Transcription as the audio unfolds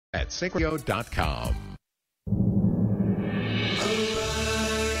at syncradio.com.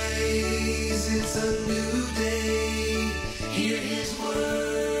 Arise, it's a new day. Hear his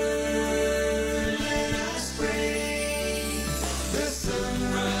word, let us pray. The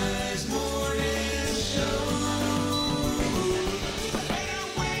Sunrise Morning Show.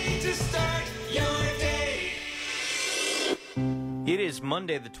 Can't wait to start your day. It is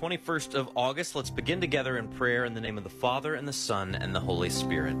Monday, the 21st of August. Let's begin together in prayer in the name of the Father, and the Son, and the Holy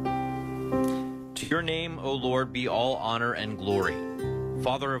Spirit. To your name, O Lord, be all honor and glory.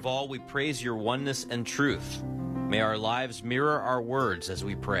 Father of all, we praise your oneness and truth. May our lives mirror our words as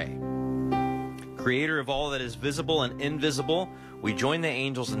we pray. Creator of all that is visible and invisible, we join the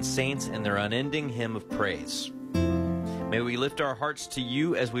angels and saints in their unending hymn of praise. May we lift our hearts to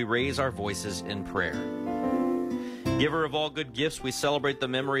you as we raise our voices in prayer. Giver of all good gifts, we celebrate the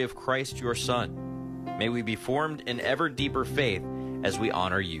memory of Christ, your Son. May we be formed in ever deeper faith as we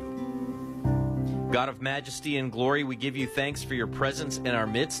honor you. God of majesty and glory, we give you thanks for your presence in our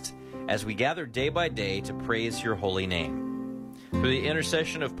midst as we gather day by day to praise your holy name. Through the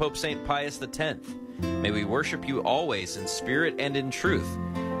intercession of Pope St. Pius X, may we worship you always in spirit and in truth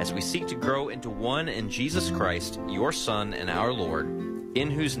as we seek to grow into one in Jesus Christ, your Son and our Lord, in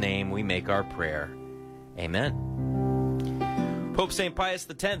whose name we make our prayer. Amen. Pope St. Pius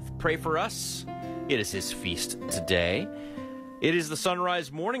X, pray for us. It is his feast today. It is the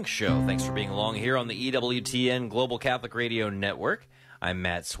Sunrise Morning Show. Thanks for being along here on the EWTN Global Catholic Radio Network. I'm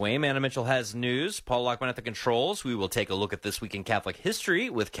Matt Swaim. Anna Mitchell has news. Paul Lockman at the controls. We will take a look at this week in Catholic history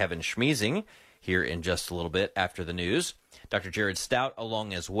with Kevin Schmeezing here in just a little bit after the news. Dr. Jared Stout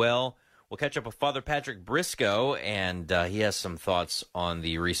along as well. We'll catch up with Father Patrick Briscoe, and he has some thoughts on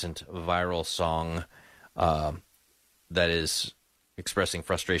the recent viral song that is expressing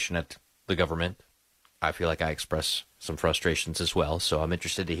frustration at the government. I feel like I express some frustrations as well, so I'm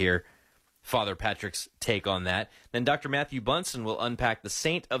interested to hear Father Patrick's take on that. Then Dr. Matthew Bunson will unpack the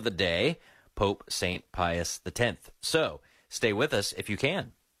saint of the day, Pope St. Pius X. So stay with us if you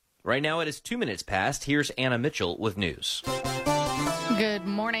can. Right now it is 2 minutes past. Here's Anna Mitchell with news. Good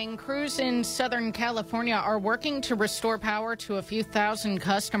morning. Crews in Southern California are working to restore power to a few thousand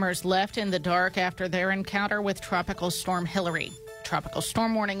customers left in the dark after their encounter with Tropical Storm Hilary. Tropical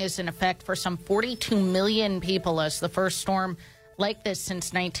storm warning is in effect for some 42 million people as the first storm like this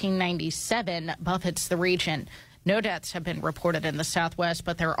since 1997 buffets the region. No deaths have been reported in the Southwest,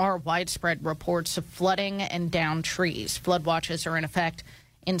 but there are widespread reports of flooding and downed trees. Flood watches are in effect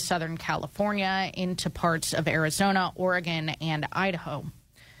in Southern California, into parts of Arizona, Oregon, and Idaho.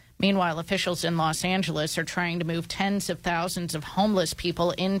 Meanwhile, officials in Los Angeles are trying to move tens of thousands of homeless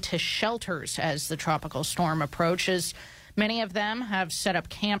people into shelters as the tropical storm approaches. Many of them have set up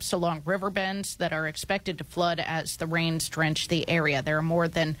camps along river bends that are expected to flood as the rains drench the area. There are more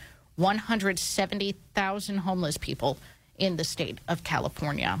than 170,000 homeless people in the state of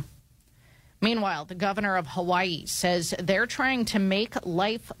California. Meanwhile, the governor of Hawaii says they're trying to make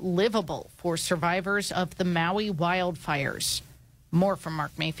life livable for survivors of the Maui wildfires. More from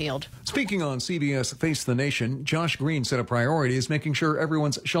Mark Mayfield. Speaking on CBS Face the Nation, Josh Green said a priority is making sure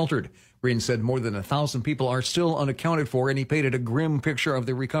everyone's sheltered. Green said more than 1,000 people are still unaccounted for, and he painted a grim picture of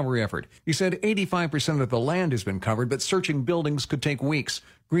the recovery effort. He said 85% of the land has been covered, but searching buildings could take weeks.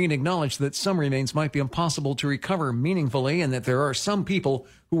 Green acknowledged that some remains might be impossible to recover meaningfully and that there are some people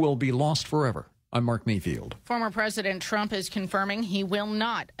who will be lost forever. I'm Mark Mayfield. Former President Trump is confirming he will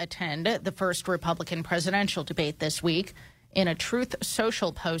not attend the first Republican presidential debate this week. In a Truth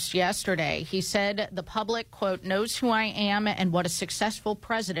Social post yesterday, he said the public, quote, knows who I am and what a successful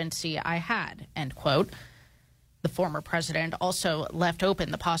presidency I had, end quote. The former president also left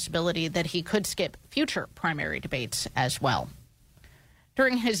open the possibility that he could skip future primary debates as well.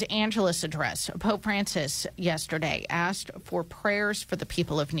 During his Angelus address, Pope Francis yesterday asked for prayers for the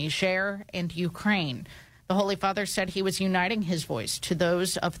people of Niger and Ukraine. The Holy Father said he was uniting his voice to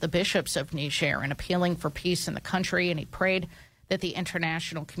those of the bishops of Niger and appealing for peace in the country, and he prayed that the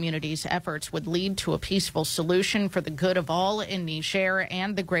international community's efforts would lead to a peaceful solution for the good of all in Niger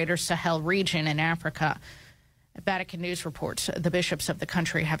and the greater Sahel region in Africa. Vatican News reports the bishops of the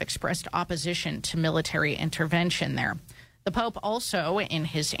country have expressed opposition to military intervention there. The Pope also, in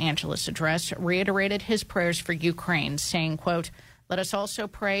his Angelus address, reiterated his prayers for Ukraine, saying, quote, let us also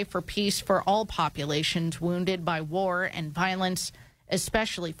pray for peace for all populations wounded by war and violence,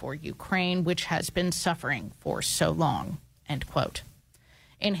 especially for Ukraine, which has been suffering for so long, end quote.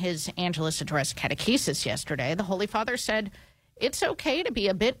 In his Angelus address catechesis yesterday, the Holy Father said, it's okay to be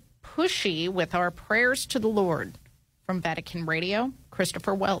a bit pushy with our prayers to the Lord. From Vatican Radio,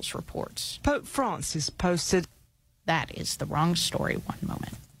 Christopher Wells reports. Pope Francis posted. That is the wrong story. One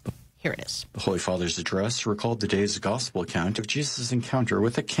moment. The Here it is. The Holy Father's address recalled the day's gospel account of Jesus' encounter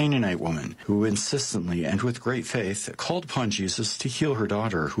with a Canaanite woman who insistently and with great faith called upon Jesus to heal her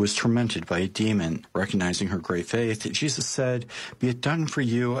daughter who was tormented by a demon. Recognizing her great faith, Jesus said, "Be it done for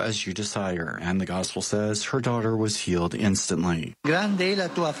you as you desire." And the gospel says her daughter was healed instantly. Grande è la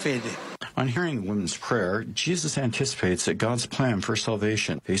tua fede. On hearing the woman's prayer, Jesus anticipates that God's plan for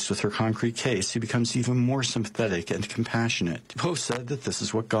salvation. Faced with her concrete case, he becomes even more sympathetic and compassionate. The Pope said that this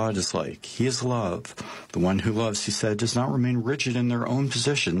is what God is like. He is love. The one who loves, he said, does not remain rigid in their own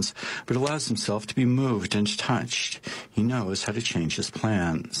positions, but allows himself to be moved and touched. He knows how to change his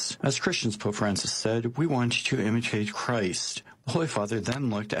plans. As Christians, Pope Francis said, we want to imitate Christ. The Holy Father then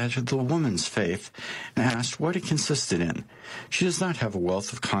looked at the woman's faith and asked what it consisted in. She does not have a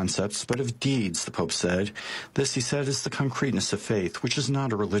wealth of concepts, but of deeds, the Pope said. This, he said, is the concreteness of faith, which is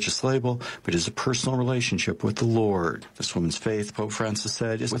not a religious label, but is a personal relationship with the Lord. This woman's faith, Pope Francis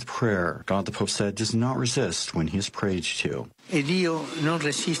said, is with prayer. God, the Pope said, does not resist when he is prayed to. E Dio non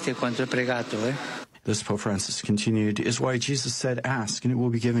resiste quando è pregato, This, Pope Francis continued, is why Jesus said, ask and it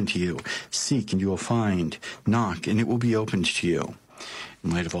will be given to you. Seek and you will find. Knock and it will be opened to you. In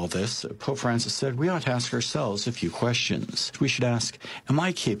light of all this, Pope Francis said we ought to ask ourselves a few questions. We should ask, am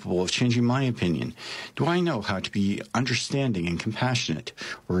I capable of changing my opinion? Do I know how to be understanding and compassionate?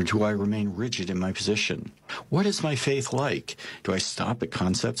 Or do I remain rigid in my position? What is my faith like? Do I stop at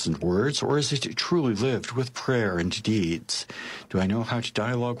concepts and words, or is it truly lived with prayer and deeds? Do I know how to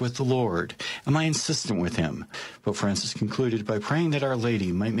dialogue with the Lord? Am I insistent with him? Pope Francis concluded by praying that Our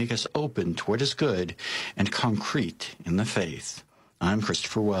Lady might make us open to what is good and concrete in the faith. I'm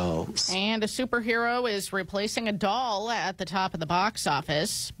Christopher Wells. And a superhero is replacing a doll at the top of the box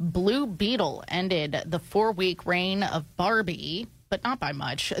office. Blue Beetle ended the 4-week reign of Barbie, but not by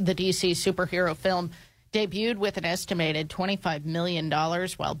much. The DC superhero film debuted with an estimated $25 million,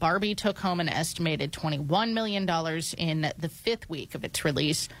 while Barbie took home an estimated $21 million in the 5th week of its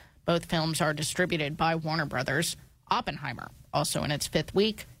release. Both films are distributed by Warner Brothers. Oppenheimer, also in its 5th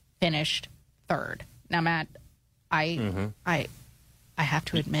week, finished 3rd. Now, Matt, I have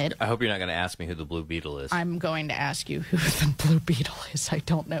to admit, I hope you're not going to ask me who the Blue Beetle is. I'm going to ask you who the Blue Beetle is. I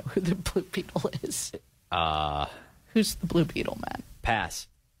don't know who the Blue Beetle is. Who's the Blue Beetle, Matt? Pass.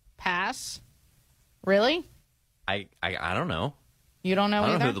 Pass? Really? I don't know. You don't know I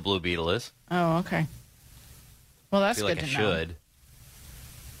don't either? know who the Blue Beetle is. Oh, okay. Well, that's I feel good like to I know. should.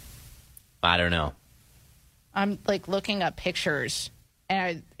 I don't know. I'm like looking up pictures,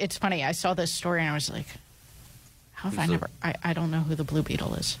 and it's funny. I saw this story, and I was like, "How have I never? I don't know who the Blue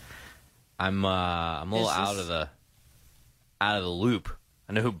Beetle is." I'm a little out of the loop.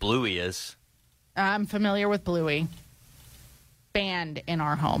 I know who Bluey is. I'm familiar with Bluey. Banned in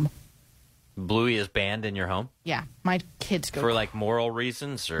our home. Bluey is banned in your home? Yeah, my kids go For like moral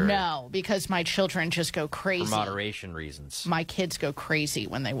reasons or No, because my children just go crazy. for moderation reasons? My kids go crazy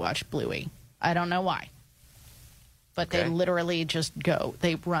when they watch Bluey. I don't know why. But they Okay. literally just go.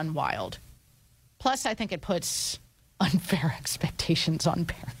 They run wild. Plus, I think it puts unfair expectations on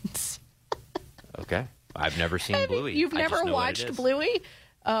parents. Okay. I've never seen Bluey. You've I just never know what it watched is. Bluey?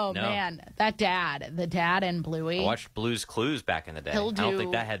 Oh, No. man. The dad in Bluey. I watched Blue's Clues back in the day. He'll I don't do-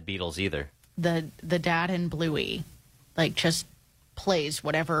 think that had Beatles either. The dad in Bluey, like, just plays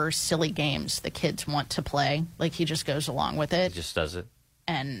whatever silly games the kids want to play. Like, he just goes along with He it. just does it.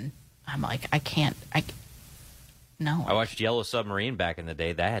 And I'm like, no. I watched Yellow Submarine back in the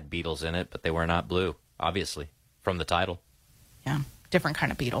day. That had Beatles in it, but they were not blue, obviously, from the title. Yeah, different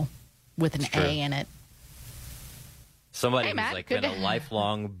kind of beetle with an It's true. A in it. Somebody Hey, who's Matt, like good been a to-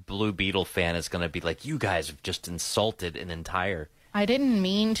 lifelong Blue Beetle fan is going to be like, you guys have just insulted an entire... I didn't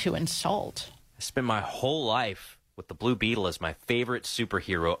mean to insult. I spent my whole life with the Blue Beetle as my favorite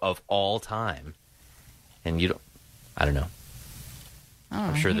superhero of all time. And you don't... I don't know.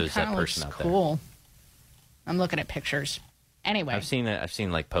 I'm sure He there's that kinda person looks out there. cool. I'm looking at pictures. Anyway, I've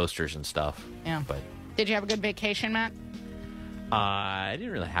seen like posters and stuff. Yeah. But did you have a good vacation, Matt? I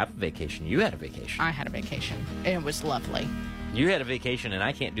didn't really have a vacation. You had a vacation. I had a vacation. It was lovely. You had a vacation, and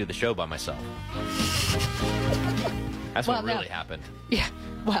I can't do the show by myself. That's Well, what no. really happened. Yeah.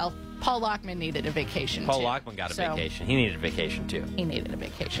 Well, Paul Lockman needed a vacation. Paul too. Lockman got a So, vacation. He needed a vacation, too. He needed a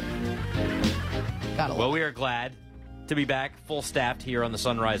vacation. Got a Well, we are glad to be back full staffed here on the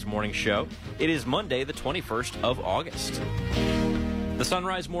Sunrise Morning Show. It is Monday, the 21st of August. The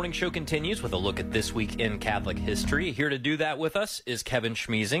Sunrise Morning Show continues with a look at this week in Catholic history. Here to do that with us is Kevin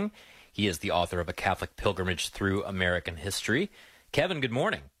Schmiesing. He is the author of A Catholic Pilgrimage Through American History. Kevin, good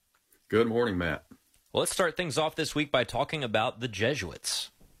morning. Good morning, Matt. Well, let's start things off this week by talking about the Jesuits.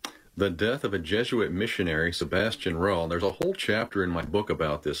 The death of a Jesuit missionary, Sebastian Rall. There's a whole chapter in my book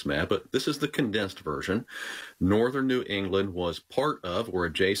about this, Matt, but this is the condensed version. Northern New England was part of or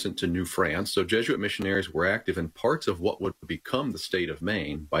adjacent to New France, so Jesuit missionaries were active in parts of what would become the state of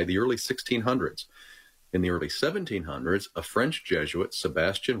Maine by the early 1600s. In the early 1700s, a French Jesuit,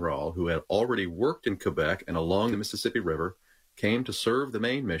 Sebastian Rall, who had already worked in Quebec and along the Mississippi River, came to serve the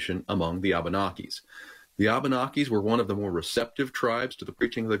Maine mission among the Abenakis. The Abenakis were one of the more receptive tribes to the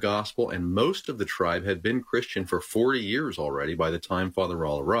preaching of the gospel, and most of the tribe had been Christian for 40 years already by the time Father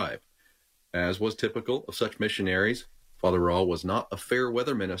Rall arrived. As was typical of such missionaries, Father Rall was not a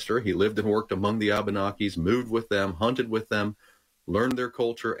fair-weather minister. He lived and worked among the Abenakis, moved with them, hunted with them, learned their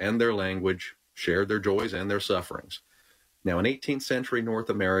culture and their language, shared their joys and their sufferings. Now, in 18th century North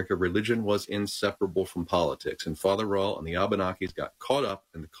America, religion was inseparable from politics, and Father Rall and the Abenakis got caught up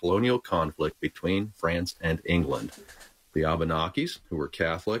in the colonial conflict between France and England. The Abenakis, who were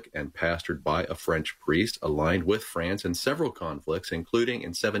Catholic and pastored by a French priest, aligned with France in several conflicts, including in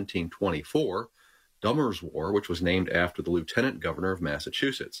 1724, Dummer's War, which was named after the lieutenant governor of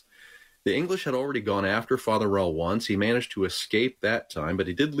Massachusetts. The English had already gone after Father Rall once. He managed to escape that time, but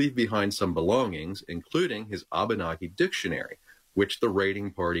he did leave behind some belongings, including his Abenaki dictionary, which the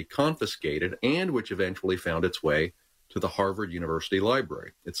raiding party confiscated and which eventually found its way to the Harvard University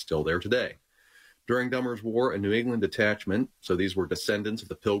Library. It's still there today. During Dummer's War, a New England detachment, so these were descendants of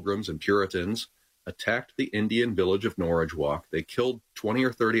the Pilgrims and Puritans, attacked the Indian village of Norridgewock. They killed 20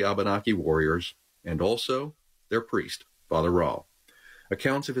 or 30 Abenaki warriors and also their priest, Father Rall.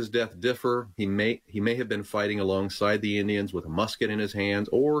 Accounts of his death differ. He may have been fighting alongside the Indians with a musket in his hands,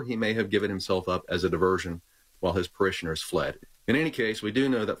 or he may have given himself up as a diversion while his parishioners fled. In any case, we do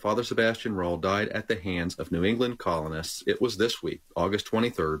know that Father Sebastian Rall died at the hands of New England colonists. It was this week, August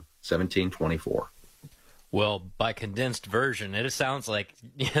 23rd, 1724. Well, by condensed version, it sounds like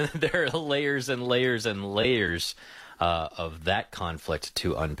there are layers and layers and layers of that conflict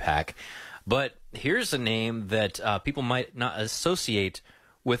to unpack. But here's a name that people might not associate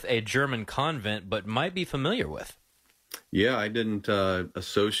with a German convent, but might be familiar with. Yeah, I didn't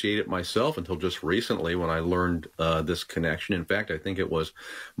associate it myself until just recently when I learned this connection. In fact, I think it was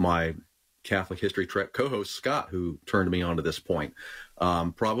my Catholic History Trek co-host, Scott, who turned me on to this point.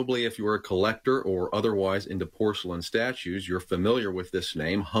 Probably if you're a collector or otherwise into porcelain statues, you're familiar with this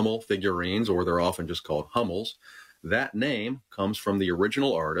name, Hummel figurines, or they're often just called Hummels. That name comes from the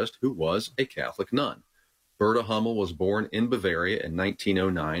original artist, who was a Catholic nun. Berta Hummel was born in Bavaria in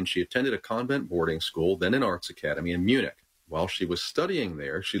 1909. She attended a convent boarding school, then an arts academy in Munich. While she was studying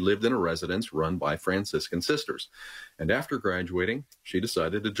there, she lived in a residence run by Franciscan sisters. And after graduating, she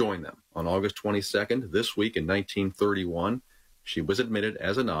decided to join them. On August 22nd, this week in 1931, she was admitted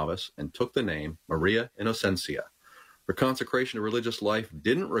as a novice and took the name Maria Innocencia. Her consecration to religious life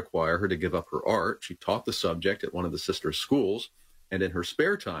didn't require her to give up her art. She taught the subject at one of the sisters' schools, and in her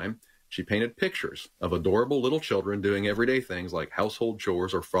spare time, she painted pictures of adorable little children doing everyday things like household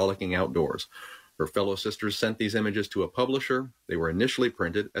chores or frolicking outdoors. Her fellow sisters sent these images to a publisher. They were initially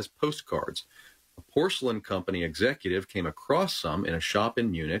printed as postcards. A porcelain company executive came across some in a shop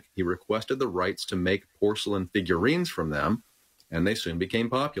in Munich. He requested the rights to make porcelain figurines from them, and they soon became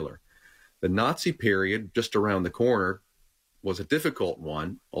popular. The Nazi period, just around the corner, was a difficult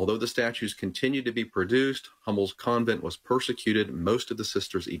one. Although the statues continued to be produced, Hummel's convent was persecuted, most of the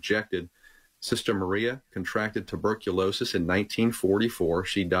sisters ejected. Sister Maria contracted tuberculosis in 1944.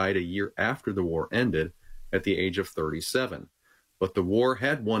 She died a year after the war ended at the age of 37. But the war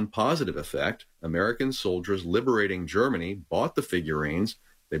had one positive effect. American soldiers liberating Germany bought the figurines,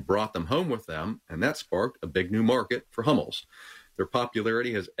 they brought them home with them, and that sparked a big new market for Hummels. Their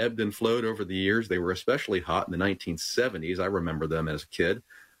popularity has ebbed and flowed over the years. They were especially hot in the 1970s. I remember them as a kid.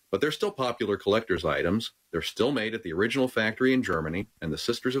 But they're still popular collector's items. They're still made at the original factory in Germany, and the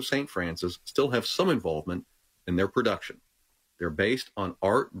Sisters of St. Francis still have some involvement in their production. They're based on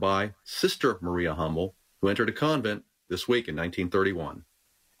art by Sister Maria Hummel, who entered a convent this week in 1931.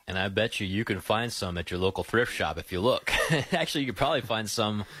 And I bet you can find some at your local thrift shop if you look. Actually, you could probably find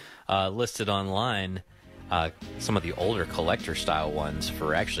some listed online. Some of the older collector-style ones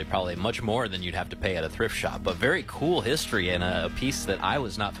for actually probably much more than you'd have to pay at a thrift shop. But very cool history and a piece that I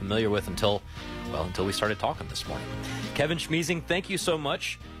was not familiar with until we started talking this morning. Kevin Schmiesing, thank you so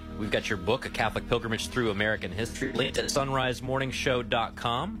much. We've got your book, A Catholic Pilgrimage Through American History, linked at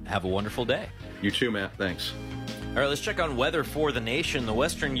sunrisemorningshow.com. Have a wonderful day. You too, Matt. Thanks. All right, let's check on weather for the nation. The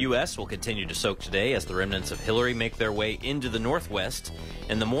western U.S. will continue to soak today as the remnants of Hillary make their way into the northwest.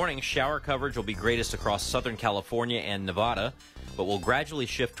 In the morning, shower coverage will be greatest across Southern California and Nevada, but will gradually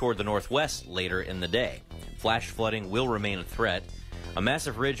shift toward the northwest later in the day. Flash flooding will remain a threat. A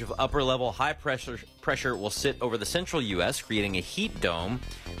massive ridge of upper-level high pressure will sit over the central U.S., creating a heat dome,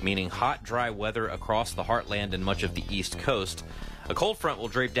 meaning hot, dry weather across the heartland and much of the East Coast. A cold front will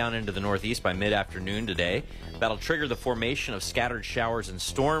drape down into the Northeast by mid-afternoon today. That'll trigger the formation of scattered showers and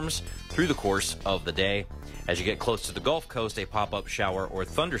storms through the course of the day. As you get close to the Gulf Coast, a pop-up shower or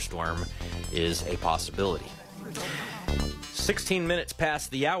thunderstorm is a possibility. 16 minutes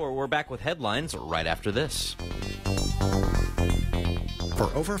past the hour, we're back with headlines right after this. For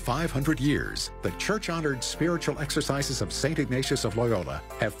over 500 years, the church-honored spiritual exercises of St. Ignatius of Loyola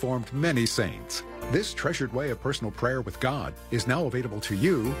have formed many saints. This treasured way of personal prayer with God is now available to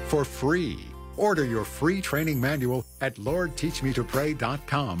you for free. Order your free training manual at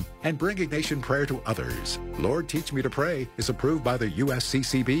LordTeachMeToPray.com and bring Ignatian prayer to others. Lord Teach Me to Pray is approved by the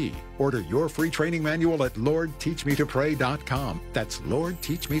USCCB. Order your free training manual at LordTeachMeToPray.com. That's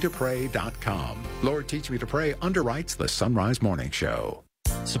LordTeachMeToPray.com. Lord Teach Me to Pray underwrites the Sunrise Morning Show.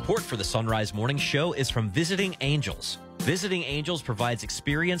 Support for the Sunrise Morning Show is from Visiting Angels. Visiting Angels provides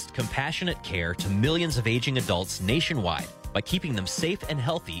experienced, compassionate care to millions of aging adults nationwide by keeping them safe and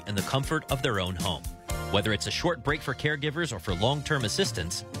healthy in the comfort of their own home. Whether it's a short break for caregivers or for long-term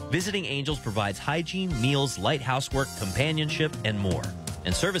assistance, Visiting Angels provides hygiene, meals, light housework, companionship, and more.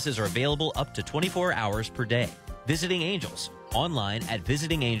 And services are available up to 24 hours per day. Visiting Angels, online at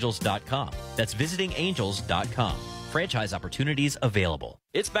visitingangels.com. That's visitingangels.com. Franchise opportunities available.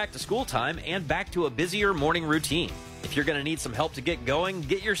 It's back to school time and back to a busier morning routine. If you're going to need some help to get going,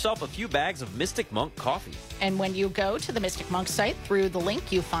 get yourself a few bags of Mystic Monk coffee. And when you go to the Mystic Monk site through the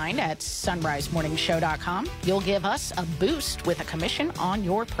link you find at sunrisemorningshow.com, you'll give us a boost with a commission on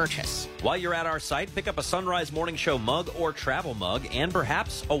your purchase. While you're at our site, pick up a Sunrise Morning Show mug or travel mug and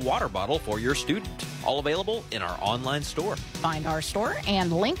perhaps a water bottle for your student. All available in our online store. Find our store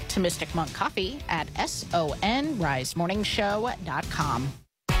and link to Mystic Monk Coffee at sonrisemorningshow.com.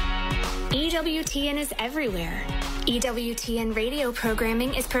 EWTN is everywhere. EWTN radio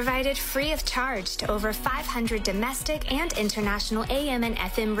programming is provided free of charge to over 500 domestic and international AM and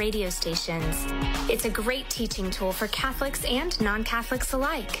FM radio stations. It's a great teaching tool for Catholics and non-Catholics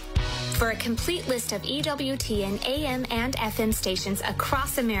alike. For a complete list of EWTN AM and FM stations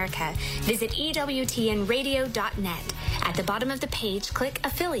across America, visit EWTNradio.net. At the bottom of the page, click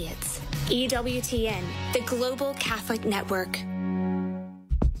Affiliates. EWTN, the Global Catholic Network.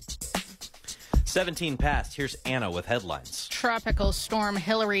 17 past. Here's Anna with headlines. Tropical storm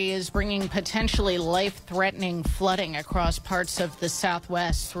Hillary is bringing potentially life-threatening flooding across parts of the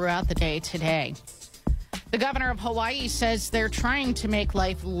Southwest throughout the day today. The governor of Hawaii says they're trying to make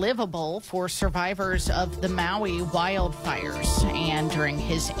life livable for survivors of the Maui wildfires. And during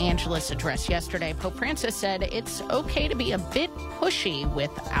his Angelus address yesterday, Pope Francis said it's okay to be a bit pushy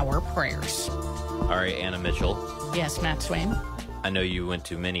with our prayers. All right, Anna Mitchell. Yes, Matt Swain. I know you went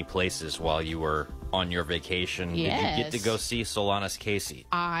to many places while you were on your vacation. Yes. Did you get to go see Solanus Casey?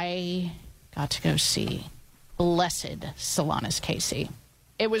 I got to go see Blessed Solanus Casey.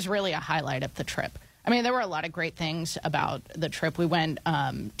 It was really a highlight of the trip. I mean, there were a lot of great things about the trip. We went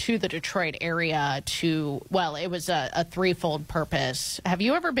to the Detroit area it was a threefold purpose. Have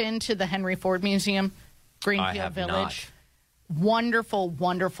you ever been to the Henry Ford Museum, Greenfield I have Village? not. Wonderful,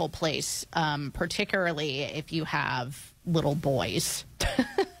 wonderful place, particularly if you have little boys.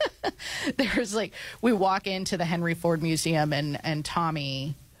 We walk into the Henry Ford Museum and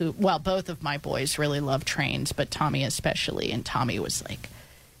Tommy, both of my boys really love trains, but Tommy especially, and Tommy was like,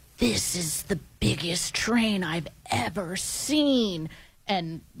 this is the biggest train I've ever seen,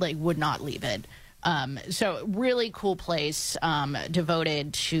 and would not leave it. So really cool place,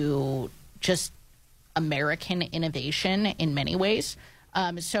 devoted to just American innovation in many ways.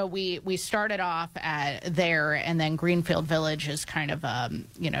 So we started off there, and then Greenfield Village is kind of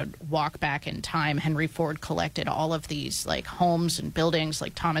walk back in time. Henry Ford collected all of these homes and buildings,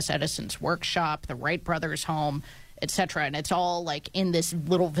 like Thomas Edison's workshop, the Wright brothers' home, etc. And it's all in this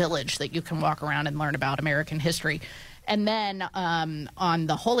little village that you can walk around and learn about American history. And then on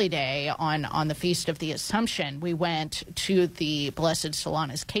the Holy Day, on the Feast of the Assumption, we went to the Blessed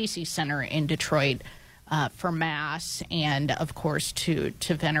Solanus Casey Center in Detroit for Mass, and of course to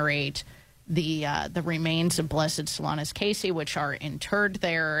venerate the remains of Blessed Solanus Casey, which are interred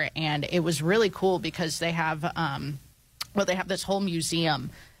there. And it was really cool because they have this whole museum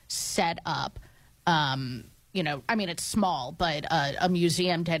set up. It's small, but a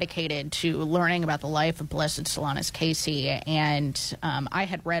museum dedicated to learning about the life of Blessed Solanus Casey. And I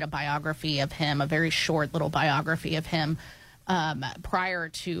had read a biography of him, a very short little biography of him, prior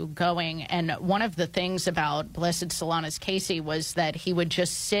to going. And one of the things about Blessed Solanus Casey was that he would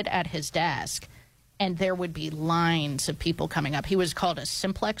just sit at his desk and there would be lines of people coming up. He was called a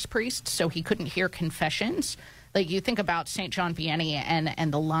simplex priest, so he couldn't hear confessions. Like, you think about St. John Vianney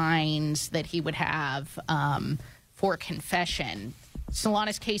and the lines that he would have for confession.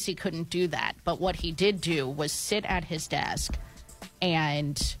 Solanus Casey couldn't do that, but what he did do was sit at his desk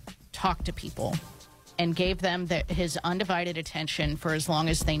and talk to people and gave them his undivided attention for as long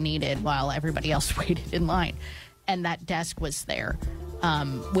as they needed while everybody else waited in line. And that desk was there,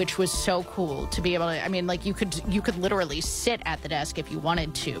 which was so cool to be able to, I mean, like, you could literally sit at the desk if you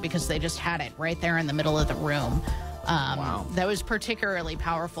wanted to, because they just had it right there in the middle of the room. Wow. That was particularly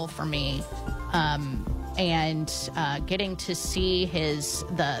powerful for me. And getting to see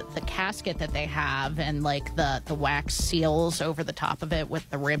the casket that they have, and like the wax seals over the top of it with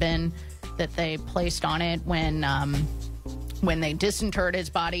the ribbon that they placed on it when they disinterred his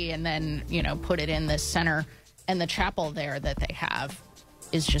body and then, you know, put it in the center. And the chapel there that they have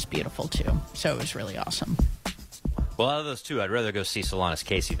is just beautiful too. So it was really awesome. Well, out of those two, I'd rather go see Solanus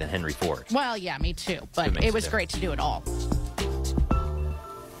Casey than Henry Ford. Well, yeah, me too. But it was great to do it all.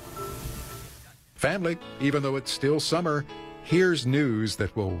 Family, even though it's still summer, here's news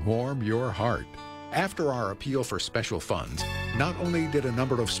that will warm your heart. After our appeal for special funds, not only did a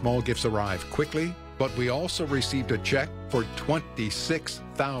number of small gifts arrive quickly, but we also received a check for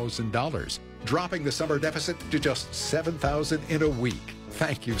 $26,000, dropping the summer deficit to just $7,000 in a week.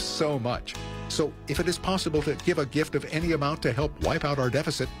 Thank you so much. So if it is possible to give a gift of any amount to help wipe out our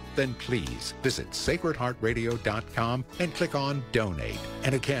deficit, then please visit sacredheartradio.com and click on Donate.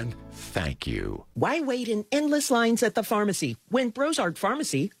 And again, thank you. Why wait in endless lines at the pharmacy when Brosard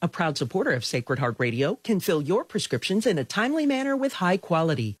Pharmacy, a proud supporter of Sacred Heart Radio, can fill your prescriptions in a timely manner with high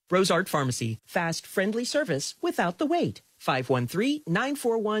quality? Brosard Pharmacy, fast, friendly service without the wait.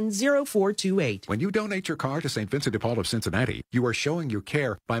 513-941-0428. When you donate your car to St. Vincent de Paul of Cincinnati, you are showing you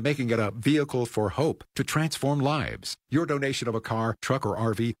care by making it a vehicle for hope to transform lives. Your donation of a car, truck, or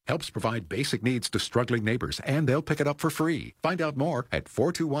RV helps provide basic needs to struggling neighbors, and they'll pick it up for free. Find out more at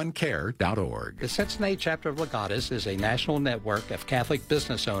 421care.org. The Cincinnati chapter of Legatus is a national network of Catholic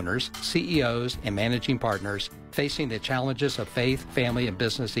business owners, CEOs, and managing partners facing the challenges of faith, family, and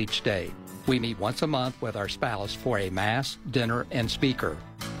business each day. We meet once a month with our spouse for a Mass, dinner, and speaker.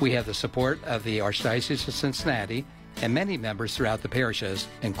 We have the support of the Archdiocese of Cincinnati and many members throughout the parishes,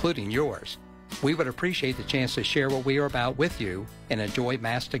 including yours. We would appreciate the chance to share what we are about with you and enjoy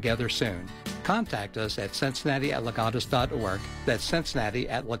Mass together soon. Contact us at cincinnati@legatus.org. That's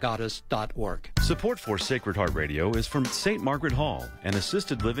cincinnati@legatus.org. Support for Sacred Heart Radio is from St. Margaret Hall, an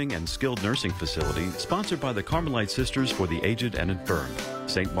assisted living and skilled nursing facility sponsored by the Carmelite Sisters for the Aged and Infirm.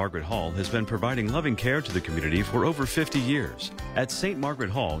 St. Margaret Hall has been providing loving care to the community for over 50 years. At St.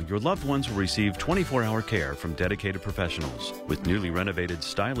 Margaret Hall, your loved ones will receive 24-hour care from dedicated professionals with newly renovated,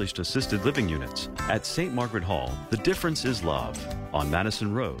 stylish assisted living units. At St. Margaret Hall, the difference is love. On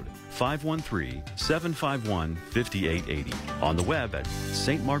Madison Road, 513-751-5880. On the web at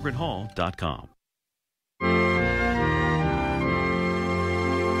stmargarethall.com.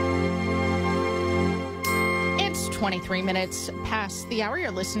 It's 23 minutes past the hour.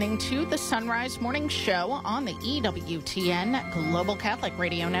 You're listening to the Sunrise Morning Show on the EWTN Global Catholic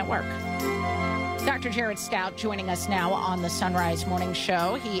Radio Network. Dr. Jared Stout joining us now on the Sunrise Morning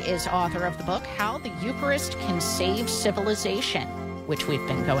Show. He is author of the book, How the Eucharist Can Save Civilization, which we've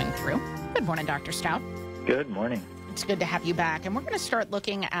been going through. Good morning, Dr. Stout. Good morning. It's good to have you back. And we're going to start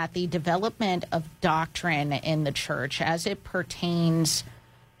looking at the development of doctrine in the church as it pertains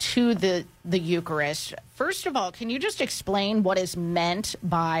to the Eucharist. First of all, can you just explain what is meant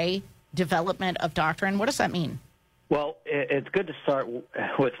by development of doctrine? What does that mean? Well, it's good to start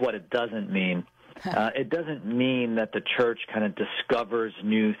with what it doesn't mean. It doesn't mean that the church kind of discovers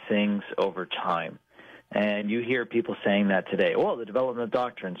new things over time. And you hear people saying that today. Well, the development of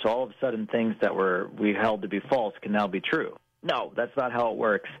doctrine, so all of a sudden things that we held to be false can now be true. No, that's not how it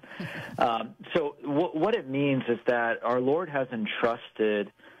works. So what it means is that our Lord has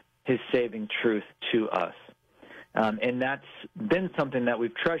entrusted his saving truth to us. And that's been something that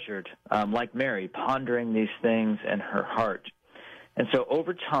we've treasured, like Mary, pondering these things in her heart. And so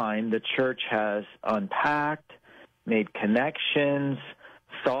over time, the church has unpacked, made connections,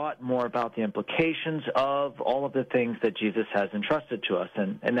 thought more about the implications of all of the things that Jesus has entrusted to us,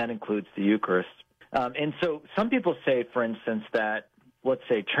 and that includes the Eucharist. And so some people say, for instance, that, let's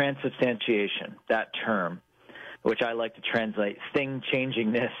say, transubstantiation, that term, which I like to translate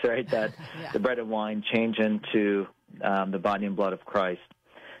thing-changingness, right, that the bread and wine change into the body and blood of Christ,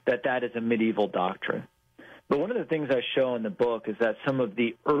 that is a medieval doctrine. But one of the things I show in the book is that some of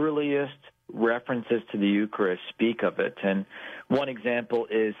the earliest references to the Eucharist speak of it. And one example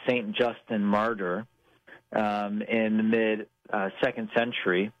is St. Justin Martyr, in the mid-2nd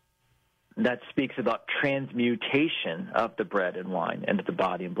century that speaks about transmutation of the bread and wine into the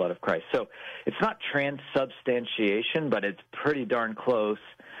body and blood of Christ. So it's not transubstantiation, but it's pretty darn close.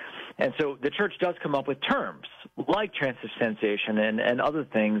 And so the church does come up with terms like transubstantiation and other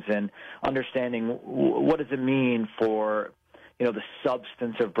things, and understanding what does it mean for, the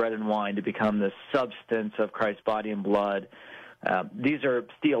substance of bread and wine to become the substance of Christ's body and blood. These are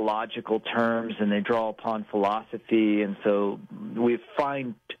theological terms, and they draw upon philosophy, and so we've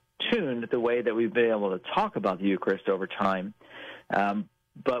fine-tuned the way that we've been able to talk about the Eucharist over time,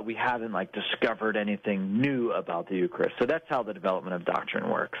 but we haven't discovered anything new about the Eucharist. So that's how the development of doctrine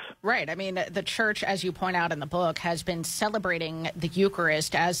works. Right. I mean, the church, as you point out in the book, has been celebrating the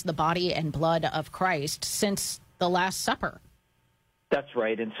Eucharist as the body and blood of Christ since the Last Supper. That's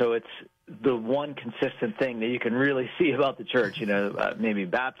right. And so it's the one consistent thing that you can really see about the church, maybe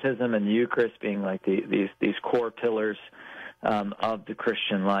baptism and the Eucharist being like these core pillars of the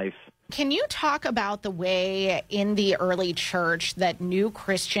Christian life. Can you talk about the way in the early church that new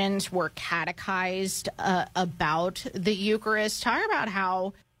Christians were catechized about the Eucharist? Talk about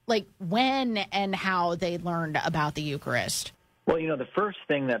how, when and how they learned about the Eucharist. Well, the first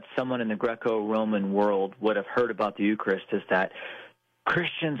thing that someone in the Greco-Roman world would have heard about the Eucharist is that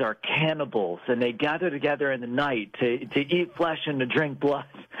Christians are cannibals, and they gather together in the night to eat flesh and to drink blood.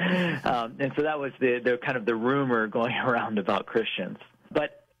 And so that was the kind of the rumor going around about Christians.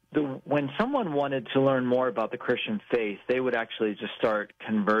 But when someone wanted to learn more about the Christian faith, they would actually just start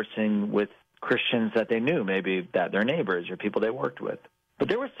conversing with Christians that they knew, maybe that their neighbors or people they worked with. But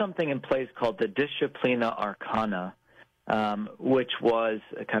there was something in place called the Disciplina Arcana, which was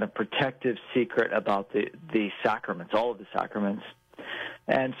a kind of protective secret about the sacraments, all of the sacraments.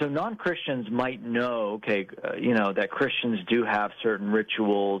 And so non-Christians might know, that Christians do have certain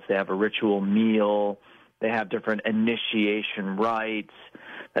rituals. They have a ritual meal. They have different initiation rites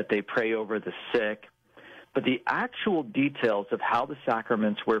that they pray over the sick. But the actual details of how the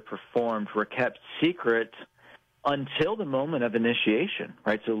sacraments were performed were kept secret until the moment of initiation,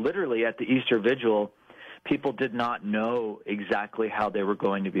 right? So literally at the Easter Vigil, people did not know exactly how they were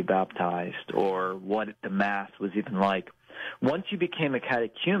going to be baptized or what the Mass was even like. Once you became a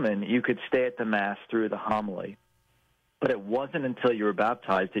catechumen, you could stay at the Mass through the homily. But it wasn't until you were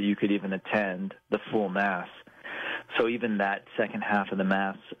baptized that you could even attend the full Mass. So even that second half of the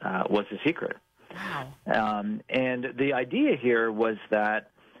Mass was a secret. Wow. And the idea here was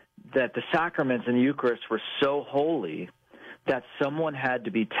that the sacraments and the Eucharist were so holy that someone had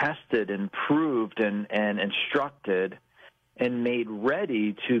to be tested and proved and instructed and made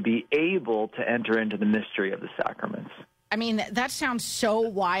ready to be able to enter into the mystery of the sacraments. I mean, that sounds so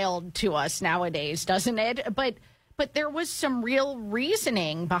wild to us nowadays, doesn't it? But there was some real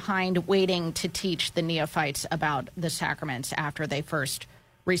reasoning behind waiting to teach the neophytes about the sacraments after they first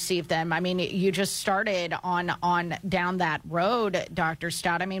received them. I mean, you just started on down that road, Dr.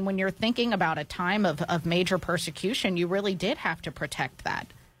 Stout. I mean, when you're thinking about a time of major persecution, you really did have to protect that.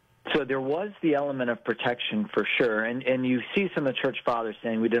 So there was the element of protection for sure, and you see some of the church fathers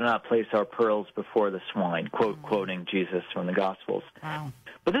saying we do not place our pearls before the swine, quoting Jesus from the Gospels. Wow.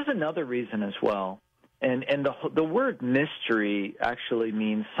 But there's another reason as well, and the word mystery actually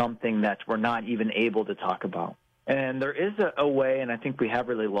means something that we're not even able to talk about. And there is a way, and I think we have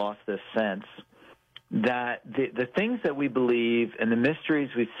really lost this sense, that the things that we believe and the mysteries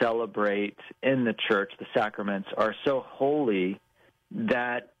we celebrate in the church, the sacraments, are so holy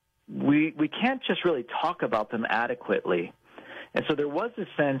that we can't just really talk about them adequately. And so there was a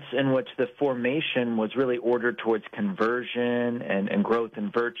sense in which the formation was really ordered towards conversion and growth in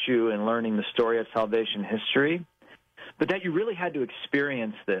virtue and learning the story of salvation history, but that you really had to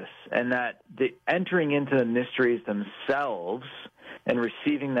experience this, and that the entering into the mysteries themselves and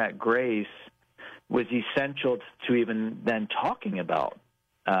receiving that grace was essential to even then talking about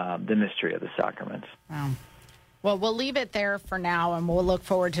the mystery of the sacraments. Wow. Well, we'll leave it there for now, and we'll look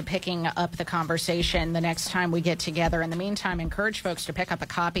forward to picking up the conversation the next time we get together. In the meantime, encourage folks to pick up a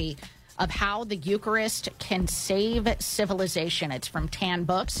copy of How the Eucharist Can Save Civilization. It's from Tan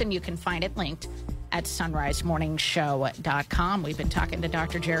Books, and you can find it linked at sunrisemorningshow.com. We've been talking to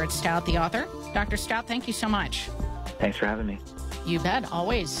Dr. Jared Stout, the author. Dr. Stout, thank you so much. Thanks for having me. You bet.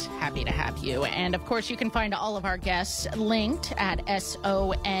 Always happy to have you. And, of course, you can find all of our guests linked at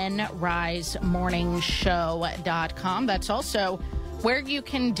sunrisemorningshow.com. That's also where you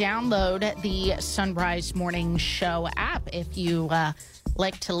can download the Sunrise Morning Show app. If you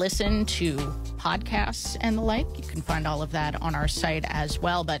like to listen to podcasts and the like, you can find all of that on our site as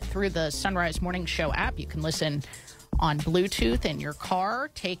well. But through the Sunrise Morning Show app, you can listen on Bluetooth in your car,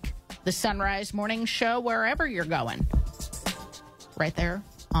 take The Sunrise Morning Show, wherever you're going. Right there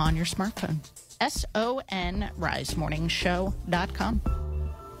on your smartphone. SONRiseMorningshow.com.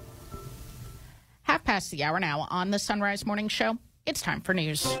 5:30 now on the Sunrise Morning Show. It's time for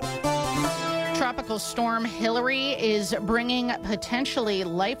news. Tropical storm Hilary is bringing potentially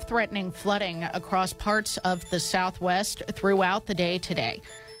life-threatening flooding across parts of the Southwest throughout the day today.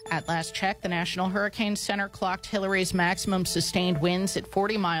 At last check, the National Hurricane Center clocked Hilary's maximum sustained winds at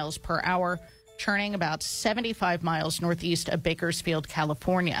 40 miles per hour, churning about 75 miles northeast of Bakersfield,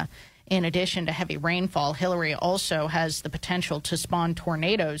 California. In addition to heavy rainfall, Hilary also has the potential to spawn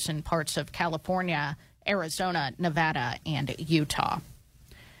tornadoes in parts of California, Arizona, Nevada, and Utah.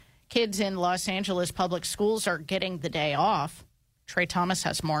 Kids in Los Angeles public schools are getting the day off. Trey Thomas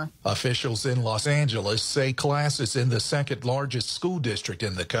has more. Officials in Los Angeles say classes in the second largest school district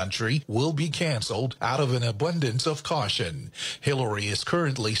in the country will be canceled out of an abundance of caution. Hilary is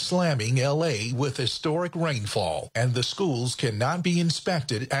currently slamming L.A. with historic rainfall, and the schools cannot be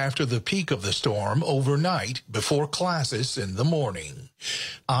inspected after the peak of the storm overnight before classes in the morning.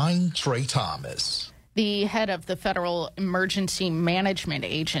 I'm Trey Thomas. The head of the Federal Emergency Management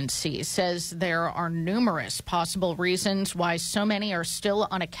Agency says there are numerous possible reasons why so many are still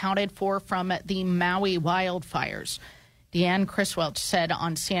unaccounted for from the Maui wildfires. Deanne Criswell said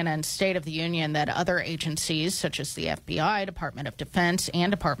on CNN's State of the Union that other agencies, such as the FBI, Department of Defense,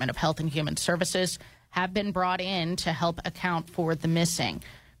 and Department of Health and Human Services, have been brought in to help account for the missing.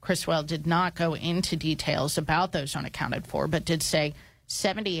 Criswell did not go into details about those unaccounted for, but did say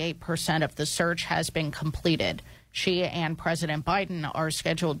 78% of the search has been completed. She and President Biden are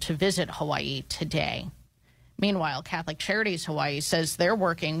scheduled to visit Hawaii today. Meanwhile, Catholic Charities Hawaii says they're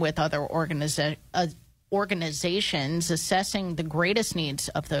working with other organizations assessing the greatest needs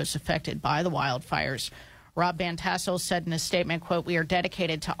of those affected by the wildfires. Rob Van Tassel said in a statement, quote, "We are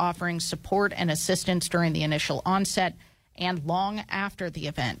dedicated to offering support and assistance during the initial onset and long after the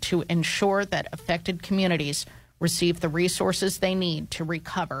event to ensure that affected communities receive the resources they need to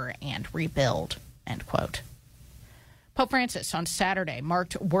recover and rebuild," end quote. Pope Francis on Saturday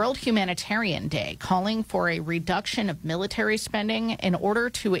marked World Humanitarian Day, calling for a reduction of military spending in order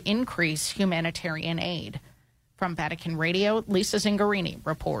to increase humanitarian aid. From Vatican Radio, Lisa Zingarini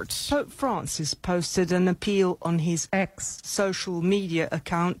reports. Pope Francis posted an appeal on his X social media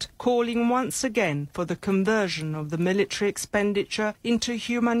account, calling once again for the conversion of the military expenditure into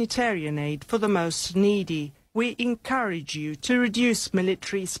humanitarian aid for the most needy. "We encourage you to reduce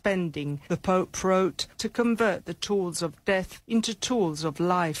military spending," the Pope wrote, "to convert the tools of death into tools of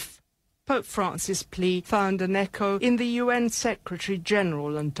life." Pope Francis' plea found an echo in the UN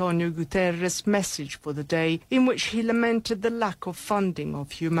Secretary-General Antonio Guterres' message for the day, in which he lamented the lack of funding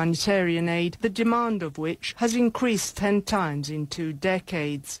of humanitarian aid, the demand of which has increased 10 times in 2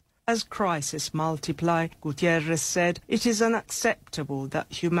 decades. As crises multiply, Gutierrez said, it is unacceptable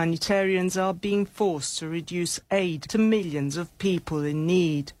that humanitarians are being forced to reduce aid to millions of people in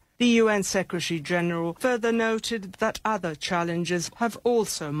need. The UN Secretary-General further noted that other challenges have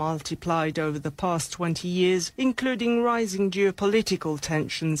also multiplied over the past 20 years, including rising geopolitical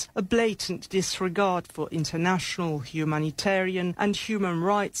tensions, a blatant disregard for international humanitarian and human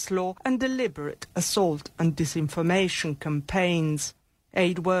rights law, and deliberate assault and disinformation campaigns.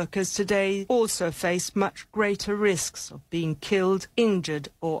 Aid workers today also face much greater risks of being killed, injured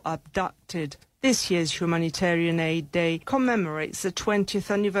or abducted. This year's Humanitarian Aid Day commemorates the 20th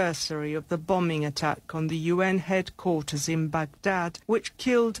anniversary of the bombing attack on the UN headquarters in Baghdad, which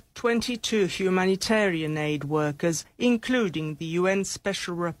killed 22 humanitarian aid workers, including the UN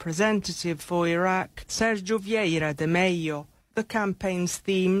Special Representative for Iraq, Sergio Vieira de Mello. The campaign's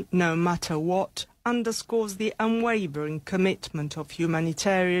theme, "No Matter What," underscores the unwavering commitment of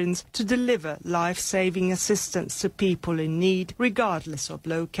humanitarians to deliver life-saving assistance to people in need, regardless of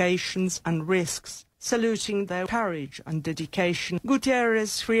locations and risks. Saluting their courage and dedication,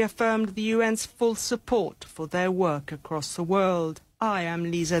 Guterres reaffirmed the UN's full support for their work across the world. I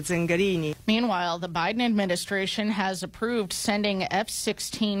am Lisa Zengarini. Meanwhile, the Biden administration has approved sending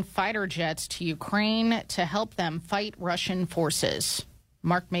F-16 fighter jets to Ukraine to help them fight Russian forces.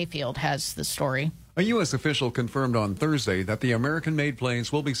 Mark Mayfield has the story. A U.S. official confirmed on Thursday that the American-made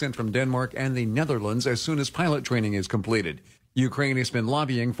planes will be sent from Denmark and the Netherlands as soon as pilot training is completed. Ukraine has been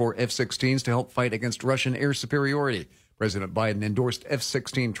lobbying for F-16s to help fight against Russian air superiority. President Biden endorsed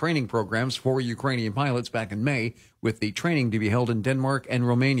F-16 training programs for Ukrainian pilots back in May, with the training to be held in Denmark and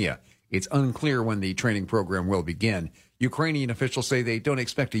Romania. It's unclear when the training program will begin. Ukrainian officials say they don't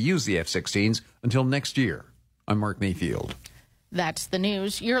expect to use the F-16s until next year. I'm Mark Mayfield. That's the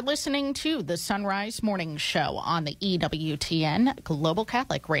news. You're listening to the Sunrise Morning Show on the EWTN Global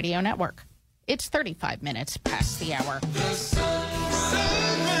Catholic Radio Network. It's 35 minutes past the hour.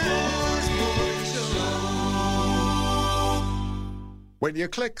 When you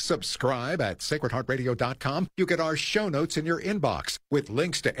click subscribe at sacredheartradio.com, you get our show notes in your inbox with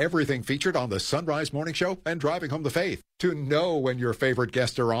links to everything featured on the Sunrise Morning Show and Driving Home the Faith. To know when your favorite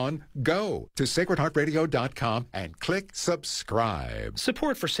guests are on, go to sacredheartradio.com and click subscribe.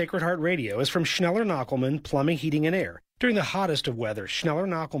 Support for Sacred Heart Radio is from Schneller Knockelman Plumbing, Heating, and Air. During the hottest of weather, Schneller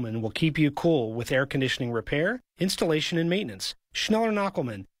Knockelman will keep you cool with air conditioning repair, installation, and maintenance. Schneller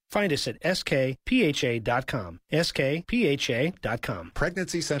Knockelman. Find us at skpha.com. skpha.com.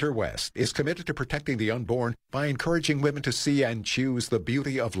 Pregnancy Center West is committed to protecting the unborn by encouraging women to see and choose the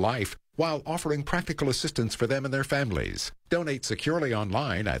beauty of life while offering practical assistance for them and their families. Donate securely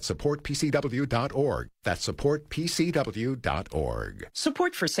online at supportpcw.org. That's supportpcw.org.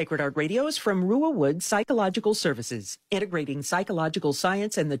 Support for Sacred Heart Radio is from Rua Wood Psychological Services, integrating psychological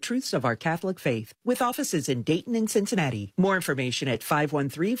science and the truths of our Catholic faith, with offices in Dayton and Cincinnati. More information at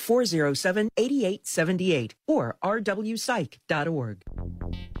 513-407-8878 or rwpsych.org.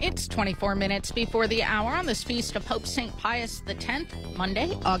 It's 24 minutes before the hour on this feast of Pope St. Pius X,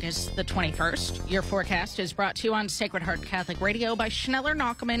 Monday, August the 21st. Your forecast is brought to you on Sacred Heart Catholic Radio by Schneller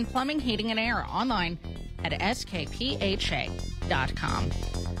Knockelman Plumbing, Heating, and Air, online at skpha.com.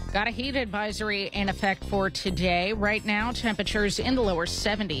 Got a heat advisory in effect for today. Right now, temperatures in the lower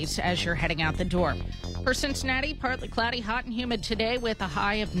 70s as you're heading out the door. For Cincinnati, partly cloudy, hot and humid today with a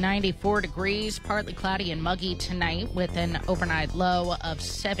high of 94 degrees. Partly cloudy and muggy tonight with an overnight low of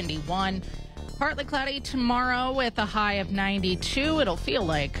 71. Partly cloudy tomorrow with a high of 92. It'll feel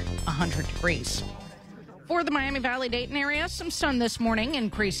like 100 degrees. For the Miami Valley-Dayton area, some sun this morning,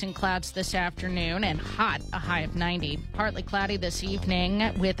 increasing clouds this afternoon, and hot, a high of 90. Partly cloudy this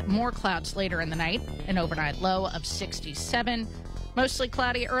evening with more clouds later in the night, an overnight low of 67. Mostly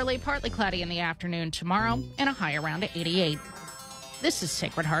cloudy early, partly cloudy in the afternoon tomorrow, and a high around 88. This is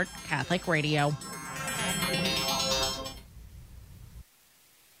Sacred Heart Catholic Radio.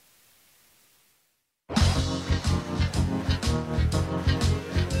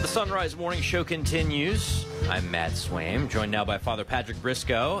 Sunrise Morning Show continues. I'm Matt Swaim, joined now by Father Patrick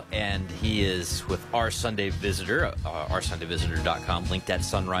Briscoe, and he is with Our Sunday Visitor, oursundayvisitor.com, linked at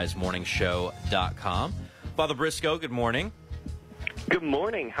sunrisemorningshow.com. Father Briscoe, good morning. Good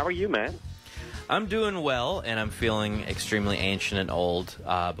morning. How are you, man? I'm doing well, and I'm feeling extremely ancient and old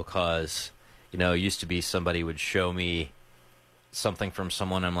because, you know, it used to be somebody would show me something from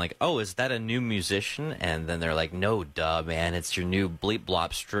someone, I'm like, oh, is that a new musician? And then they're like, no, duh, man, it's your new bleep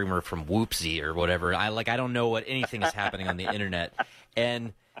blop streamer from Whoopsie or whatever. I don't know what anything is happening on the internet.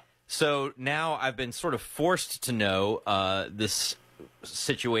 And so now I've been sort of forced to know this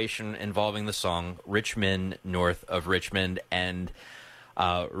situation involving the song Richmond, North of Richmond. And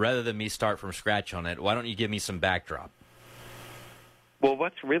rather than me start from scratch on it, why don't you give me some backdrop? Well,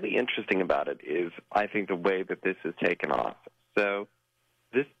 what's really interesting about it is I think the way that this is taken off. So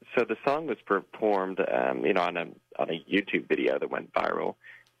the song was performed, on a YouTube video that went viral.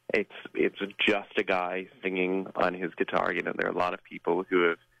 It's just a guy singing on his guitar. You know, there are a lot of people who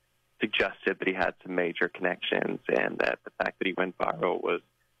have suggested that he had some major connections, and that the fact that he went viral was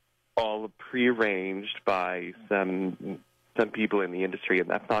all prearranged by some people in the industry, and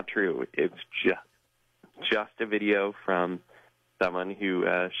that's not true. It's just a video from someone who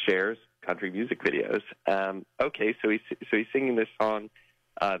shares country music videos. Okay, so he's singing this song.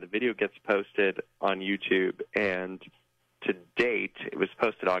 The video gets posted on YouTube, and to date, it was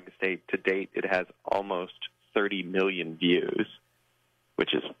posted August 8th. To date, it has almost 30 million views,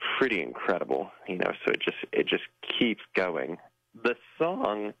 which is pretty incredible. You know, so it just keeps going. The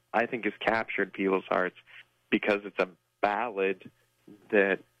song, I think, has captured people's hearts because it's a ballad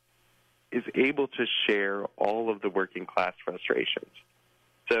that is able to share all of the working class frustrations.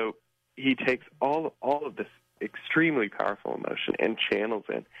 So he takes all of this extremely powerful emotion and channels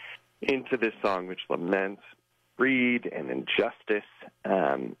it into this song, which laments greed and injustice,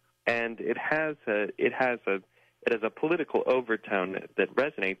 and it has a political overtone that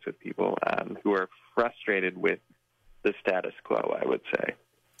resonates with people who are frustrated with the status quo, I would say.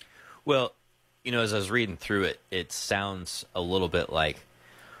 Well, you know, as I was reading through it, it sounds a little bit like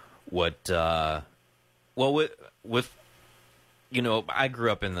what, with you know, I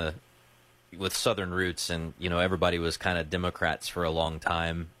grew up with Southern roots, and, you know, everybody was kind of Democrats for a long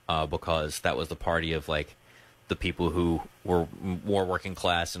time because that was the party of, like, the people who were more working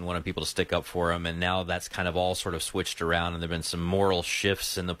class and wanted people to stick up for them. And now that's kind of all sort of switched around, and there have been some moral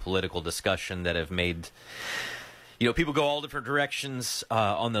shifts in the political discussion that have made, You know, people go all different directions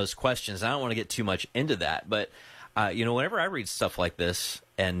on those questions. I don't want to get too much into that, but you know, whenever I read stuff like this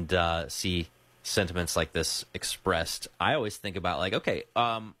and see sentiments like this expressed, I always think about like, okay,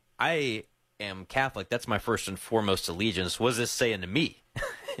 I am Catholic. That's my first and foremost allegiance. What is this saying to me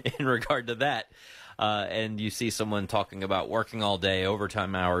in regard to that? And you see someone talking about working all day,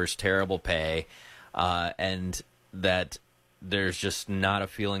 overtime hours, terrible pay, and that there's just not a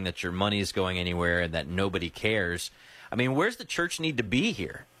feeling that your money is going anywhere and that nobody cares. I mean, where's the church need to be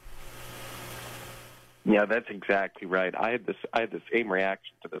here? Yeah, that's exactly right. I had the same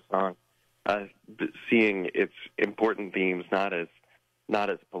reaction to the song, seeing its important themes not as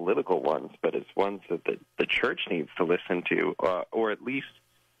political ones, but as ones that the church needs to listen to, or at least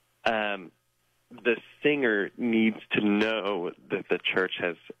the singer needs to know that the church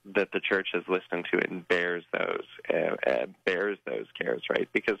has listened to it and bears those cares, right?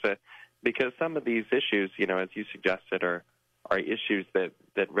 Because some of these issues, you know, as you suggested, are issues that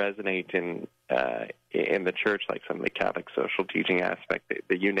resonate in the church, like some of the Catholic social teaching aspect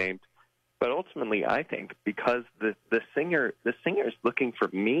that you named. But ultimately, I think because the singer is looking for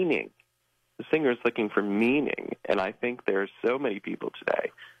meaning, and I think there are so many people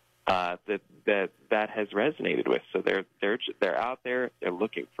today that has resonated with. So they're out there. They're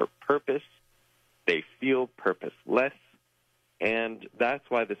looking for purpose. They feel purposeless, and that's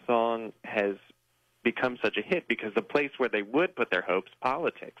why the song has become such a hit. Because the place where they would put their hopes,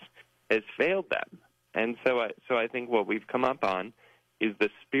 politics, has failed them. And so I think what we've come up on is the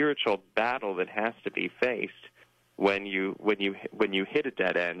spiritual battle that has to be faced when you hit a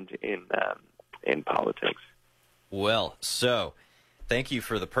dead end in politics. Well, so thank you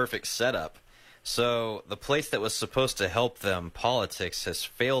for the perfect setup. So the place that was supposed to help them, politics, has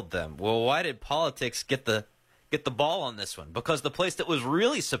failed them. Well, why did politics get the ball on this one? Because the place that was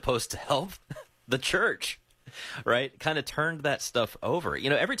really supposed to help, the church, right, kind of turned that stuff over. You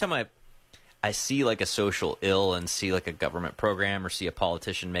know, every time I see like a social ill and see like a government program or see a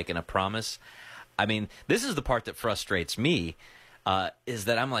politician making a promise, I mean, this is the part that frustrates me, is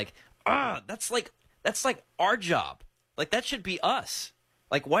that I'm like, that's like our job. Like, that should be us.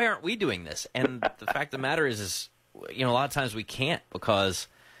 Like, why aren't we doing this? And the fact of the matter is, you know, a lot of times we can't because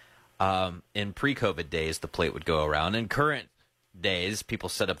in pre-COVID days, the plate would go around. In current days, people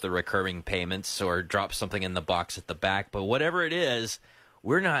set up the recurring payments or drop something in the box at the back. But whatever it is,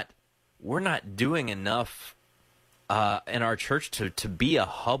 we're not doing enough in our church to be a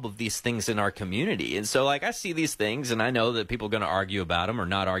hub of these things in our community. And so, like, I see these things, and I know that people are going to argue about them or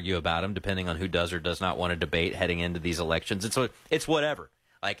not argue about them, depending on who does or does not want to debate heading into these elections. And so it's whatever.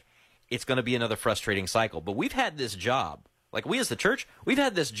 Like, it's going to be another frustrating cycle. But we've had this job. Like, we as the church, we've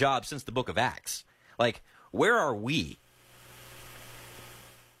had this job since the book of Acts. Like, where are we?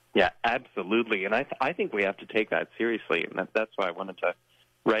 Yeah, absolutely. And I think we have to take that seriously. And that's why I wanted to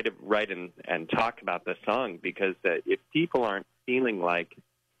write and talk about this song, because if people aren't feeling like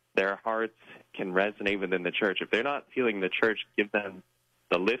their hearts can resonate within the church, if they're not feeling the church give them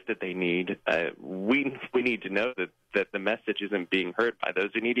the lift that they need, we need to know that the message isn't being heard by those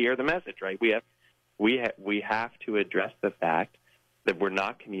who need to hear the message, right? We have to address the fact that we're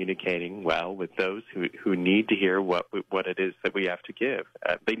not communicating well with those who need to hear what it is that we have to give.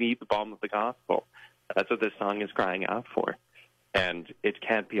 They need the balm of the gospel. That's what this song is crying out for. And it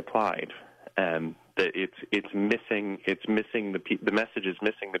can't be applied. That it's missing the message is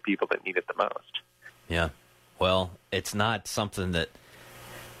missing the people that need it the most. Yeah. Well, it's not something that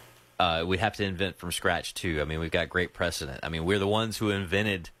we have to invent from scratch too. I mean, we've got great precedent. I mean, we're the ones who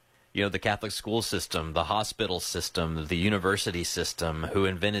invented, you know, the Catholic school system, the hospital system, the university system, who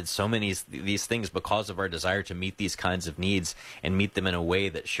invented so many these things because of our desire to meet these kinds of needs and meet them in a way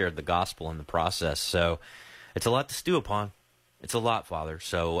that shared the gospel in the process. So it's a lot to stew upon. It's a lot, Father,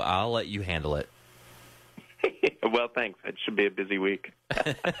 so I'll let you handle it. Well, thanks. It should be a busy week.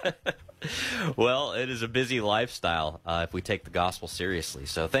 Well, it is a busy lifestyle if we take the gospel seriously.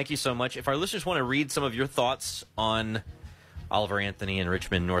 So thank you so much. If our listeners want to read some of your thoughts on Oliver Anthony and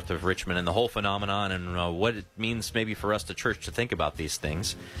Richmond, north of Richmond, and the whole phenomenon and what it means maybe for us, the church, to think about these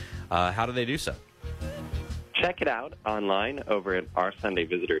things, how do they do so? Check it out online over at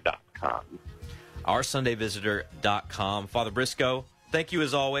oursundayvisitor.com. oursundayvisitor.com. Father Briscoe, thank you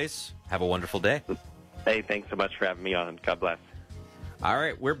as always. Have a wonderful day. Hey, thanks so much for having me on. God bless. All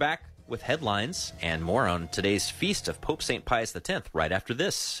right, we're back with headlines and more on today's feast of Pope St. Pius X right after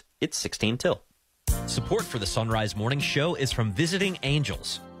this. It's 16 till. Support for the Sunrise Morning Show is from Visiting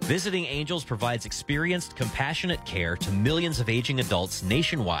Angels. Visiting Angels provides experienced, compassionate care to millions of aging adults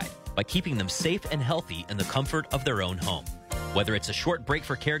nationwide by keeping them safe and healthy in the comfort of their own home. Whether it's a short break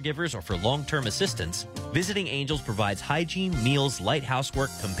for caregivers or for long-term assistance, Visiting Angels provides hygiene, meals, light housework,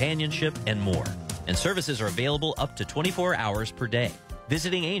 companionship, and more. And services are available up to 24 hours per day.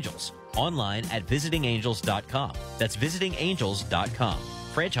 Visiting Angels, online at visitingangels.com. That's visitingangels.com.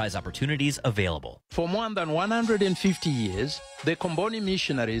 Franchise opportunities available. For more than 150 years, the Comboni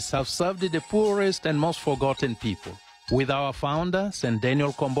missionaries have served the poorest and most forgotten people. With our founder, St.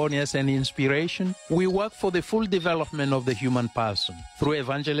 Daniel Comboni, as an inspiration, we work for the full development of the human person through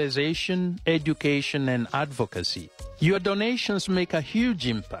evangelization, education, and advocacy. Your donations make a huge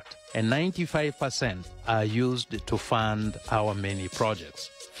impact, and 95% are used to fund our many projects.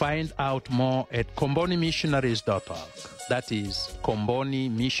 Find out more at combonimissionaries.org. That is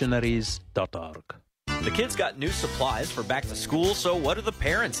combonimissionaries.org. The kids got new supplies for back to school, so what do the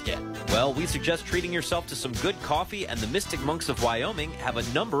parents get? Well, we suggest treating yourself to some good coffee, and the Mystic Monks of Wyoming have a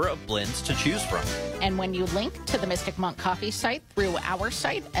number of blends to choose from. And when you link to the Mystic Monk Coffee site through our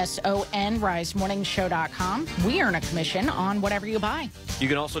site, sonrisemorningshow.com, we earn a commission on whatever you buy. You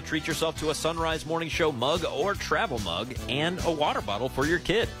can also treat yourself to a Sunrise Morning Show mug or travel mug and a water bottle for your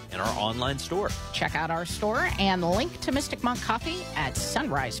kid in our online store. Check out our store and link to Mystic Monk Coffee at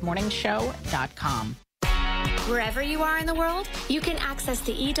sonrisemorningshow.com. Wherever you are in the world, you can access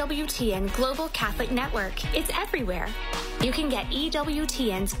the EWTN Global Catholic Network. It's everywhere. You can get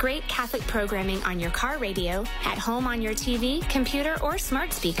EWTN's great Catholic programming on your car radio, at home on your TV, computer, or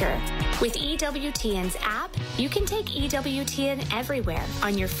smart speaker. With EWTN's app, you can take EWTN everywhere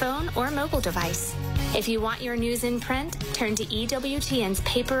on your phone or mobile device. If you want your news in print, turn to EWTN's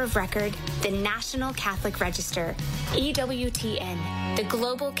paper of record, the National Catholic Register. EWTN, the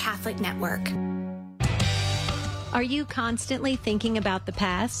Global Catholic Network. Are you constantly thinking about the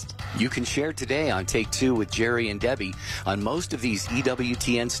past? You can share today on Take Two with Jerry and Debbie on most of these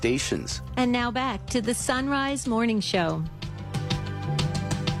EWTN stations. And now back to the Sunrise Morning Show.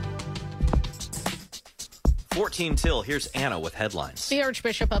 14 till, here's Anna with headlines. The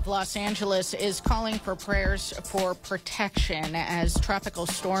Archbishop of Los Angeles is calling for prayers for protection as Tropical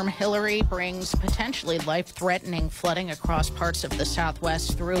Storm Hilary brings potentially life-threatening flooding across parts of the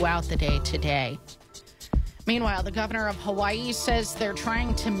Southwest throughout the day today. Meanwhile, the governor of Hawaii says they're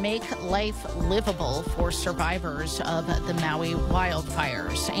trying to make life livable for survivors of the Maui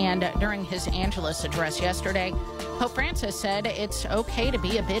wildfires. And during his Angelus address yesterday, Pope Francis said it's okay to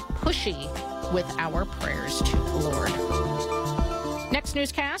be a bit pushy with our prayers to the Lord. Next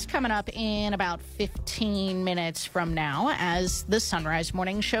newscast coming up in about 15 minutes from now as the Sunrise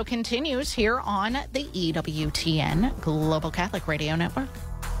Morning Show continues here on the EWTN Global Catholic Radio Network.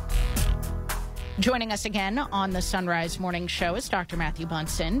 Joining us again on the Sunrise Morning Show is Dr. Matthew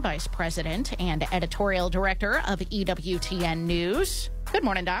Bunson, Vice President and Editorial Director of EWTN News. Good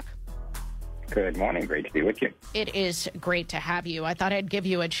morning, Doc. Good morning. Great to be with you. It is great to have you. I thought I'd give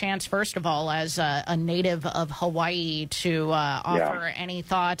you a chance, first of all, as a native of Hawaii, to offer any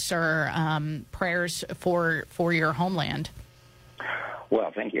thoughts or prayers for your homeland.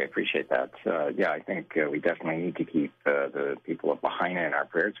 Well, thank you. I appreciate that. I think we definitely need to keep the people of Lahaina in our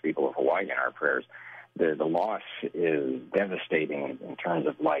prayers, people of Hawaii in our prayers. The loss is devastating in terms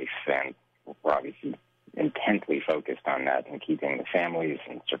of life, and we're obviously intently focused on that and keeping the families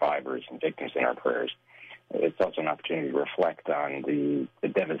and survivors and victims in our prayers. It's also an opportunity to reflect on the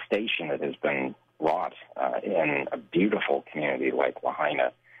devastation that has been wrought in a beautiful community like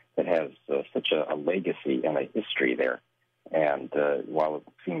Lahaina that has such a legacy and a history there. And while it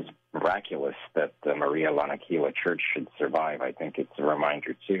seems miraculous that the Maria Lanakila Church should survive, I think it's a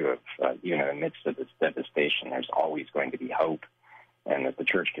reminder, too, of, in the midst of this devastation, there's always going to be hope, and that the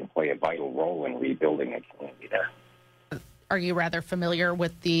Church can play a vital role in rebuilding the community there. Are you rather familiar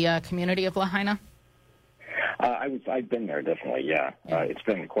with the community of Lahaina? I've been there, definitely, yeah. It's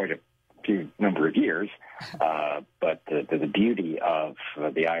been quite a few number of years, but the beauty of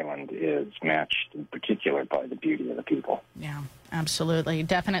the island is matched in particular by the beauty of the people. Yeah, absolutely.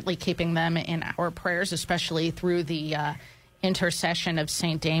 Definitely keeping them in our prayers, especially through the intercession of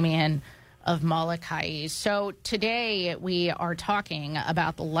St. Damien of Molokai. So today we are talking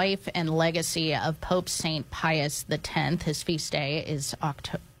about the life and legacy of Pope St. Pius X. His feast day is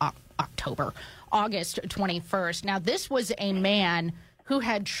August 21st. Now, this was a man who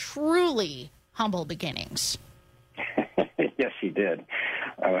had truly humble beginnings. Yes, he did.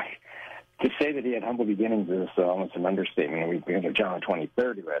 To say that he had humble beginnings is almost an understatement. We have John XXIII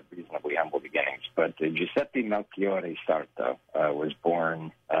who had reasonably humble beginnings. But Giuseppe Melchiorre Sarto was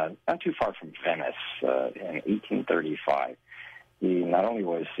born not too far from Venice in 1835. He not only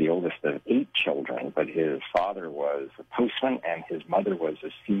was the oldest of 8 children, but his father was a postman and his mother was a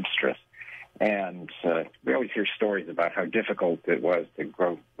seamstress. And we always hear stories about how difficult it was to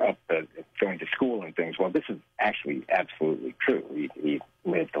grow up going to school and things. Well, this is actually absolutely true. He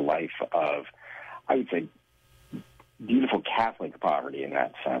lived a life of, I would say, beautiful Catholic poverty in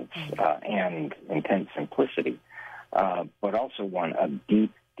that sense, and intense simplicity, but also one of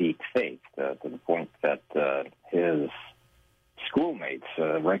deep, deep faith, to the point that his schoolmates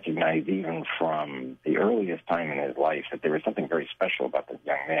recognized even from the earliest time in his life that there was something very special about this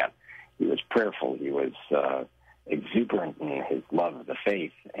young man. He was prayerful, he was exuberant in his love of the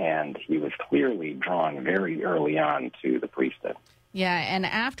faith, and he was clearly drawn very early on to the priesthood. Yeah, and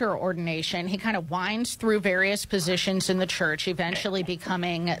after ordination, he kind of winds through various positions in the church, eventually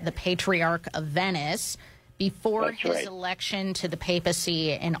becoming the Patriarch of Venice before his election to the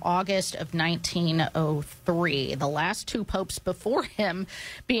papacy in August of 1903. The last two popes before him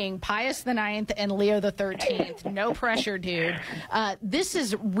being Pius IX and Leo XIII. No pressure, dude. This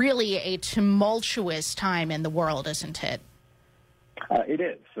is really a tumultuous time in the world, isn't it? It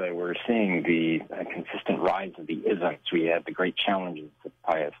is. We're seeing the consistent rise of the isms. We had the great challenges that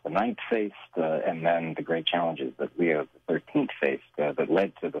Pius IX faced, and then the great challenges that Leo XIII faced that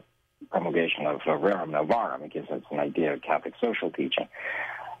led to the promulgation of Rerum Novarum. It gives us an idea of Catholic social teaching.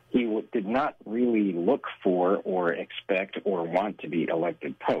 He did not really look for or expect or want to be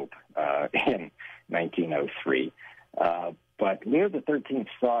elected Pope in 1903. But Leo XIII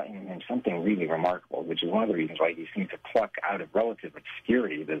saw in him something really remarkable, which is one of the reasons why he seemed to pluck out of relative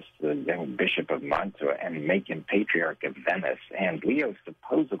obscurity this young Bishop of Mantua and make him Patriarch of Venice. And Leo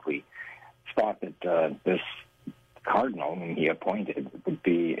supposedly thought that this cardinal whom he appointed would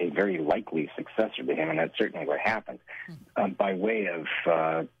be a very likely successor to him, and that's certainly what happened. By way of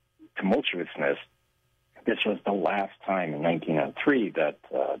tumultuousness, this was the last time in 1903 that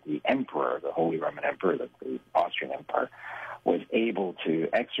the emperor, the Holy Roman Emperor, the Austrian Empire, was able to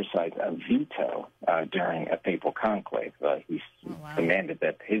exercise a veto during a papal conclave. He demanded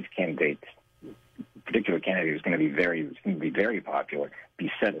that his candidate, particular candidate who was going to be very popular,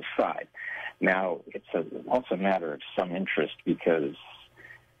 be set aside. Now, it's also a matter of some interest because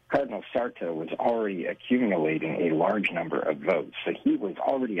Cardinal Sarto was already accumulating a large number of votes. So he was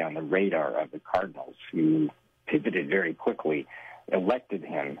already on the radar of the cardinals, who pivoted very quickly, elected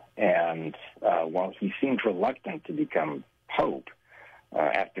him, and while he seemed reluctant to become Pope,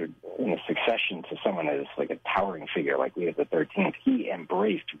 after in a succession to someone as like a towering figure like Leo XIII, he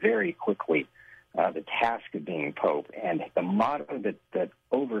embraced very quickly the task of being Pope, and the motto that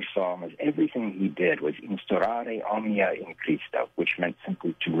oversaw him as everything he did was instaurare omnia in Christo, which meant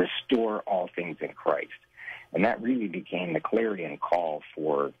simply to restore all things in Christ. And that really became the clarion call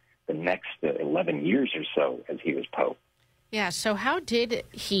for the next 11 years or so as he was Pope. Yeah, so how did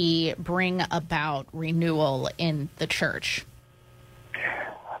he bring about renewal in the church?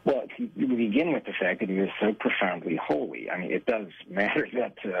 Well, you begin with the fact that he was so profoundly holy. I mean, it does matter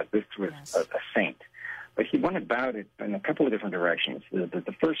that this was a saint. But he went about it in a couple of different directions.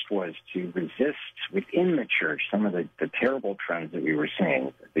 The first was to resist within the church some of the terrible trends that we were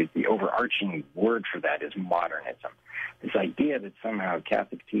seeing. The overarching word for that is modernism. This idea that somehow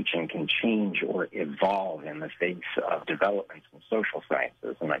Catholic teaching can change or evolve in the face of developments in social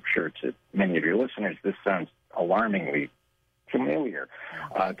sciences. And I'm sure to many of your listeners, this sounds alarmingly familiar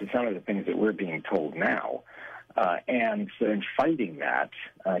to some of the things that we're being told now. And so in fighting that,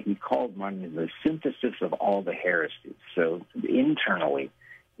 he called one the synthesis of all the heresies. So internally,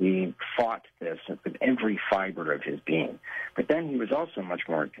 he fought this with every fiber of his being. But then he was also much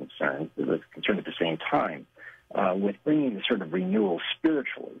more concerned at the same time, with bringing the sort of renewal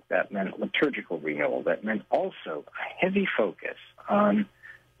spiritually. That meant liturgical renewal. That meant also a heavy focus on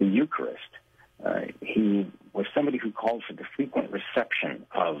the Eucharist. He was somebody who called for the frequent reception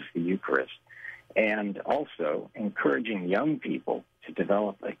of the Eucharist, and also encouraging young people to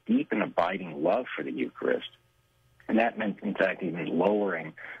develop a deep and abiding love for the Eucharist. And that meant, in fact, even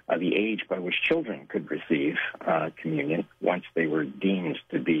lowering the age by which children could receive communion once they were deemed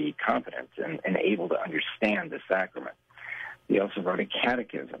to be competent and able to understand the sacrament. He also wrote a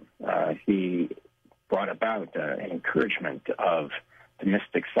catechism. He brought about an encouragement of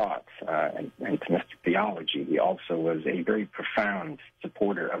Thomistic thoughts and Thomistic theology. He also was a very profound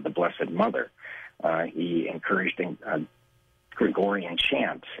supporter of the Blessed Mother. He encouraged Gregorian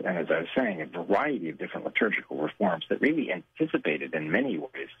chants, and as I was saying, a variety of different liturgical reforms that really anticipated in many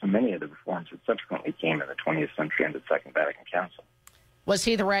ways so many of the reforms that subsequently came in the 20th century and the Second Vatican Council. Was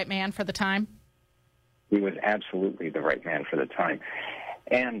he the right man for the time? He was absolutely the right man for the time.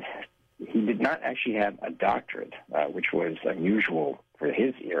 And he did not actually have a doctorate, which was unusual for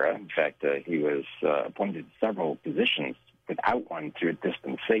his era. In fact, he was appointed to several positions without one through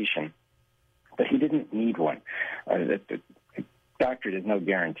dispensation. but he didn't need one. The doctorate is no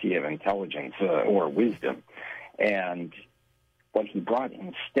guarantee of intelligence or wisdom. And what he brought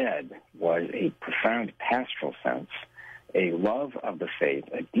instead was a profound pastoral sense, a love of the faith,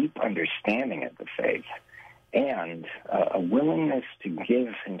 a deep understanding of the faith, and a willingness to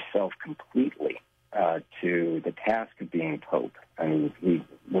give himself completely to the task of being Pope. I mean, he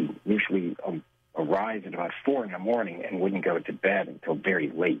would usually arise at about 4 in the morning and wouldn't go to bed until very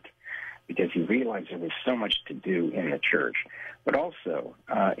late because he realized there was so much to do in the church, but also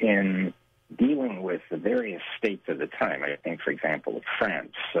in dealing with the various states of the time. I think, for example, of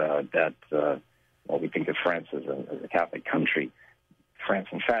France, we think of France as a Catholic country. France,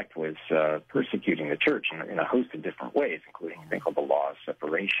 in fact, was persecuting the church in a host of different ways, including a thing called the law of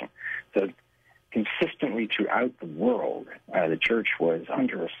separation. So consistently throughout the world, the church was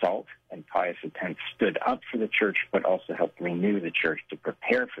under assault, and Pius X stood up for the church, but also helped renew the church to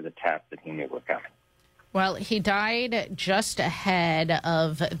prepare for the task that he knew were coming. Well, he died just ahead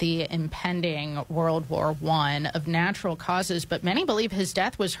of the impending World War I of natural causes, but many believe his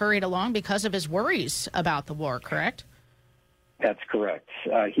death was hurried along because of his worries about the war, correct? That's correct.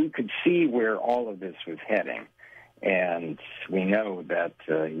 He could see where all of this was heading, and we know that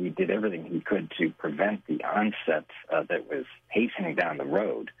he did everything he could to prevent the onset that was hastening down the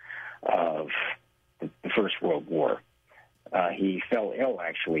road of the First World War. He fell ill,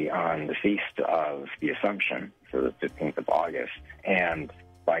 actually, on the Feast of the Assumption for the 15th of August, and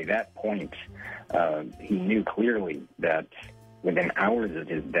by that point, he knew clearly that within hours of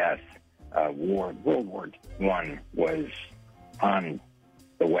his death, World War I was on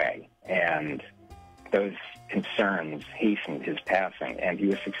the way, and those concerns hastened his passing, and he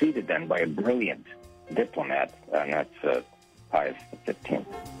was succeeded then by a brilliant diplomat, and that's Pius XV.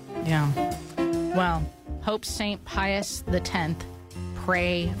 Yeah. Well, Pope St. Pius X,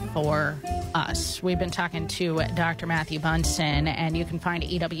 pray for us. We've been talking to Dr. Matthew Bunson, and you can find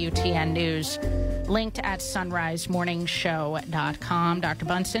EWTN News linked at sunrisemorningshow.com. Dr.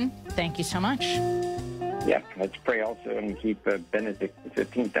 Bunson, thank you so much. Yeah, let's pray also and keep Benedict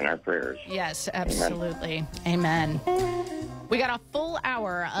XV in our prayers. Yes, absolutely. Amen. We got a full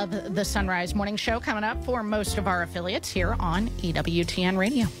hour of the Sunrise Morning Show coming up for most of our affiliates here on EWTN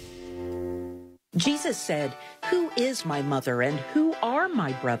Radio. Jesus said, "Who is my mother and who are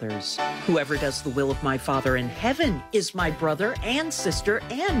my brothers? Whoever does the will of my Father in heaven is my brother and sister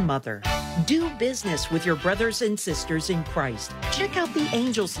and mother." Do business with your brothers and sisters in Christ. Check out the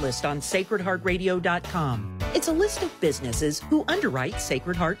Angels List on sacredheartradio.com. It's a list of businesses who underwrite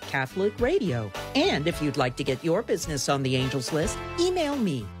Sacred Heart Catholic Radio. And if you'd like to get your business on the Angels List, email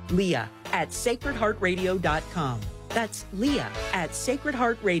me, Leah, at sacredheartradio.com. That's Leah at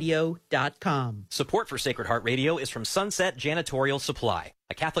sacredheartradio.com. Support for Sacred Heart Radio is from Sunset Janitorial Supply,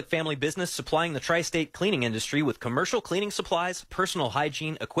 a Catholic family business supplying the tri-state cleaning industry with commercial cleaning supplies, personal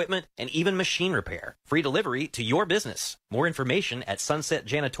hygiene, equipment, and even machine repair. Free delivery to your business. More information at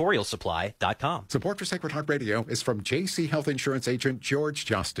sunsetjanitorialsupply.com. Support for Sacred Heart Radio is from JC Health Insurance agent George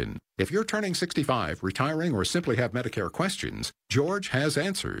Justin. If you're turning 65, retiring, or simply have Medicare questions, George has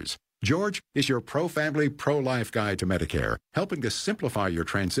answers. George is your pro-family, pro-life guide to Medicare, helping to simplify your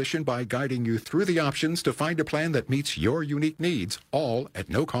transition by guiding you through the options to find a plan that meets your unique needs, all at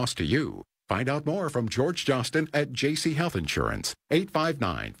no cost to you. Find out more from George Justin at JC Health Insurance,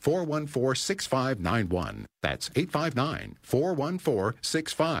 859-414-6591. That's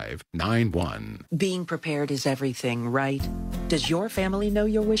 859-414-6591. Being prepared is everything, right? Does your family know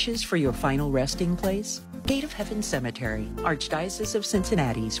your wishes for your final resting place? Gate of Heaven Cemetery, Archdiocese of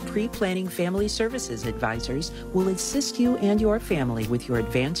Cincinnati's pre-planning family services advisors will assist you and your family with your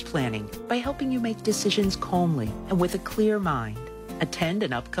advanced planning by helping you make decisions calmly and with a clear mind. Attend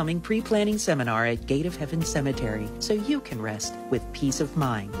an upcoming pre-planning seminar at Gate of Heaven Cemetery so you can rest with peace of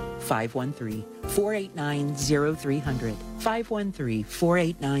mind. 513-489-0300.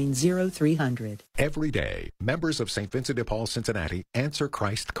 513-489-0300. Every day, members of St. Vincent de Paul Cincinnati answer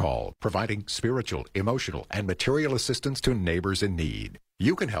Christ's call, providing spiritual, emotional, and material assistance to neighbors in need.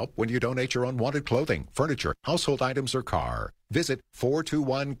 You can help when you donate your unwanted clothing, furniture, household items, or car. Visit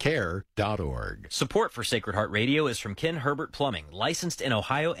 421care.org. Support for Sacred Heart Radio is from Ken Herbert Plumbing, licensed in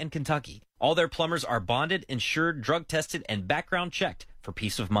Ohio and Kentucky. All their plumbers are bonded, insured, drug tested, and background checked. for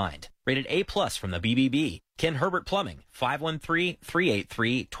peace of mind. Rated A+ from the BBB. Ken Herbert Plumbing,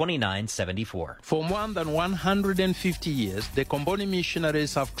 513-383-2974. For more than 150 years, the Comboni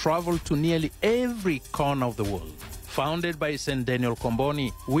missionaries have traveled to nearly every corner of the world. Founded by St. Daniel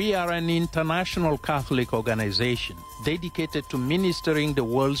Comboni, we are an international Catholic organization dedicated to ministering the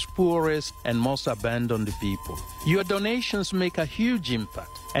world's poorest and most abandoned people. Your donations make a huge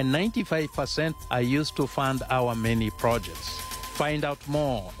impact, and 95% are used to fund our many projects. Find out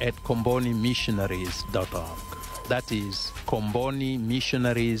more at combonimissionaries.org. That is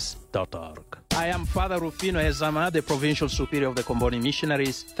combonimissionaries.org. I am Father Rufino Ezama, the Provincial Superior of the Comboni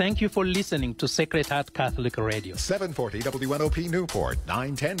Missionaries. Thank you for listening to Sacred Heart Catholic Radio. 740 WNOP Newport,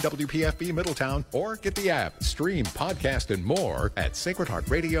 910 WPFB Middletown, or get the app, stream, podcast, and more at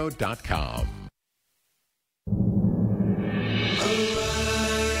sacredheartradio.com.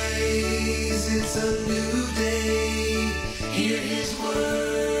 Arise, it's a new day. Hear his word,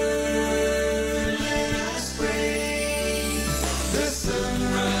 let us pray. The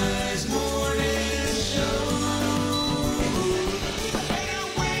sunrise morning show.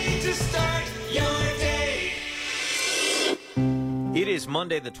 Can't wait to start your day. It is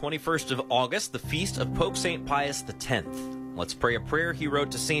Monday, the 21st of August, the feast of Pope St. Pius X. Let's pray a prayer he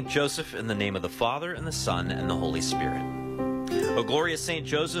wrote to St. Joseph in the name of the Father, and the Son, and the Holy Spirit. O glorious St.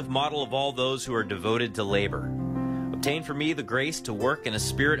 Joseph, model of all those who are devoted to labor, obtain for me the grace to work in a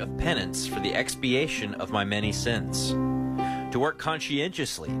spirit of penance for the expiation of my many sins, to work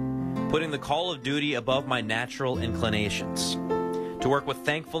conscientiously, putting the call of duty above my natural inclinations, to work with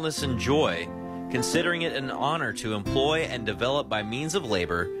thankfulness and joy, considering it an honor to employ and develop by means of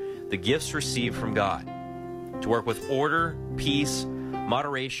labor the gifts received from God, to work with order, peace,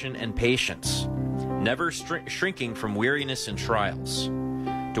 moderation, and patience, never shrinking from weariness and trials,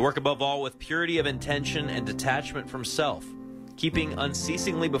 to work above all with purity of intention and detachment from self, keeping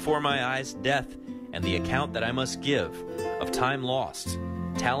unceasingly before my eyes death and the account that I must give of time lost,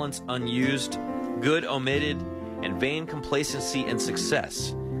 talents unused, good omitted, and vain complacency and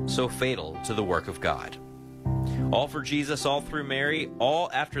success, so fatal to the work of God. All for Jesus, all through Mary, all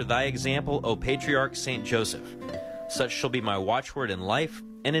after thy example, O Patriarch St. Joseph. Such shall be my watchword in life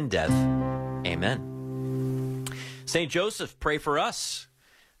and in death. Amen. St. Joseph, pray for us.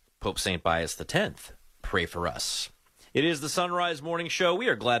 Pope St. Pius X, pray for us. It is the Sunrise Morning Show. We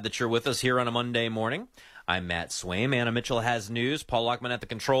are glad that you're with us here on a Monday morning. I'm Matt Swaim. Anna Mitchell has news. Paul Lockman at the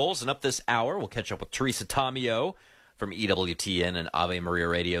controls. And up this hour, we'll catch up with Teresa Tomeo from EWTN and Ave Maria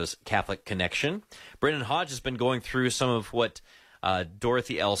Radio's Catholic Connection. Brendan Hodge has been going through some of what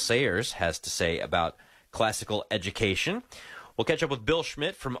Dorothy L. Sayers has to say about classical education. We'll catch up with Bill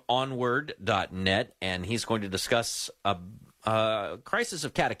Schmidt from Onward.net, and he's going to discuss crisis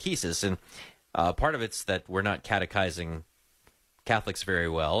of catechesis, and part of it's that we're not catechizing Catholics very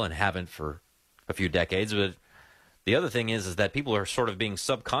well and haven't for a few decades, but the other thing is that people are sort of being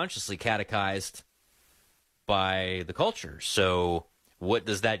subconsciously catechized by the culture. So what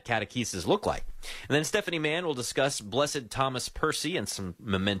does that catechesis look like? And then Stephanie Mann will discuss Blessed Thomas Percy and some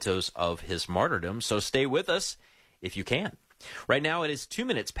mementos of his martyrdom, so stay with us if you can. Right now it is 2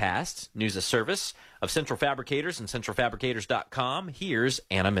 minutes past. News a service of Central Fabricators and centralfabricators.com. Here's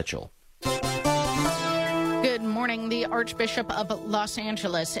Anna Mitchell. Good morning. The Archbishop of Los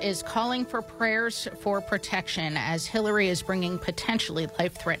Angeles is calling for prayers for protection as Hillary is bringing potentially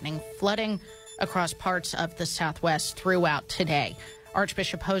life-threatening flooding across parts of the Southwest throughout today.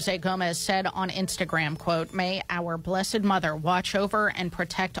 Archbishop Jose Gomez said on Instagram, quote, "May our Blessed Mother watch over and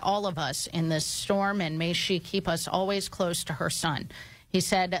protect all of us in this storm, and may she keep us always close to her Son." He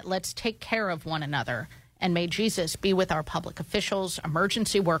said, "Let's take care of one another, and may Jesus be with our public officials,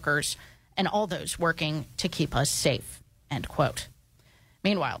 emergency workers, and all those working to keep us safe," end quote.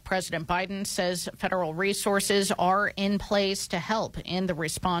 Meanwhile, President Biden says federal resources are in place to help in the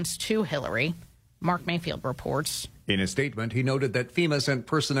response to Hillary. Mark Mayfield reports. In a statement, he noted that FEMA sent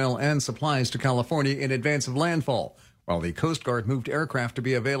personnel and supplies to California in advance of landfall, while the Coast Guard moved aircraft to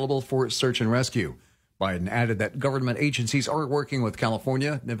be available for search and rescue. Biden added that government agencies are working with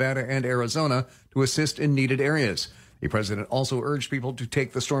California, Nevada, and Arizona to assist in needed areas. The president also urged people to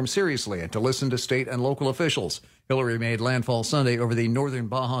take the storm seriously and to listen to state and local officials. Hillary made landfall Sunday over the northern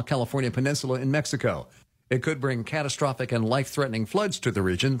Baja California Peninsula in Mexico. It could bring catastrophic and life-threatening floods to the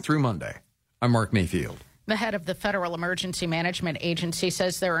region through Monday. I'm Mark Mayfield. The head of the Federal Emergency Management Agency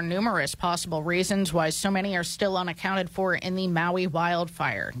says there are numerous possible reasons why so many are still unaccounted for in the Maui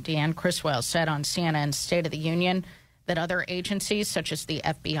wildfire. Deanne Criswell said on CNN's State of the Union that other agencies such as the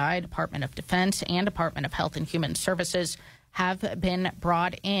FBI, Department of Defense, and Department of Health and Human Services have been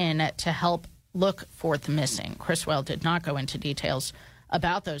brought in to help look for the missing. Criswell did not go into details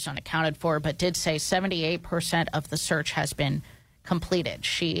about those unaccounted for, but did say 78% of the search has been completed.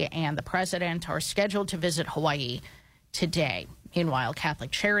 She and the president are scheduled to visit Hawaii today. Meanwhile,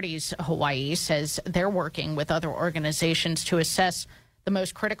 Catholic Charities Hawaii says they're working with other organizations to assess the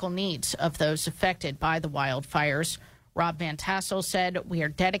most critical needs of those affected by the wildfires. Rob Van Tassel said, "We are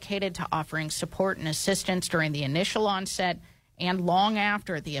dedicated to offering support and assistance during the initial onset and long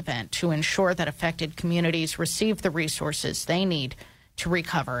after the event to ensure that affected communities receive the resources they need to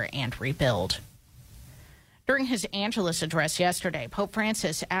recover and rebuild." During his Angelus address yesterday, Pope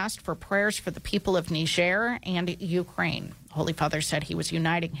Francis asked for prayers for the people of Niger and Ukraine. Holy Father said he was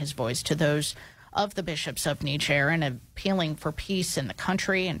uniting his voice to those of the bishops of Niger and appealing for peace in the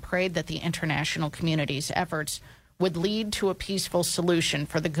country, and prayed that the international community's efforts would lead to a peaceful solution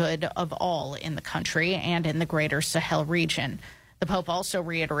for the good of all in the country and in the greater Sahel region. The Pope also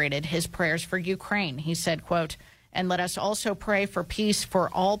reiterated his prayers for Ukraine. He said, quote, "And let us also pray for peace for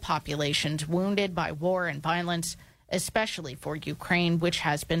all populations wounded by war and violence, especially for Ukraine, which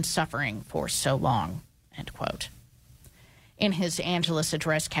has been suffering for so long," end quote. In his Angelus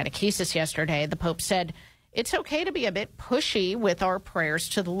address catechesis yesterday, the Pope said, "It's okay to be a bit pushy with our prayers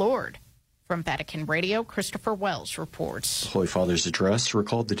to the Lord." From Vatican Radio, Christopher Wells reports. Holy Father's address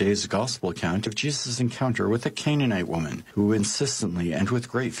recalled the day's gospel account of Jesus' encounter with a Canaanite woman who insistently and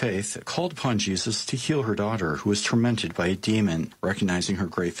with great faith called upon Jesus to heal her daughter who was tormented by a demon. Recognizing her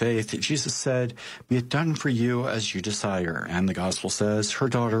great faith, Jesus said, "Be it done for you as you desire." And the gospel says her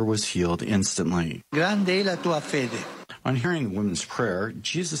daughter was healed instantly. Grande è la tua fede. On hearing the woman's prayer,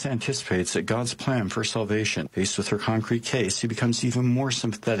 Jesus anticipates that God's plan for salvation. Faced with her concrete case, he becomes even more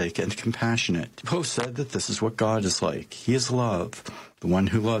sympathetic and compassionate. The Pope said that this is what God is like. He is love. The one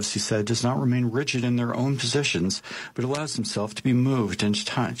who loves, he said, does not remain rigid in their own positions, but allows himself to be moved and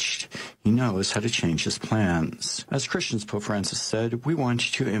touched. He knows how to change his plans. As Christians, Pope Francis said, we want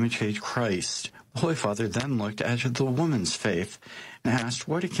to imitate Christ. The Holy Father then looked at the woman's faith and asked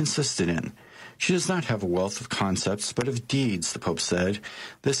what it consisted in. She does not have a wealth of concepts, but of deeds, the Pope said.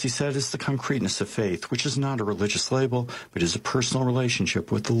 This, he said, is the concreteness of faith, which is not a religious label, but is a personal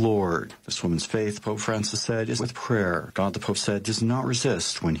relationship with the Lord. This woman's faith, Pope Francis said, is with prayer. God, the Pope said, does not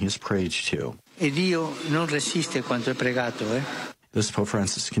resist when he is prayed to. E Dio non resiste quando è pregato, This, Pope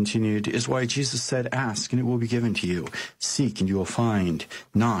Francis continued, is why Jesus said, "Ask, and it will be given to you. Seek, and you will find.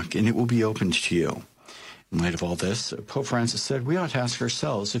 Knock, and it will be opened to you." In light of all this, Pope Francis said we ought to ask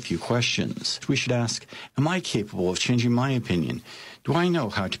ourselves a few questions. We should ask, am I capable of changing my opinion? Do I know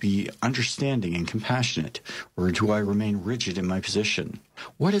how to be understanding and compassionate, or do I remain rigid in my position?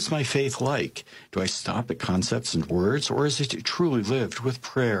 What is my faith like? Do I stop at concepts and words, or is it truly lived with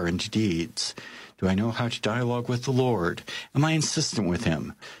prayer and deeds? Do I know how to dialogue with the Lord? Am I insistent with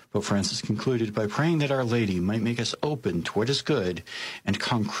him? Pope Francis concluded by praying that Our Lady might make us open to what is good and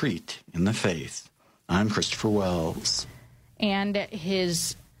concrete in the faith. I'm Christopher Wells. And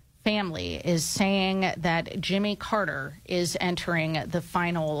his family is saying that Jimmy Carter is entering the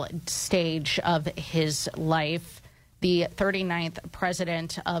final stage of his life. The 39th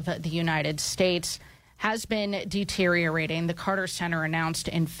president of the United States has been deteriorating. The Carter Center announced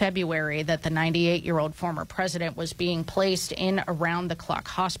in February that the 98-year-old former president was being placed in around-the-clock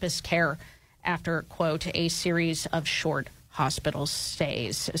hospice care after, quote, a series of short hospital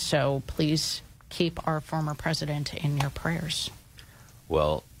stays. So please keep our former president in your prayers.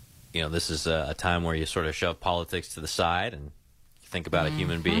 Well, you know, this is a time where you sort of shove politics to the side and you think about a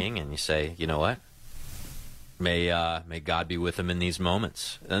human being and you say, you know what? May God be with him in these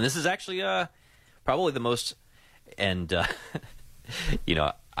moments. And this is actually probably the most, and, you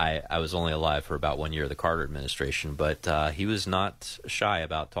know, I was only alive for about 1 year of the Carter administration, but he was not shy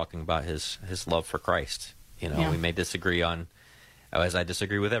about talking about his love for Christ. You know, we may disagree on, as I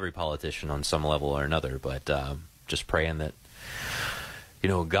disagree with every politician on some level or another, but just praying that, you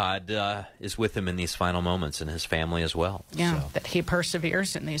know, God is with him in these final moments and his family as well. Yeah, so that he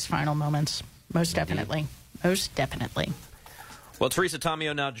perseveres in these final moments. Most definitely. Most definitely. Well, Teresa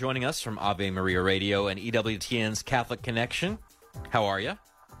Tomeo now joining us from Ave Maria Radio and EWTN's Catholic Connection. How are you?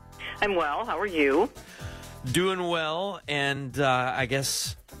 I'm well. How are you? Doing well, and I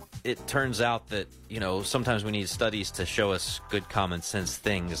guess it turns out that, you know, sometimes we need studies to show us good common sense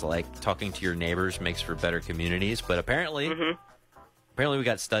things, like talking to your neighbors makes for better communities, but apparently we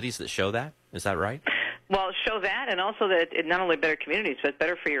got studies that show that. Is that right? Well, show that, and also that it not only better communities, but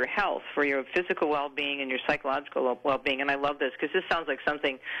better for your health, for your physical well-being and your psychological well-being. And I love this because this sounds like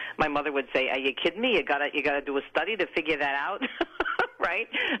something my mother would say. Are you kidding me? You gotta do a study to figure that out, right? Right?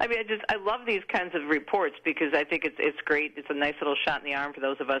 I mean, I love these kinds of reports because I think it's great. It's a nice little shot in the arm for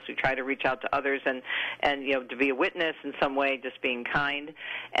those of us who try to reach out to others and to be a witness in some way, just being kind.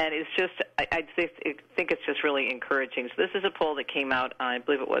 And it's just, I think it's just really encouraging. So this is a poll that came out, I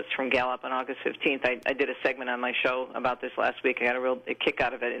believe it was from Gallup on August 15th. I did a segment on my show about this last week. I got a real kick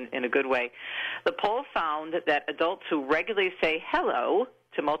out of it in a good way. The poll found that adults who regularly say hello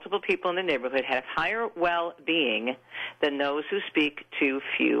to multiple people in the neighborhood have higher well-being than those who speak to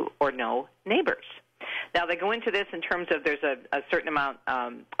few or no neighbors. Now, they go into this in terms of there's a certain amount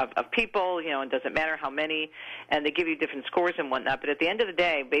of people, and it doesn't matter how many, and they give you different scores and whatnot. But at the end of the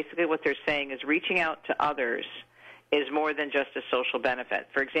day, basically what they're saying is reaching out to others is more than just a social benefit.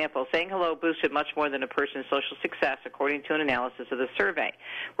 For example, saying hello boosted much more than a person's social success, according to an analysis of the survey.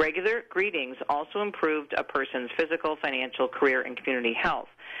 Regular greetings also improved a person's physical, financial, career, and community health.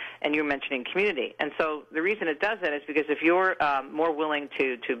 And you're mentioning community. And so the reason it does that is because if you're more willing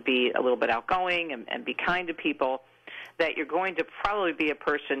to be a little bit outgoing and be kind to people, that you're going to probably be a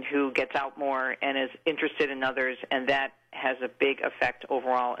person who gets out more and is interested in others, and that has a big effect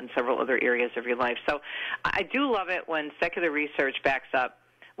overall in several other areas of your life. So I do love it when secular research backs up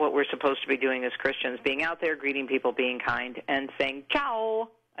what we're supposed to be doing as Christians, being out there, greeting people, being kind, and saying, ciao.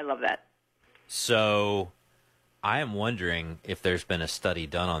 I love that. So I am wondering if there's been a study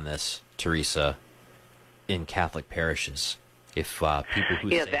done on this, Teresa, in Catholic parishes. If people who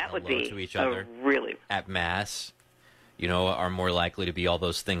say hello to each other at Mass, are more likely to be all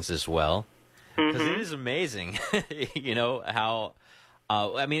those things as well. Because it is amazing, how,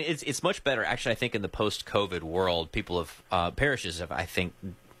 I mean, it's much better. Actually, I think in the post-COVID world, people have, parishes have, I think,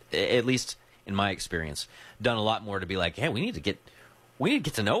 at least in my experience, done a lot more to be like, hey, we need to get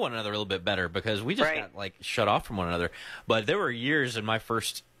to know one another a little bit better because we just got, shut off from one another. But there were years in my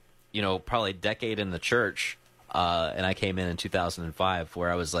first, probably decade in the church, and I came in 2005,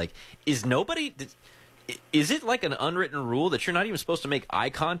 where I was like, is it like an unwritten rule that you're not even supposed to make eye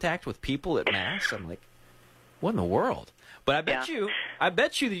contact with people at Mass? I'm like, what in the world? But I bet you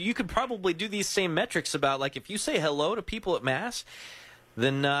that you could probably do these same metrics about, like, if you say hello to people at Mass,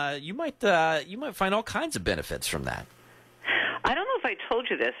 then you might find all kinds of benefits from that. I don't know if I told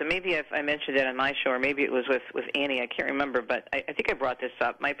you this, and maybe if I mentioned it on my show, or maybe it was with Annie. I can't remember, but I think I brought this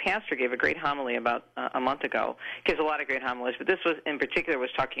up. My pastor gave a great homily about a month ago. He gives a lot of great homilies, but this was in particular was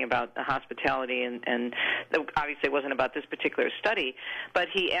talking about hospitality, and obviously it wasn't about this particular study. But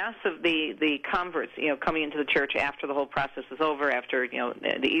he asked of the converts, coming into the church after the whole process was over, after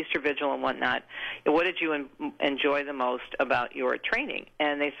the Easter Vigil and whatnot, what did you enjoy the most about your training?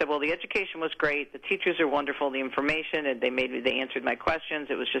 And they said, well, the education was great, the teachers are wonderful, the information, and they answered my questions.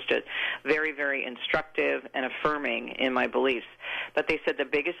 It was just a very, very instructive and affirming in my beliefs. But they said the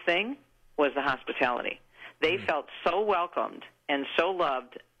biggest thing was the hospitality. They felt so welcomed and so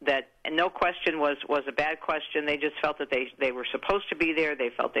loved that no question was a bad question. They just felt that they were supposed to be there.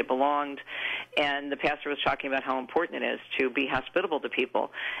 They felt they belonged. And the pastor was talking about how important it is to be hospitable to people.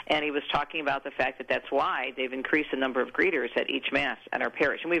 And he was talking about the fact that that's why they've increased the number of greeters at each Mass at our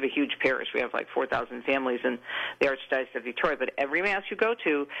parish. And we have a huge parish. We have like 4,000 families in the Archdiocese of Detroit. But every Mass you go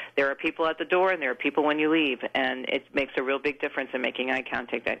to, there are people at the door and there are people when you leave. And it makes a real big difference in making eye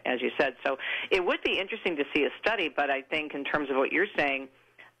contact, as you said. So it would be interesting to see a study, but I think in terms of what you're saying,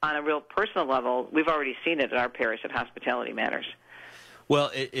 on a real personal level, we've already seen it at our parish that hospitality matters.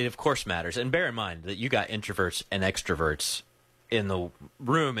 Well, it of course matters. And bear in mind that you got introverts and extroverts in the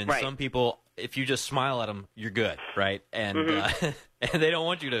room, and some people, if you just smile at them, you're good, right? And and they don't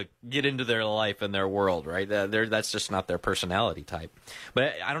want you to get into their life and their world, right? That's just not their personality type.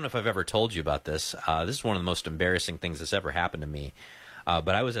 But I don't know if I've ever told you about this. This is one of the most embarrassing things that's ever happened to me. But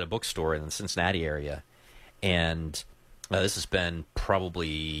I was at a bookstore in the Cincinnati area, and this has been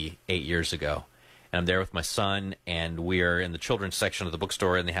probably 8 years ago. And I'm there with my son, and we're in the children's section of the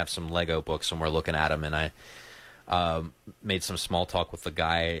bookstore, and they have some Lego books, and we're looking at them. And I made some small talk with the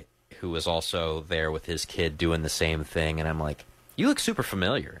guy who was also there with his kid doing the same thing. And I'm like, you look super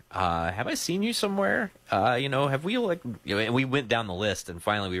familiar. Have I seen you somewhere? Have we, and we went down the list, and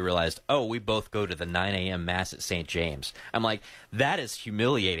finally we realized, oh, we both go to the 9 a.m. Mass at St. James. I'm like, that is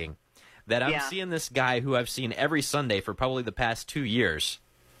humiliating. That I'm seeing this guy who I've seen every Sunday for probably the past 2 years,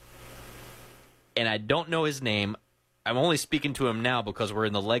 and I don't know his name. I'm only speaking to him now because we're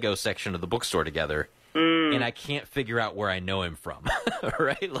in the Lego section of the bookstore together, and I can't figure out where I know him from.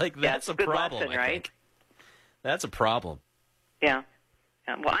 Right? Like, that's a problem, lesson, right? I think. That's a problem. Yeah.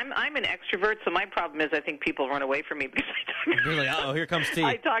 Well, I'm an extrovert, so my problem is I think people run away from me because You're like, oh, here comes tea.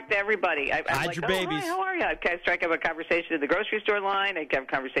 I talk to everybody. I'm Hide like, your oh, babies. Hi, how are you? I strike up a conversation in the grocery store line. I have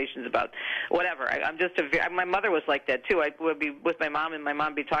conversations about whatever. I'm just my mother was like that too. I would be with my mom, and my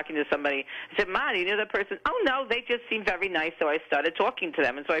mom would be talking to somebody. I said, "Ma, do you know that person?" "Oh no, they just seem very nice." So I started talking to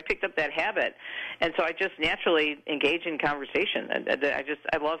them, and so I picked up that habit, and so I just naturally engage in conversation.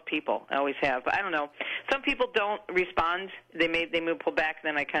 I love people. I always have. But I don't know. Some people don't respond. They pull back.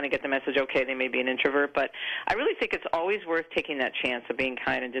 Then I kind of get the message. Okay, they may be an introvert, but I really think it's always worth taking that chance of being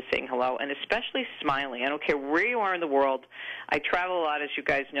kind and just saying hello, and especially smiling. I don't care where you are in the world. I travel a lot, as you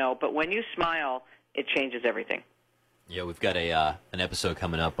guys know, but when you smile, it changes everything. Yeah, we've got an episode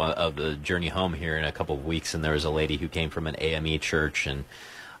coming up of the Journey Home here in a couple of weeks, and there was a lady who came from an AME church and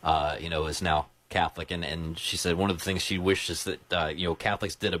is now Catholic, and she said one of the things she wishes that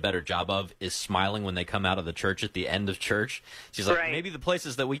Catholics did a better job of is smiling when they come out of the church at the end of church. She's like, maybe the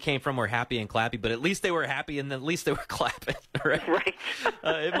places that we came from were happy and clappy, but at least they were happy and at least they were clapping. Right.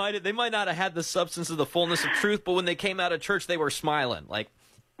 They might not have had the substance of the fullness of truth, but when they came out of church, they were smiling. Like,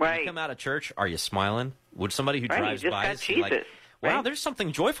 when you come out of church, are you smiling? Would somebody who drives by see like, wow, there's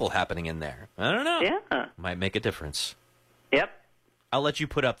something joyful happening in there? I don't know. Yeah. Might make a difference. Yep. I'll let you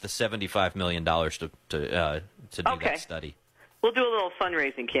put up the $75 million to do that study. We'll do a little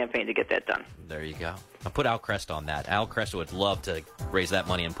fundraising campaign to get that done. There you go. I'll put Al Crest on that. Al Crest would love to raise that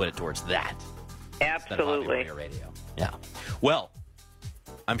money and put it towards that. Absolutely. Radio. Yeah. Well,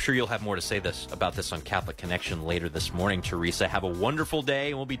 I'm sure you'll have more to say about this on Catholic Connection later this morning, Teresa. Have a wonderful day,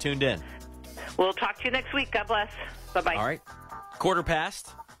 and we'll be tuned in. We'll talk to you next week. God bless. Bye-bye. All right.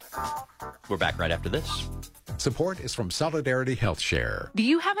 1:15. We're back right after this. Support is from Solidarity Health Share. Do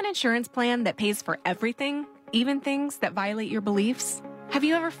you have an insurance plan that pays for everything, even things that violate your beliefs? Have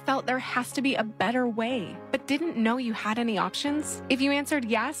you ever felt there has to be a better way, but didn't know you had any options? If you answered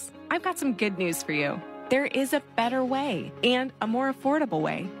yes, I've got some good news for you. There is a better way and a more affordable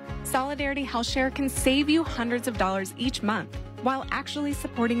way. Solidarity Health Share can save you hundreds of dollars each month while actually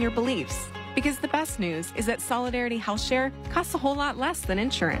supporting your beliefs. Because the best news is that Solidarity Health Share costs a whole lot less than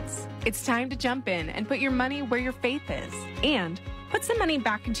insurance. It's time to jump in and put your money where your faith is and put some money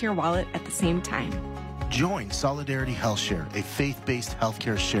back into your wallet at the same time. Join Solidarity Health Share, a faith-based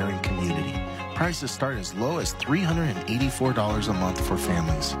healthcare sharing community. Prices start as low as $384 a month for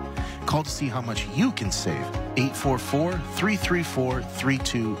families. Call to see how much you can save.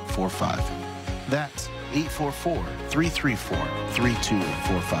 844-334-3245. That's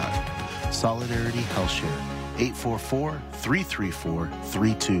 844-334-3245. Solidarity Health Share,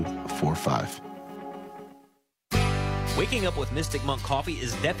 844-334-3245. Waking up with Mystic Monk coffee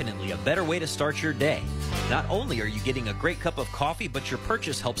is definitely a better way to start your day. Not only are you getting a great cup of coffee, but your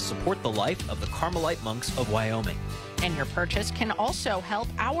purchase helps support the life of the Carmelite monks of Wyoming. And your purchase can also help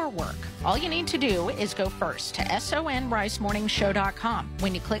our work. All you need to do is go first to sonrisemorningshow.com.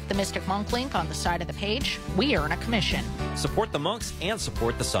 When you click the Mystic Monk link on the side of the page, we earn a commission. Support the monks and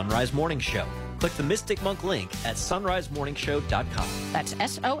support the Sunrise Morning Show. Click the Mystic Monk link at sonrisemorningshow.com. That's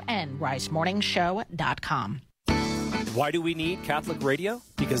sonrisemorningshow.com. Why do we need Catholic radio?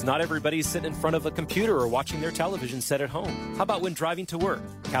 Because not everybody's sitting in front of a computer or watching their television set at home. How about when driving to work?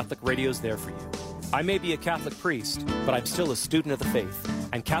 Catholic radio's there for you. I may be a Catholic priest, but I'm still a student of the faith,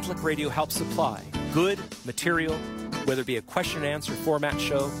 and Catholic radio helps supply good material, whether it be a question and answer format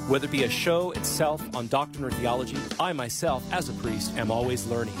show, whether it be a show itself on doctrine or theology. I myself, as a priest, am always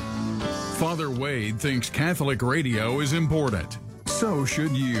learning. Father Wade thinks Catholic radio is important. So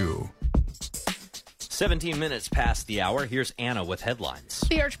should you. 17 minutes past the hour. Here's Anna with headlines.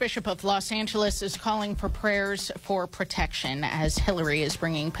 The Archbishop of Los Angeles is calling for prayers for protection as Hillary is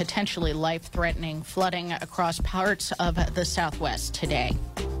bringing potentially life-threatening flooding across parts of the Southwest today.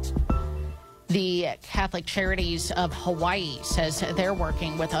 The Catholic Charities of Hawaii says they're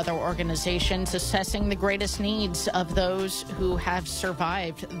working with other organizations assessing the greatest needs of those who have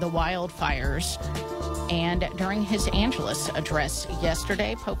survived the wildfires. And during his Angelus address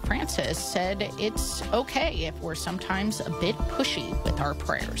yesterday, Pope Francis said it's okay if we're sometimes a bit pushy with our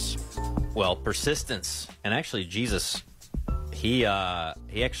prayers. Well, persistence. And actually, Jesus, he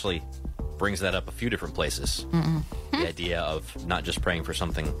actually brings that up a few different places. Mm-hmm. The idea of not just praying for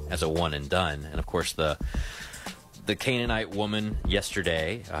something as a one and done. And of course, the Canaanite woman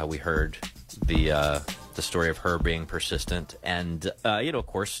yesterday, we heard the story of her being persistent, and of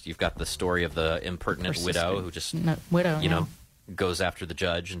course, you've got the story of the impertinent widow who just goes after the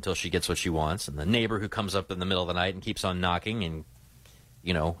judge until she gets what she wants, and the neighbor who comes up in the middle of the night and keeps on knocking and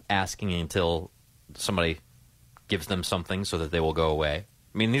asking until somebody gives them something so that they will go away.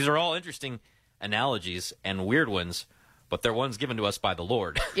 I mean, these are all interesting analogies and weird ones, but they're ones given to us by the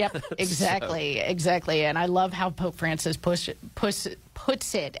Lord. Yep, exactly, exactly. And I love how Pope Francis puts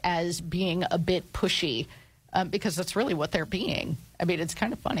it as being a bit pushy, because that's really what they're being. I mean, it's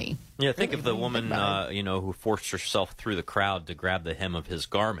kind of funny. Yeah, think of the woman, who forced herself through the crowd to grab the hem of his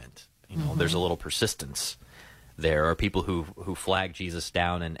garment. There's a little persistence. There are people who flag Jesus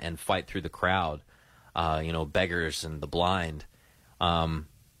down and fight through the crowd, beggars and the blind, and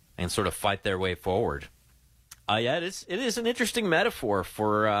sort of fight their way forward. It is an interesting metaphor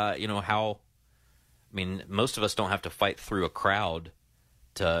for, how, most of us don't have to fight through a crowd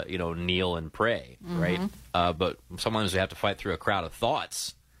to, kneel and pray, right? But sometimes we have to fight through a crowd of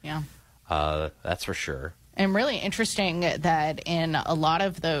thoughts. Yeah. That's for sure. And really interesting that in a lot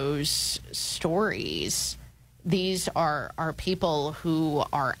of those stories, these are people who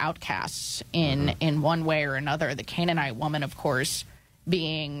are outcasts in one way or another. The Canaanite woman, of course,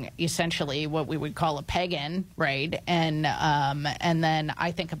 being essentially what we would call a pagan, right? And then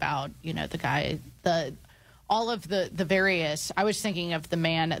I think about, all of the various, I was thinking of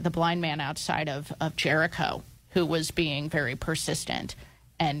the blind man outside of Jericho, who was being very persistent.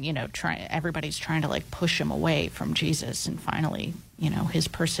 And, everybody's trying to, push him away from Jesus. And finally, his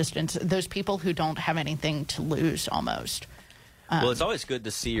persistence, those people who don't have anything to lose almost. Well, it's always good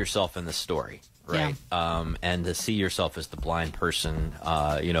to see yourself in the story, right? Yeah. And to see yourself as the blind person,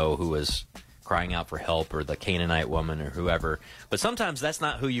 who was crying out for help, or the Canaanite woman, or whoever. But sometimes that's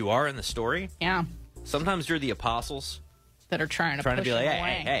not who you are in the story. Yeah. Sometimes you're the apostles that are trying to push be like, him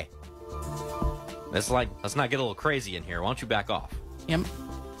away. hey, let's not get a little crazy in here. Why don't you back off? Yep.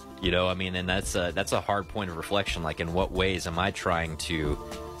 And that's a hard point of reflection. Like, in what ways am I trying to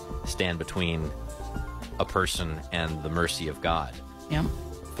stand between a person and the mercy of God? Yep.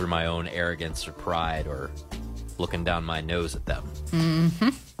 Through my own arrogance or pride, or looking down my nose at them. Mm-hmm.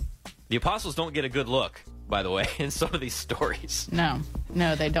 The apostles don't get a good look, by the way, in some of these stories. No,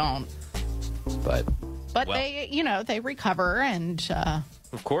 they don't. But they recover, and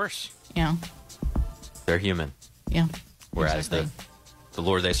of course, yeah, they're human. Yeah. Whereas exactly. the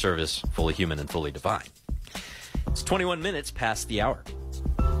Lord they serve is fully human and fully divine. It's 21 minutes past the hour.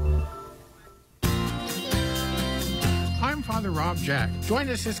 I'm Father Rob Jack. Join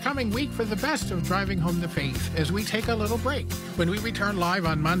us this coming week for the best of Driving Home the Faith as we take a little break. When we return live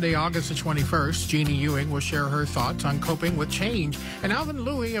on Monday, August the 21st, Jeannie Ewing will share her thoughts on coping with change, and Alvin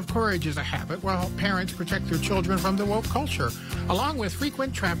Louie of Courage is a Habit will help parents protect their children from the woke culture, along with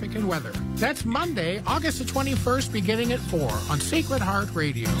frequent traffic and weather. That's Monday, August the 21st, beginning at 4 on Sacred Heart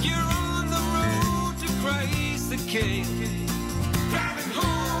Radio. You're on the road to Christ the King, driving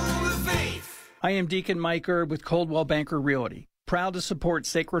home the faith. I am Deacon Mike Erb with Coldwell Banker Realty, proud to support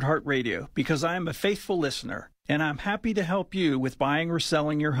Sacred Heart Radio because I am a faithful listener, and I'm happy to help you with buying or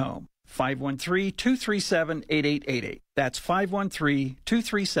selling your home. 513-237-8888. That's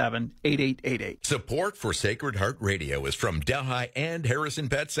 513-237-8888. Support for Sacred Heart Radio is from Delhi and Harrison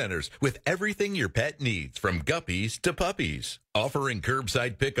Pet Centers, with everything your pet needs, from guppies to puppies. Offering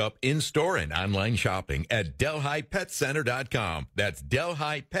curbside pickup, in-store, and online shopping at DelhiPetCenter.com. That's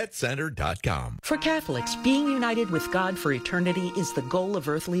DelhiPetCenter.com. For Catholics, being united with God for eternity is the goal of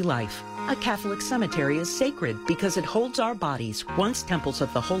earthly life. A Catholic cemetery is sacred because it holds our bodies, once temples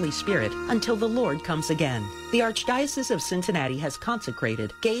of the Holy Spirit, until the Lord comes again. The Archdiocese of Cincinnati has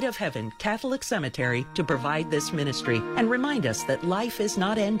consecrated Gate of Heaven Catholic Cemetery to provide this ministry and remind us that life is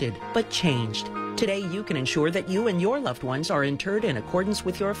not ended, but changed. Today, you can ensure that you and your loved ones are interred in accordance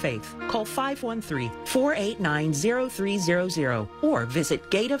with your faith. Call 513-489-0300 or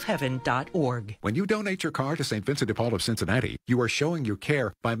visit gateofheaven.org. When you donate your car to St. Vincent de Paul of Cincinnati, you are showing you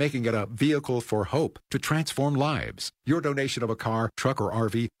care by making it a vehicle for hope to transform lives. Your donation of a car, truck, or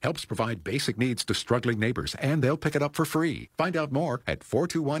RV helps provide basic needs to struggling neighbors, and they'll pick it up for free. Find out more at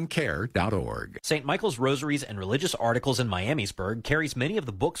 421care.org. St. Michael's Rosaries and Religious Articles in Miamisburg carries many of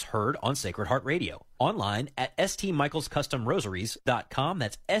the books heard on Sacred Heart Radio. Online at stmichaelscustomrosaries.com.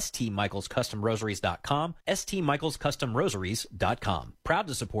 That's stmichaelscustomrosaries.com. stmichaelscustomrosaries.com. Proud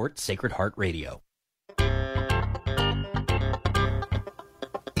to support Sacred Heart Radio.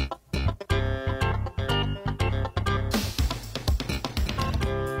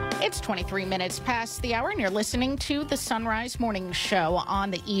 It's 23 minutes past the hour, and you're listening to the Sunrise Morning Show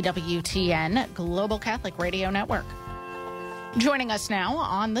on the EWTN Global Catholic Radio Network. Joining us now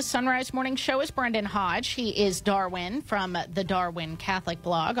on the Sunrise Morning Show is Brendan Hodge. He is Darwin from the Darwin Catholic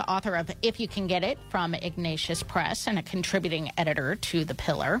blog, author of If You Can Get It from Ignatius Press, and a contributing editor to The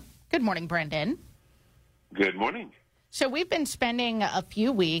Pillar. Good morning, Brendan. Good morning. So we've been spending a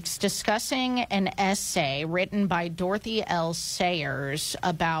few weeks discussing an essay written by Dorothy L. Sayers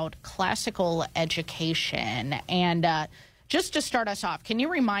about classical education. And just to start us off, can you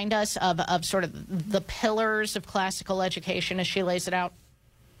remind us of sort of the pillars of classical education as she lays it out?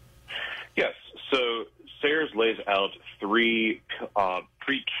 Yes. So Sayers lays out three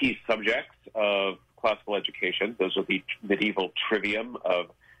key subjects of classical education. Those are the medieval trivium of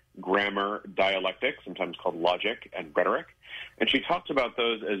grammar, dialectic, sometimes called logic, and rhetoric. And she talks about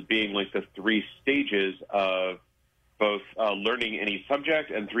those as being like the three stages of both learning any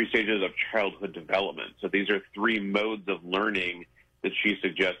subject and three stages of childhood development. So these are three modes of learning that she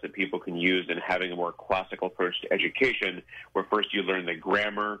suggests that people can use in having a more classical approach to education, where first you learn the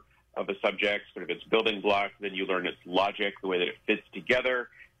grammar of a subject, sort of its building blocks, then you learn its logic, the way that it fits together,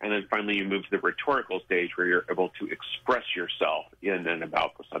 and then finally you move to the rhetorical stage where you're able to express yourself in and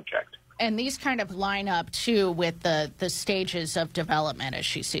about the subject. And these kind of line up, too, with the stages of development as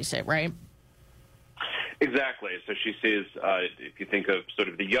she sees it, right? Exactly. So she says, if you think of sort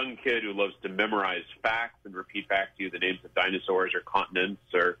of the young kid who loves to memorize facts and repeat back to you the names of dinosaurs or continents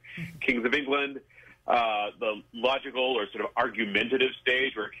or kings of England, the logical or sort of argumentative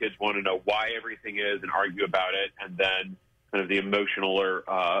stage where kids want to know why everything is and argue about it, and then kind of the emotional or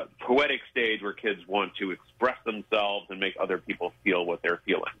poetic stage where kids want to express themselves and make other people feel what they're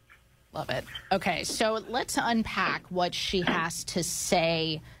feeling. Love it. Okay, so let's unpack what she has to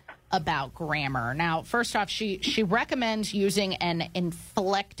say about grammar. Now, first off, she recommends using an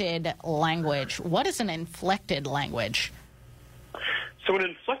inflected language. What is an inflected language? So an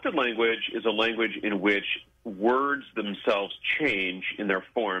inflected language is a language in which words themselves change in their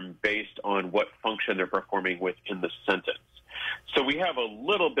form based on what function they're performing within the sentence. So we have a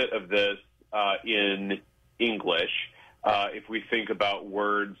little bit of this in English. If we think about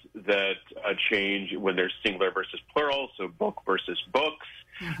words that change when there's singular versus plural, so book versus books,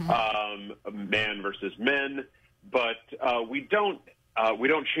 man versus men, but we don't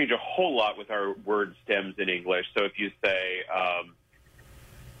change a whole lot with our word stems in English. So if you say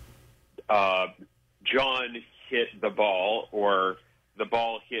John hit the ball or the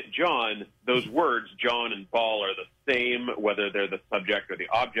ball hit John, those words, John and ball, are the same, whether they're the subject or the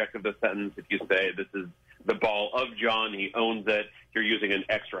object of the sentence. If you say this is the ball of John, he owns it, you're using an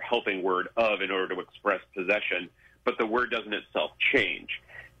extra helping word of in order to express possession, but the word doesn't itself change.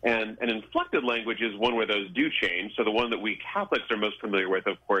 And an inflected language is one where those do change. So the one that we Catholics are most familiar with,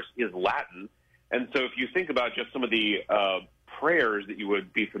 of course, is Latin. And so if you think about just some of the prayers that you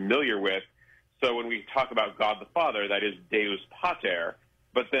would be familiar with, so when we talk about God the Father, that is Deus Pater.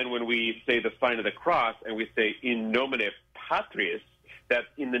 But then when we say the sign of the cross and we say in nomine Patris, that's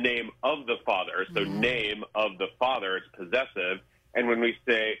in the name of the Father. So name of the Father is possessive. And when we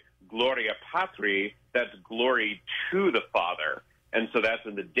say Gloria Patri, that's glory to the Father. And so that's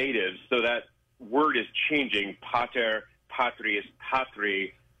in the dative. So that word is changing, pater, patris,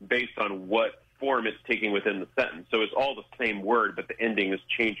 patri, based on what form it's taking within the sentence. So it's all the same word, but the ending is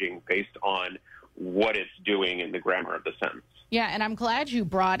changing based on what it's doing in the grammar of the sentence. Yeah, and I'm glad you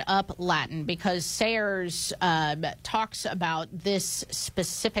brought up Latin because Sayers talks about this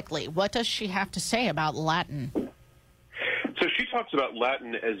specifically. What does she have to say about Latin? So she talks about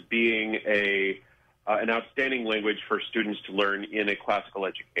Latin as being an outstanding language for students to learn in a classical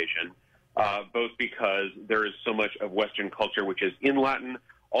education, both because there is so much of Western culture which is in Latin,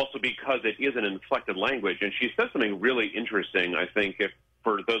 also because it is an inflected language. And she says something really interesting, I think,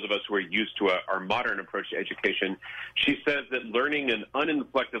 for those of us who are used to our modern approach to education. She says that learning an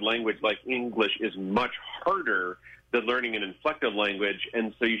uninflected language like English is much harder than learning an inflected language,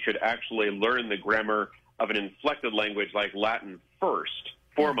 and so you should actually learn the grammar of an inflected language like Latin first,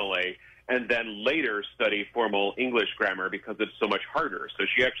 formally, and then later study formal English grammar because it's so much harder. So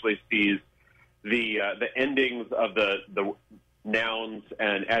she actually sees the endings of the nouns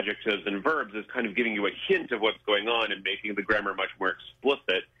and adjectives and verbs as kind of giving you a hint of what's going on and making the grammar much more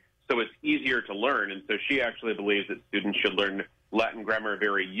explicit, so it's easier to learn. And so she actually believes that students should learn Latin grammar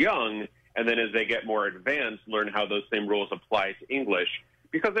very young, and then as they get more advanced, learn how those same rules apply to English,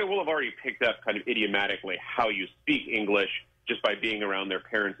 because they will have already picked up kind of idiomatically how you speak English just by being around their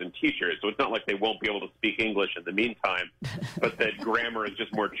parents and teachers. So it's not like they won't be able to speak English in the meantime, but that grammar is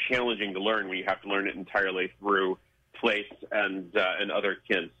just more challenging to learn when you have to learn it entirely through place and other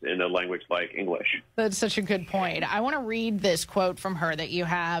hints in a language like English. That's such a good point. I want to read this quote from her that you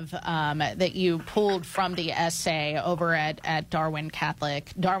have, that you pulled from the essay over at Darwin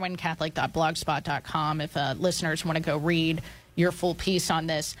Catholic, darwincatholic.blogspot.com, if listeners want to go read your full piece on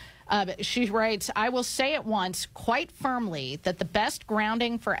this. She writes, I will say at once quite firmly that the best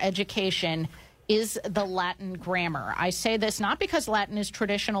grounding for education is the Latin grammar. I say this not because Latin is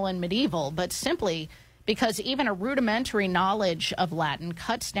traditional and medieval, but simply because even a rudimentary knowledge of Latin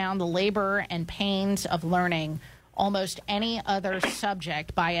cuts down the labor and pains of learning almost any other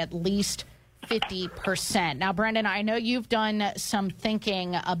subject by at least 50%. Now, Brendan, I know you've done some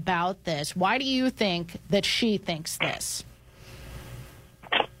thinking about this. Why do you think that she thinks this?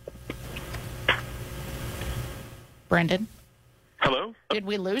 Brendan? Hello? Did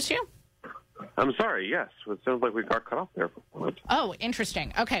we lose you? I'm sorry, yes. It sounds like we got cut off there for a moment. Oh,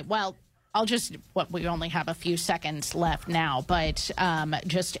 interesting. Okay, well, we only have a few seconds left now, but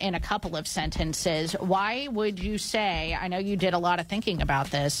just in a couple of sentences, why would you say, I know you did a lot of thinking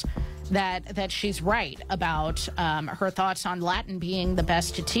about this, that she's right about her thoughts on Latin being the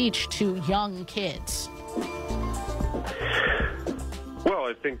best to teach to young kids? Well,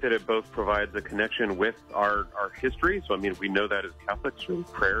 I think that it both provides a connection with our history. So, I mean, we know that as Catholics through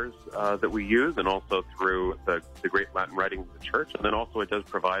prayers that we use and also through the great Latin writings of the Church. And then also it does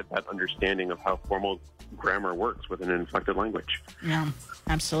provide that understanding of how formal grammar works within an inflected language. Yeah,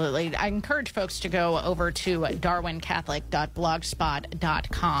 absolutely. I encourage folks to go over to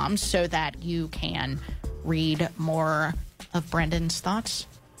darwincatholic.blogspot.com so that you can read more of Brendan's thoughts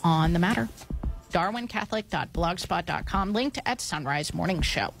on the matter. darwincatholic.blogspot.com, linked at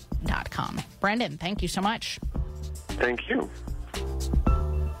sunrisemorningshow.com. Brendan, thank you so much. Thank you.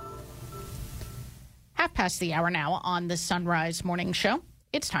 1:30 now on the Sunrise Morning Show.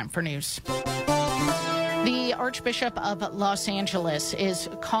 It's time for news. The Archbishop of Los Angeles is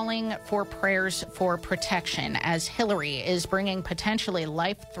calling for prayers for protection as Hillary is bringing potentially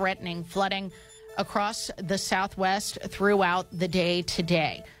life-threatening flooding across the Southwest throughout the day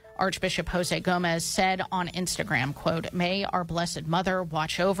today. Archbishop Jose Gomez said on Instagram, quote, "May our Blessed Mother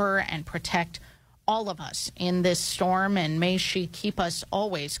watch over and protect all of us in this storm, and may she keep us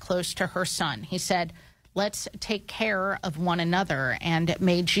always close to her Son." He said, "Let's take care of one another, and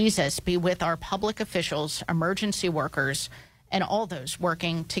may Jesus be with our public officials, emergency workers, and all those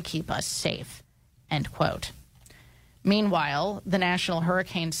working to keep us safe," end quote. Meanwhile, the National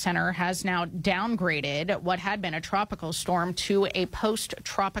Hurricane Center has now downgraded what had been a tropical storm to a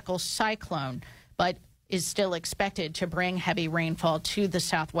post-tropical cyclone, but is still expected to bring heavy rainfall to the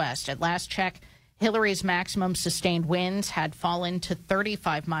Southwest. At last check, Hillary's maximum sustained winds had fallen to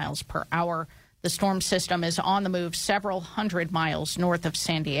 35 miles per hour. The storm system is on the move several hundred miles north of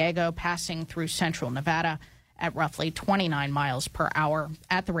San Diego, passing through central Nevada at roughly 29 miles per hour.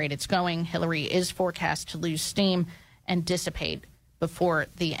 At the rate it's going, Hillary is forecast to lose steam and dissipate before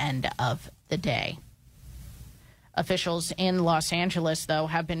the end of the day. Officials in Los Angeles, though,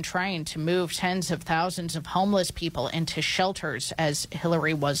 have been trying to move tens of thousands of homeless people into shelters as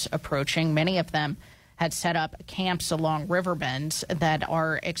Hillary was approaching. Many of them had set up camps along river bends that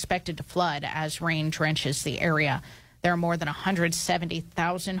are expected to flood as rain drenches the area. There are more than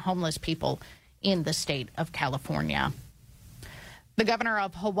 170,000 homeless people in the state of California. The governor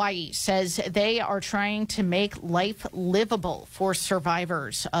of Hawaii says they are trying to make life livable for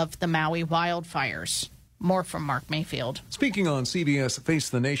survivors of the Maui wildfires. More from Mark Mayfield. Speaking on CBS Face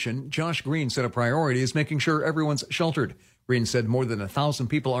the Nation, Josh Green said a priority is making sure everyone's sheltered. Green said more than 1,000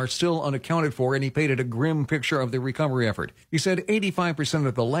 people are still unaccounted for, and he painted a grim picture of the recovery effort. He said 85%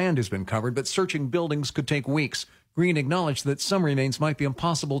 of the land has been covered, but searching buildings could take weeks. Green acknowledged that some remains might be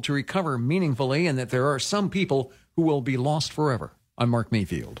impossible to recover meaningfully and that there are some people who will be lost forever. I'm Mark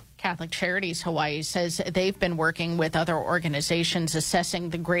Mayfield. Catholic Charities Hawaii says they've been working with other organizations assessing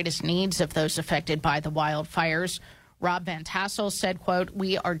the greatest needs of those affected by the wildfires. Rob Van Tassel said, quote,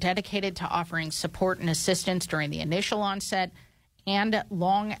 "We are dedicated to offering support and assistance during the initial onset and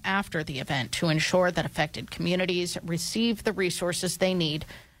long after the event to ensure that affected communities receive the resources they need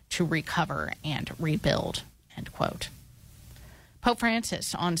to recover and rebuild," end quote. Pope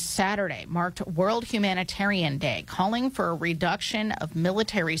Francis on Saturday marked World Humanitarian Day, calling for a reduction of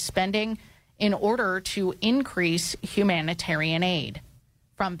military spending in order to increase humanitarian aid.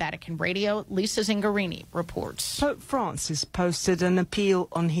 From Vatican Radio, Lisa Zingarini reports. Pope Francis posted an appeal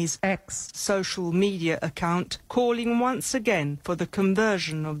on his X social media account, calling once again for the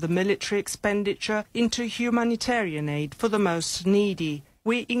conversion of the military expenditure into humanitarian aid for the most needy.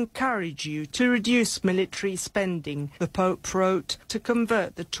 "We encourage you to reduce military spending," the Pope wrote, "to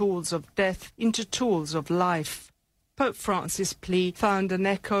convert the tools of death into tools of life." Pope Francis' plea found an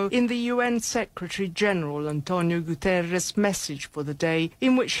echo in the UN Secretary-General Antonio Guterres' message for the day,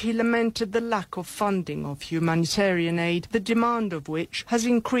 in which he lamented the lack of funding of humanitarian aid, the demand of which has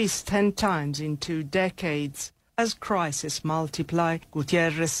increased 10 times in 2 decades. as crises multiply.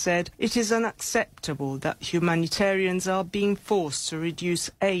 Guterres said it is unacceptable that humanitarians are being forced to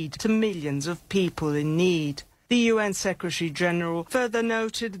reduce aid to millions of people in need. The UN Secretary-General further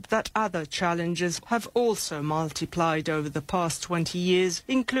noted that other challenges have also multiplied over the past 20 years,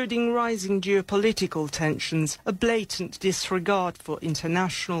 including rising geopolitical tensions, a blatant disregard for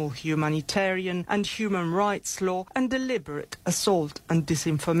international humanitarian and human rights law, and deliberate assault and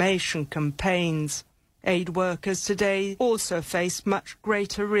disinformation campaigns. Aid workers today also face much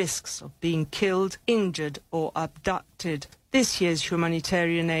greater risks of being killed, injured or abducted. This year's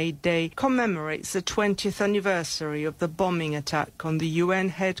Humanitarian Aid Day commemorates the 20th anniversary of the bombing attack on the UN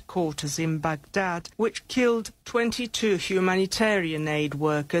headquarters in Baghdad, which killed 22 humanitarian aid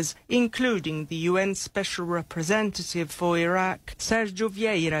workers, including the UN Special Representative for Iraq, Sergio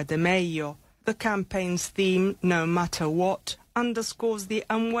Vieira de Mello. The campaign's theme, No Matter What, underscores the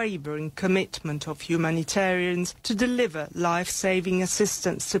unwavering commitment of humanitarians to deliver life-saving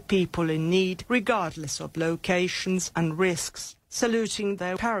assistance to people in need, regardless of locations and risks. Saluting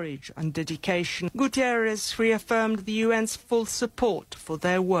their courage and dedication, Guterres reaffirmed the UN's full support for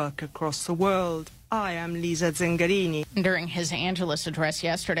their work across the world. I am Lisa Zengarini. During his Angelus address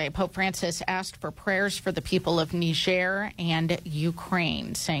yesterday, Pope Francis asked for prayers for the people of Niger and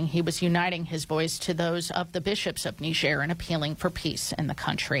Ukraine, saying he was uniting his voice to those of the bishops of Niger and appealing for peace in the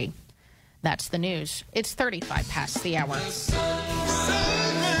country. That's the news. It's 35 past the hour.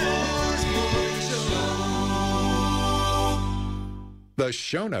 The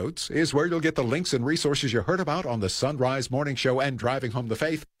show notes is where you'll get the links and resources you heard about on the Sunrise Morning Show and Driving Home the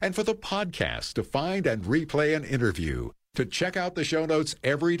Faith, and for the podcast to find and replay an interview. To check out the show notes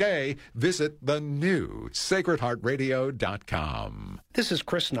every day, visit the new sacredheartradio.com. This is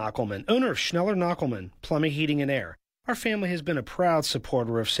Chris Knockelman, owner of Schneller Knockelman Plumbing, Heating, and Air. Our family has been a proud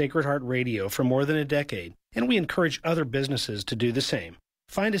supporter of Sacred Heart Radio for more than a decade, and we encourage other businesses to do the same.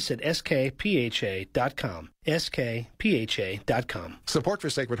 Find us at skpha.com, skpha.com. Support for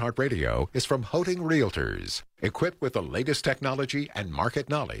Sacred Heart Radio is from Hoting Realtors. Equipped with the latest technology and market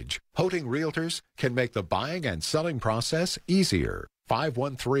knowledge, Hoting Realtors can make the buying and selling process easier.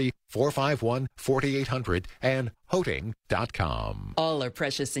 513-451-4800 and Hoting.com. All are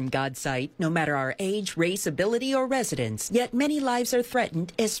precious in God's sight, no matter our age, race, ability, or residence. Yet many lives are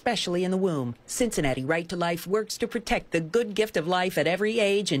threatened, especially in the womb. Cincinnati Right to Life works to protect the good gift of life at every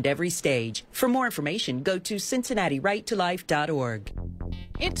age and every stage. For more information, go to CincinnatiRightToLife.org.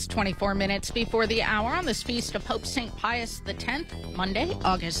 It's 24 minutes before the hour on this feast of Pope St. Pius X, Monday,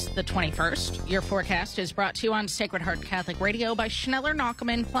 August the 21st. Your forecast is brought to you on Sacred Heart Catholic Radio by Schneller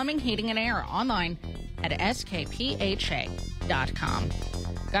Knockelman Plumbing, Heating, and Air, online at skpha.com.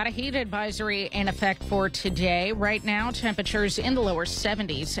 Got a heat advisory in effect for today. Right now, temperatures in the lower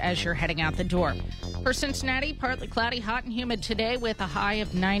 70s as you're heading out the door. For Cincinnati, partly cloudy, hot and humid today with a high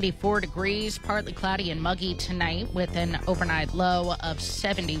of 94 degrees. Partly cloudy and muggy tonight with an overnight low of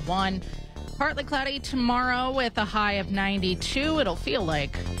 71. Partly cloudy tomorrow with a high of 92. It'll feel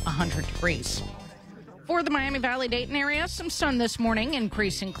like 100 degrees. For the Miami Valley-Dayton area, some sun this morning,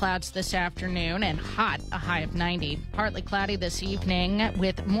 increasing clouds this afternoon, and hot, a high of 90. Partly cloudy this evening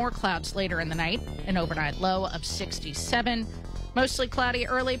with more clouds later in the night, an overnight low of 67. Mostly cloudy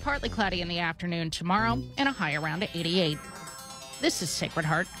early, partly cloudy in the afternoon tomorrow, and a high around 88. This is Sacred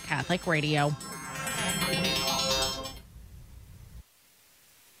Heart Catholic Radio.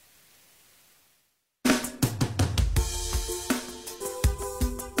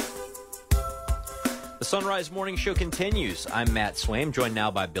 The Sunrise Morning Show continues. I'm Matt Swaim, joined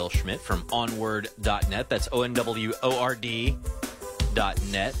now by Bill Schmidt from onward.net. That's onword.net.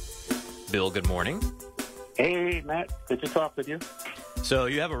 Bill, good morning. Hey, Matt. Good to talk with you. So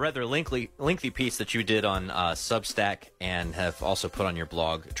you have a rather lengthy piece that you did on Substack and have also put on your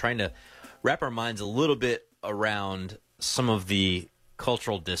blog, trying to wrap our minds a little bit around some of the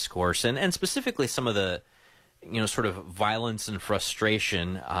cultural discourse and specifically some of the, sort of violence and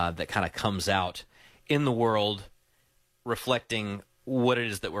frustration that kind of comes out in the world, reflecting what it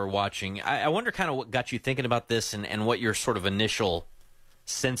is that we're watching. I wonder kind of what got you thinking about this and what your sort of initial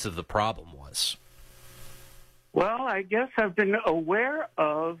sense of the problem was. Well, I guess I've been aware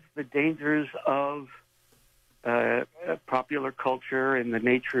of the dangers of popular culture and the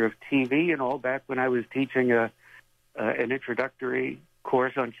nature of TV and all back when I was teaching an introductory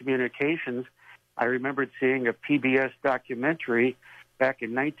course on communications. I remembered seeing a PBS documentary back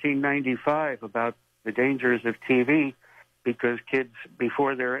in 1995 about the dangers of TV, because kids,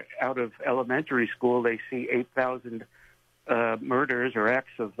 before they're out of elementary school, they see 8,000 murders or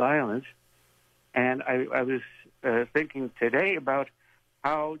acts of violence. And I was thinking today about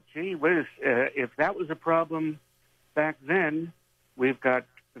how, gee whiz, if that was a problem back then, we've got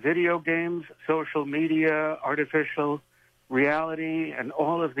video games, social media, artificial reality, and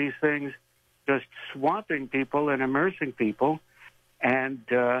all of these things just swamping people and immersing people. And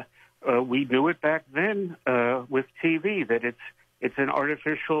we knew it back then with TV, that it's an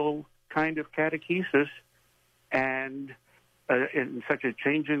artificial kind of catechesis. And in such a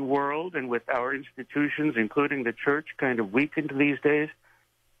changing world, and with our institutions, including the church, kind of weakened these days,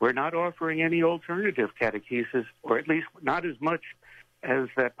 we're not offering any alternative catechesis, or at least not as much as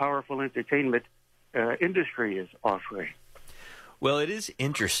that powerful entertainment industry is offering. Well, it is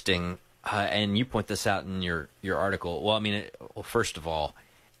interesting, and you point this out in your article. Well, I mean, first of all,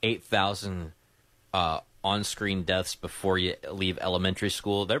 8,000 on-screen deaths before you leave elementary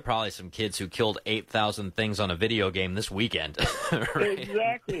school. There are probably some kids who killed 8,000 things on a video game this weekend. Right?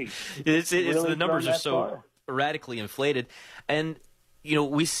 Exactly. It's really the numbers are so far. radically inflated. And, you know,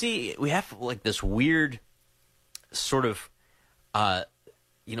 we have like this weird sort of,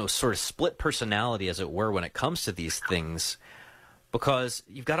 sort of split personality, as it were, when it comes to these things, because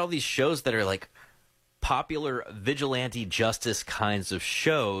you've got all these shows that are like popular vigilante justice kinds of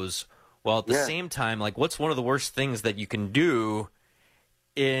shows, while at the same time, like, what's one of the worst things that you can do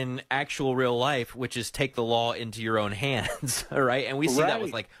in actual real life, which is take the law into your own hands, right? And we see that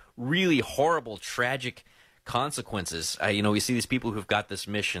with, like, really horrible, tragic consequences. We see these people who've got this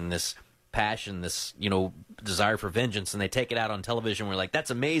mission, this passion, this, desire for vengeance, and they take it out on television. We're like,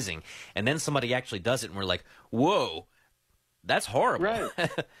 that's amazing. And then somebody actually does it, and we're like, whoa, that's horrible. Right.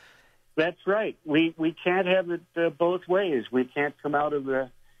 That's right. We can't have it both ways. We can't come out of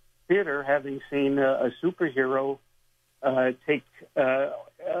the theater having seen a superhero take the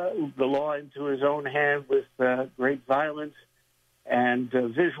law into his own hand with great violence and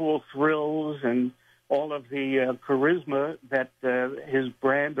visual thrills and all of the charisma that his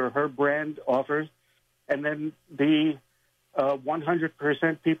brand or her brand offers, and then be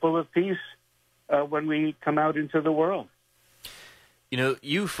 100% people of peace when we come out into the world.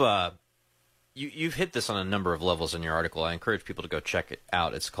 You've hit this on a number of levels in your article. I encourage people to go check it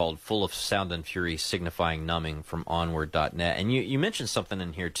out. It's called Full of Sound and Fury, Signifying Numbing, from onward.net. And you mentioned something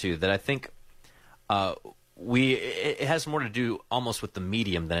in here, too, that I think it has more to do almost with the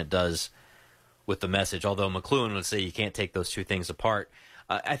medium than it does with the message, although McLuhan would say you can't take those two things apart.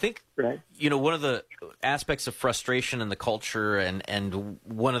 I think, one of the aspects of frustration in the culture and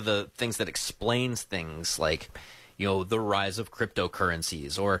one of the things that explains things like, the rise of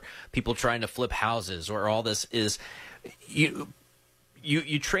cryptocurrencies or people trying to flip houses or all this is you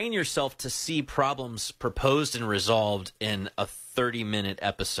train yourself to see problems proposed and resolved in a 30-minute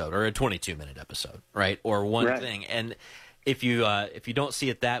episode or a 22-minute episode, right? Or one thing. And if you don't see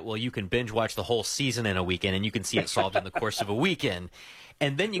it that well, you can binge watch the whole season in a weekend and you can see it solved in the course of a weekend.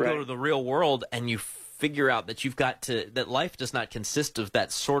 And then you go to the real world and you figure out that that life does not consist of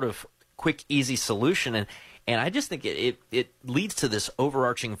that sort of quick, easy solution. And I just think it leads to this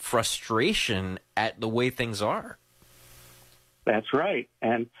overarching frustration at the way things are. That's right.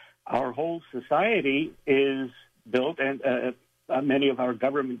 And our whole society is built, and many of our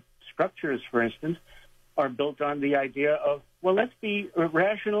government structures, for instance, are built on the idea of, well, let's be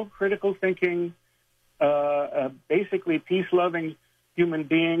rational, critical thinking, basically peace-loving human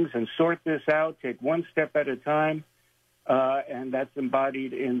beings and sort this out, take one step at a time. And that's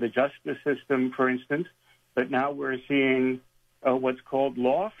embodied in the justice system, for instance. But now we're seeing what's called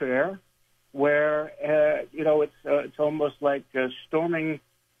lawfare, where it's almost like storming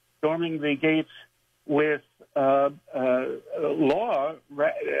the gates with law.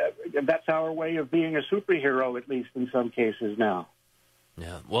 That's our way of being a superhero, at least in some cases now.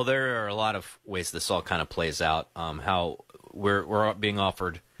 Yeah. Well, there are a lot of ways this all kind of plays out. How we're being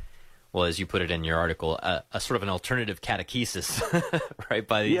offered, well, as you put it in your article, a sort of an alternative catechesis, right,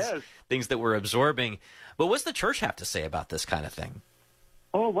 by these things that we're absorbing. But what's the church have to say about this kind of thing?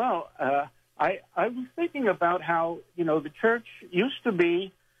 Oh, well, I was thinking about how, the church used to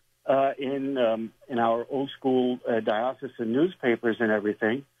be in our old school diocesan newspapers and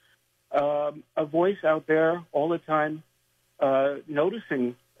everything, a voice out there all the time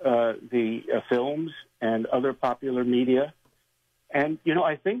noticing the films and other popular media. And,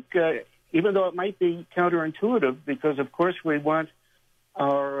 I think even though it might be counterintuitive, because, of course, we want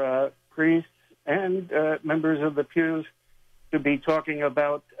our priests and members of the pews to be talking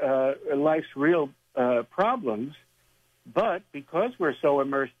about life's real problems, but because we're so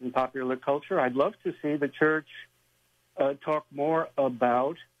immersed in popular culture, I'd love to see the church talk more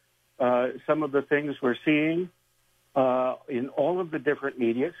about some of the things we're seeing in all of the different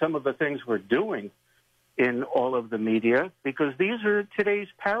media, some of the things we're doing in all of the media, because these are today's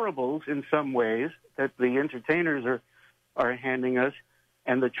parables in some ways that the entertainers are handing us.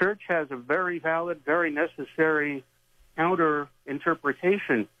 And the church has a very valid, very necessary counter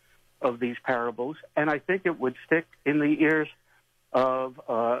interpretation of these parables. And I think it would stick in the ears of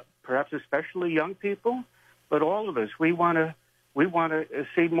perhaps especially young people, but all of us. We want to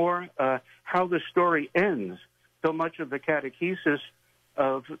see more how the story ends. So much of the catechesis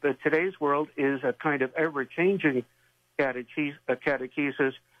of today's world is a kind of ever-changing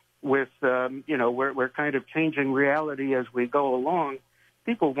catechesis with, we're kind of changing reality as we go along.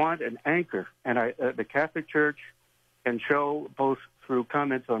 People want an anchor, and the Catholic Church can show both through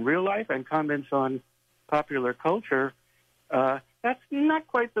comments on real life and comments on popular culture. That's not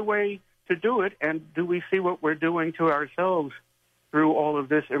quite the way to do it, and do we see what we're doing to ourselves through all of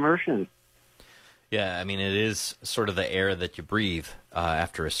this immersion? Yeah, I mean, it is sort of the air that you breathe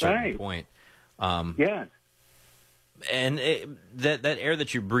after a certain point. Yeah. And that air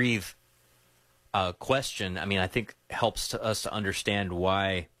that you breathe question, I mean, I think helps us to understand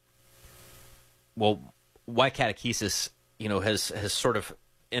why catechesis, has sort of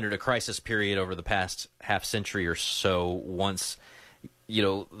entered a crisis period over the past half century or so once,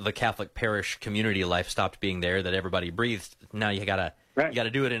 the Catholic parish community life stopped being there, that everybody breathed. Now you gotta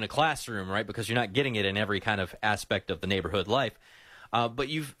do it in a classroom, right? Because you're not getting it in every kind of aspect of the neighborhood life. But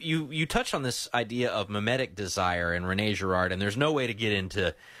you touched on this idea of mimetic desire and Rene Girard, and there's no way to get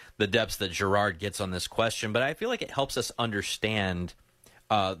into the depths that Girard gets on this question, but I feel like it helps us understand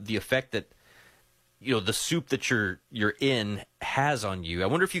the effect that the soup that you're in has on you. I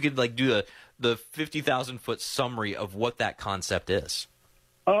wonder if you could do the 50,000-foot summary of what that concept is.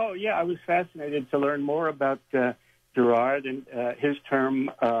 Oh yeah, I was fascinated to learn more about Girard and his term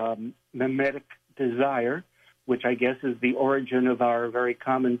mimetic desire, which I guess is the origin of our very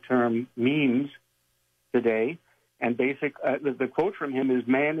common term memes today. And the quote from him is,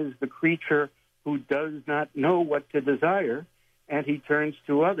 "Man is the creature who does not know what to desire, and he turns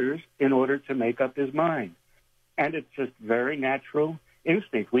to others in order to make up his mind." And it's just very natural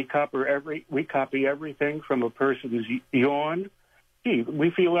instinct. We copy everything from a person's yawn. Gee, we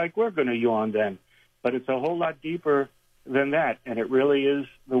feel like we're going to yawn then. But it's a whole lot deeper than that, and it really is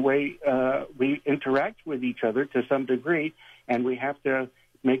the way we interact with each other to some degree, and we have to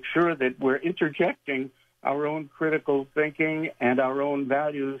make sure that we're interjecting our own critical thinking and our own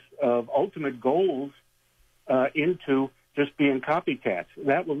values of ultimate goals into just being copycats.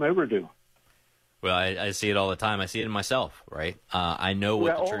 That will never do. Well, I see it all the time. I see it in myself, right? I know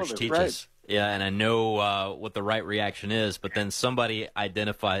what the church teaches. Right. Yeah, and I know what the right reaction is, but then somebody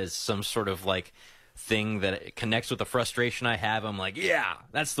identifies some sort of thing that connects with the frustration I have. I'm like, yeah,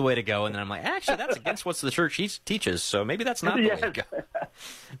 that's the way to go. And then I'm like, actually, that's against what the church teaches, so maybe that's not the way to go.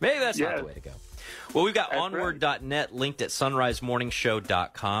 Maybe that's not the way to go. Well, we've got onward.net linked at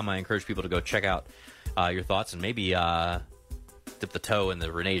sunrisemorningshow.com. I encourage people to go check out your thoughts and maybe dip the toe in the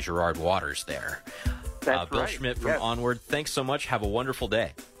Rene Girard waters there. Bill Schmidt from Onward, thanks so much. Have a wonderful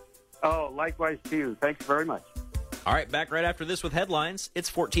day. Oh, likewise to you. Thanks very much. All right, back right after this with headlines. It's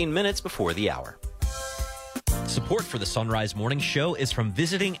 14 minutes before the hour. Support for the Sunrise Morning Show is from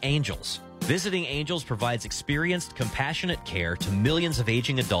Visiting Angels. Visiting Angels provides experienced, compassionate care to millions of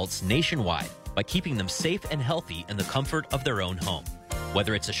aging adults nationwide by keeping them safe and healthy in the comfort of their own home.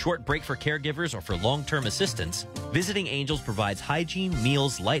 Whether it's a short break for caregivers or for long-term assistance, Visiting Angels provides hygiene,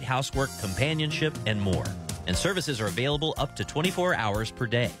 meals, light housework, companionship, and more. And services are available up to 24 hours per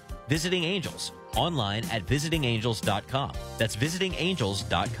day. Visiting Angels, online at visitingangels.com. That's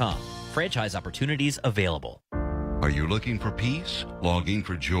visitingangels.com. Franchise opportunities available. Are you looking for peace? Longing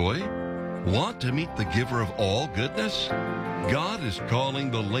for joy? Want to meet the giver of all goodness? God is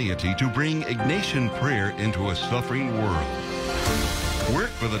calling the laity to bring Ignatian prayer into a suffering world.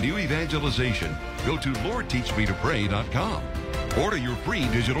 Work for the new evangelization. Go to LordTeachMeToPray.com. Order your free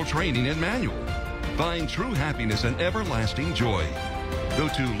digital training and manual. Find true happiness and everlasting joy. Go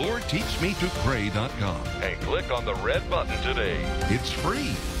to LordTeachMeToPray.com and click on the red button today. It's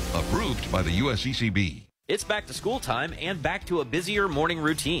free. Approved by the USCCB. It's back to school time and back to a busier morning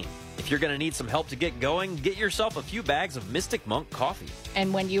routine. If you're going to need some help to get going, get yourself a few bags of Mystic Monk coffee.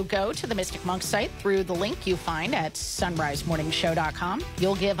 And when you go to the Mystic Monk site through the link you find at sunrisemorningshow.com,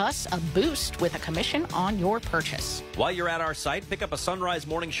 you'll give us a boost with a commission on your purchase. While you're at our site, pick up a Sunrise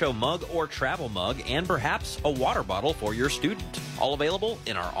Morning Show mug or travel mug and perhaps a water bottle for your student. All available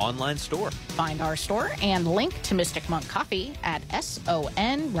in our online store. Find our store and link to Mystic Monk Coffee at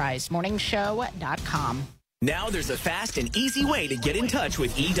sonrisemorningshow.com. Now there's a fast and easy way to get in touch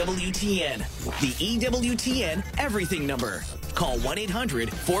with EWTN. The EWTN Everything Number. Call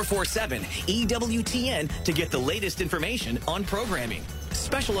 1-800-447-EWTN to get the latest information on programming,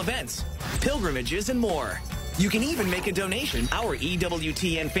 special events, pilgrimages, and more. You can even make a donation. Our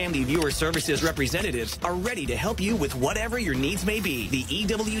EWTN Family Viewer Services representatives are ready to help you with whatever your needs may be. The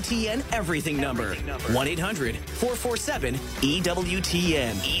EWTN Everything Number.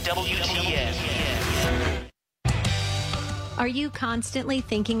 1-800-447-EWTN. EWTN. Are you constantly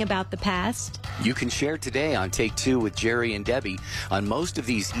thinking about the past? You can share today on Take Two with Jerry and Debbie on most of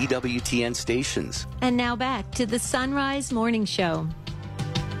these EWTN stations. And now back to the Sunrise Morning Show.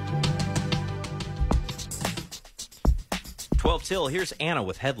 12 till, here's Anna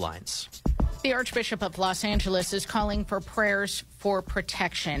with headlines. The Archbishop of Los Angeles is calling for prayers for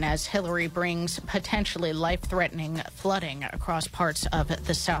protection as Hillary brings potentially life-threatening flooding across parts of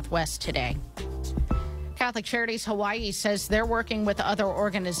the Southwest today. Catholic Charities Hawaii says they're working with other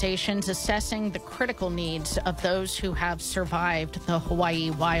organizations assessing the critical needs of those who have survived the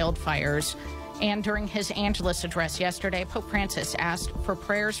Hawaii wildfires. And during his Angelus address yesterday, Pope Francis asked for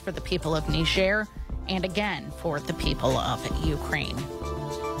prayers for the people of Niger and again for the people of Ukraine.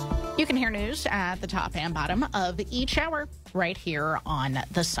 You can hear news at the top and bottom of each hour right here on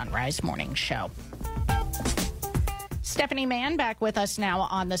the Sunrise Morning Show. Stephanie Mann back with us now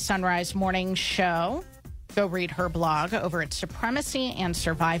on the Sunrise Morning Show. Go read her blog over at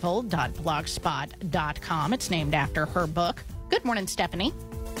supremacyandsurvival.blogspot.com. It's named after her book. Good morning, Stephanie.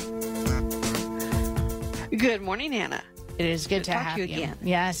 Good morning, Anna. It is good to have you again.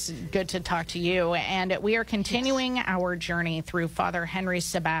 Yes, good to talk to you. And we are continuing our journey through Father Henry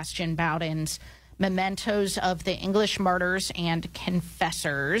Sebastian Bowden's Mementos of the English Martyrs and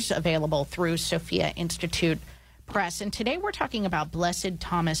Confessors, available through Sophia Institute Press. And today we're talking about Blessed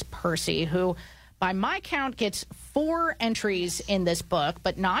Thomas Percy, who, by my count, gets 4 entries in this book,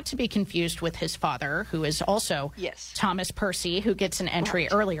 but not to be confused with his father, who is also Thomas Percy, who gets an entry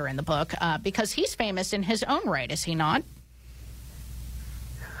earlier in the book, because he's famous in his own right, is he not?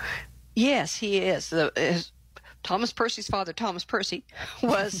 Yes, he is. Thomas Percy's father, Thomas Percy,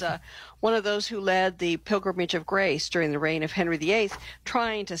 was one of those who led the Pilgrimage of Grace during the reign of Henry VIII,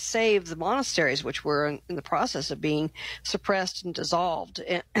 trying to save the monasteries, which were in the process of being suppressed and dissolved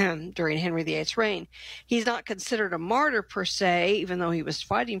during Henry VIII's reign. He's not considered a martyr per se, even though he was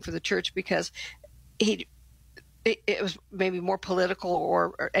fighting for the church, because it was maybe more political,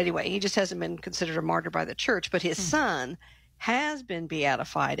 or anyway, he just hasn't been considered a martyr by the church. But his son has been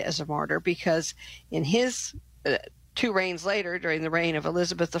beatified as a martyr, because in his 2 reigns later, during the reign of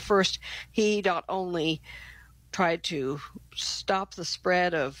Elizabeth I, he not only tried to stop the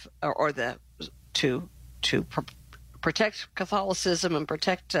spread of, to protect Catholicism and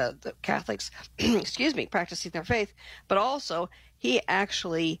protect the Catholics, practicing their faith, but also he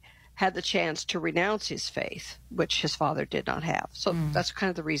actually had the chance to renounce his faith, which his father did not have. So that's kind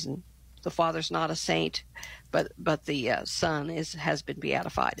of the reason the father's not a saint, but the son has been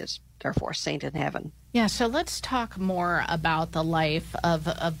beatified, is therefore a saint in heaven. Yeah, so let's talk more about the life of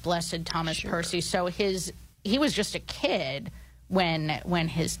Blessed Thomas Percy. So he was just a kid when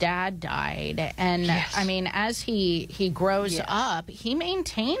his dad died, and I mean, as he grows up, he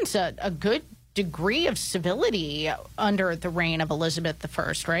maintains a good degree of civility under the reign of Elizabeth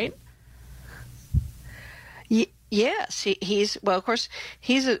I, right? Yes, he's well. Of course,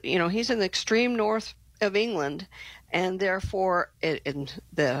 he's in the extreme north of England, and therefore in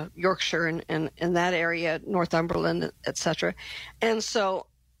the Yorkshire and in that area, Northumberland, etc. And so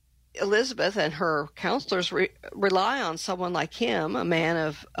Elizabeth and her counselors rely on someone like him, a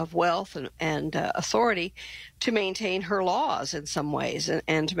man of wealth and authority, to maintain her laws in some ways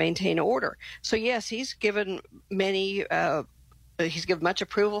and to maintain order. So yes, he's given he's given much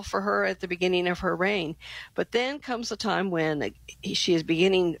approval for her at the beginning of her reign. But then comes the time when she is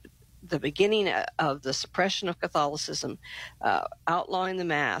beginning of the suppression of Catholicism, outlawing the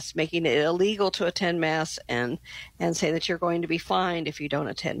Mass, making it illegal to attend Mass, and saying that you're going to be fined if you don't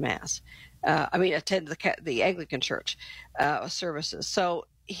attend Mass. Attend the Anglican Church services. So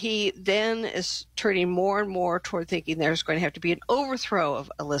he then is turning more and more toward thinking there's going to have to be an overthrow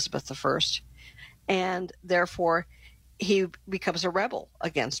of Elizabeth I, and therefore he becomes a rebel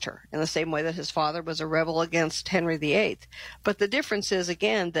against her in the same way that his father was a rebel against Henry VIII. But the difference is,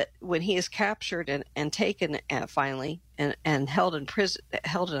 again, that when he is captured and taken finally and held in prison,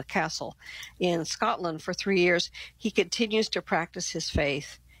 held in a castle in Scotland for 3 years, he continues to practice his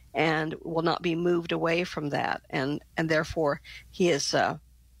faith and will not be moved away from that. And therefore he is,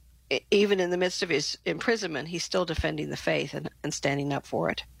 even in the midst of his imprisonment, he's still defending the faith and standing up for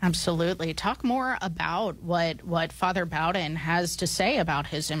it. Absolutely. Talk more about what Father Bowden has to say about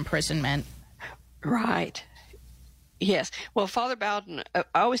his imprisonment. Right. Yes. Well, Father Bowden, I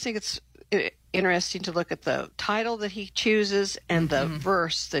always think it's interesting to look at the title that he chooses and the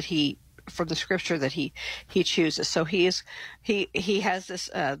verse that from the scripture that he chooses. So he has this.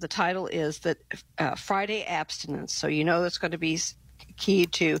 The title is that Friday abstinence. So that's going to be key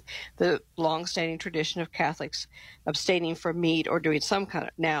to the long-standing tradition of Catholics abstaining from meat or doing some kind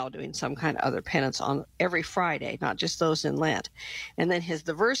of other penance on every Friday, not just those in Lent. And then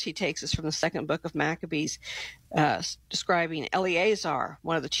the verse he takes is from the second book of Maccabees, describing Eleazar,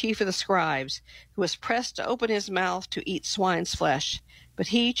 one of the chief of the scribes, who was pressed to open his mouth to eat swine's flesh, but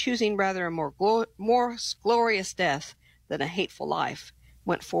he, choosing rather a more glorious death than a hateful life,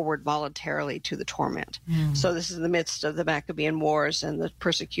 went forward voluntarily to the torment. So this is in the midst of the Maccabean Wars and the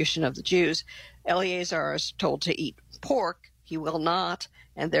persecution of the Jews. Eleazar is told to eat pork. He will not,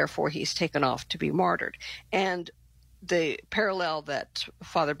 and therefore he's taken off to be martyred. And the parallel that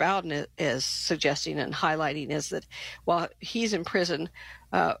Father Bowden is suggesting and highlighting is that while he's in prison,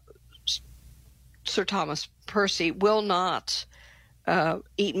 Sir Thomas Percy will not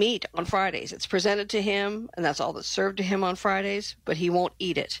eat meat on Fridays. It's presented to him, and that's all that's served to him on Fridays, but he won't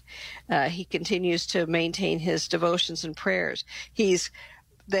eat it. He continues to maintain his devotions and prayers. He's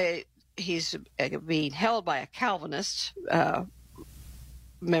being held by a Calvinist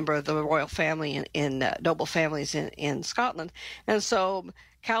member of the royal family in noble families in Scotland, and so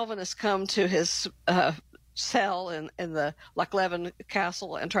Calvinists come to his cell in the Lochleven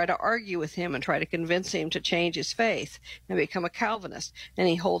Castle and try to argue with him and try to convince him to change his faith and become a Calvinist, and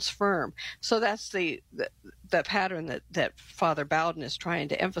he holds firm. So that's the pattern that Father Bowden is trying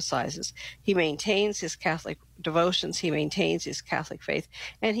to emphasize. Is he maintains his Catholic devotions, he maintains his Catholic faith,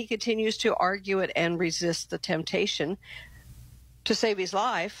 and he continues to argue it and resist the temptation to save his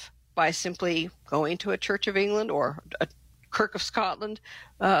life by simply going to a Church of England or a Kirk of Scotland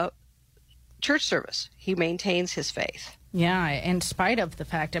church service. He maintains his faith. Yeah, in spite of the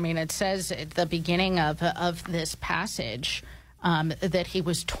fact, it says at the beginning of this passage that he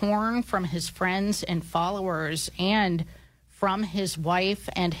was torn from his friends and followers and from his wife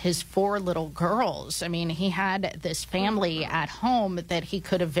and his 4 little girls. He had this family at home that he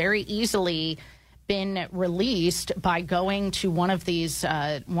could have very easily been released by going to one of these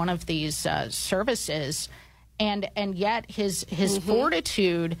services, and yet his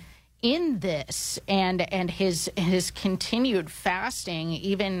fortitude in this and his continued fasting,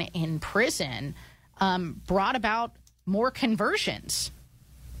 even in prison, brought about more conversions.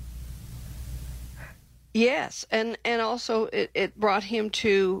 Yes, and also it brought him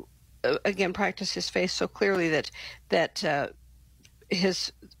to again practice his faith so clearly that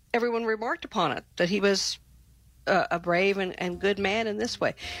everyone remarked upon it, that he was a brave and good man in this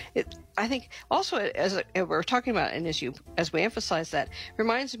way. I think also, as we're talking about, and as we emphasize that,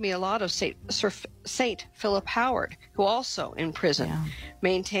 reminds me a lot of Saint Philip Howard, who also in prison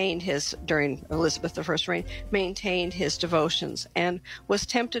maintained during Elizabeth I's reign, maintained his devotions and was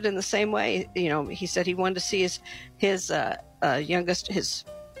tempted in the same way. He said he wanted to see his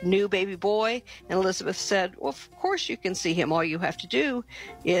new baby boy, and Elizabeth said, well, of course you can see him. All you have to do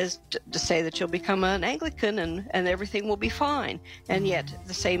is to say that you'll become an Anglican and everything will be fine. And yet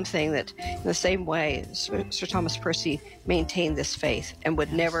the same thing, that in the same way Sir Thomas Percy maintained this faith and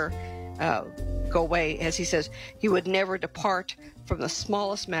would never go away. As he says, he would never depart from the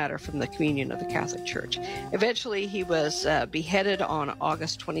smallest matter from the communion of the Catholic Church. Eventually he was beheaded on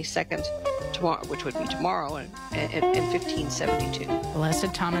August 22nd, which would be tomorrow, in 1572.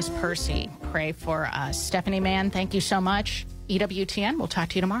 Blessed Thomas Percy, pray for us. Stephanie Mann, thank you so much. EWTN, we'll talk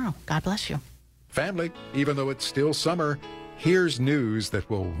to you tomorrow. God bless you. Family, even though it's still summer, here's news that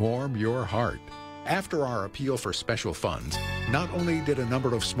will warm your heart. After our appeal for special funds, not only did a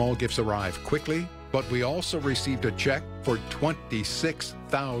number of small gifts arrive quickly, but we also received a check for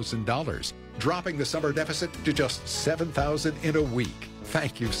 $26,000, dropping the summer deficit to just $7,000 in a week.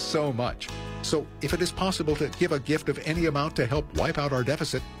 Thank you so much. So if it is possible to give a gift of any amount to help wipe out our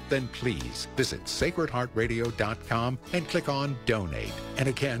deficit, then please visit sacredheartradio.com and click on Donate. And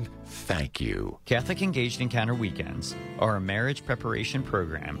again, thank you. Catholic Engaged Encounter Weekends are a marriage preparation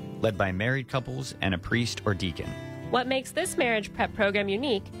program led by married couples and a priest or deacon. What makes this marriage prep program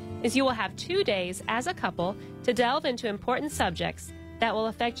unique is you will have 2 days as a couple to delve into important subjects that will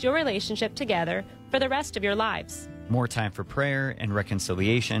affect your relationship together for the rest of your lives. More time for prayer and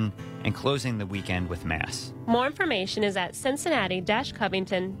reconciliation, and closing the weekend with Mass. More information is at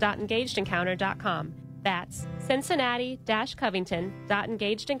cincinnati-covington.engagedencounter.com. That's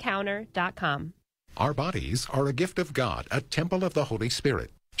cincinnati-covington.engagedencounter.com. Our bodies are a gift of God, a temple of the Holy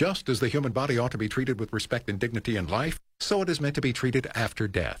Spirit. Just as the human body ought to be treated with respect and dignity in life, so it is meant to be treated after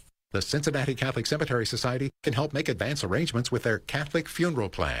death. The Cincinnati Catholic Cemetery Society can help make advance arrangements with their Catholic Funeral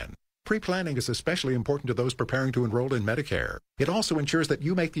Plan. Pre-planning is especially important to those preparing to enroll in Medicare. It also ensures that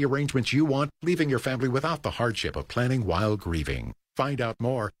you make the arrangements you want, leaving your family without the hardship of planning while grieving. Find out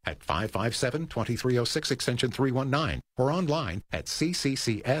more at 557-2306 extension 319 or online at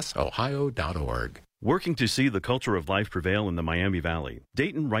cccsohio.org. Working to see the culture of life prevail in the Miami Valley,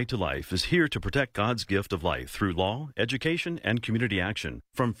 Dayton Right to Life is here to protect God's gift of life through law, education, and community action,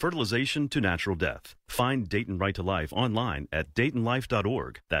 from fertilization to natural death. Find Dayton Right to Life online at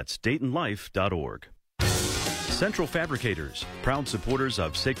DaytonLife.org. That's DaytonLife.org. Central Fabricators, proud supporters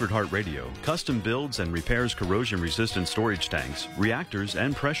of Sacred Heart Radio, custom builds and repairs corrosion-resistant storage tanks, reactors,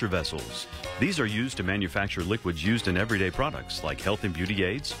 and pressure vessels. These are used to manufacture liquids used in everyday products like health and beauty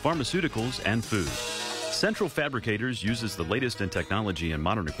aids, pharmaceuticals, and food. Central Fabricators uses the latest in technology and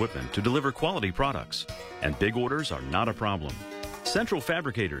modern equipment to deliver quality products, and big orders are not a problem. Central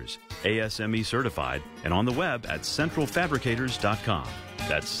Fabricators, ASME certified, and on the web at centralfabricators.com.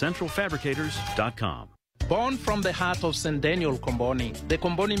 That's centralfabricators.com. Born from the heart of St. Daniel Comboni, the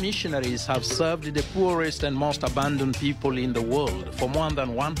Comboni missionaries have served the poorest and most abandoned people in the world for more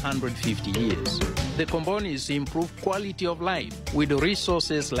than 150 years. The Combonis improve quality of life with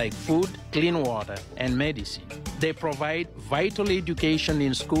resources like food, clean water, and medicine. They provide vital education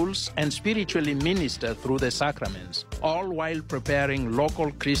in schools and spiritually minister through the sacraments, all while preparing local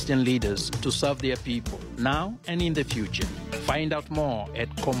Christian leaders to serve their people now and in the future. Find out more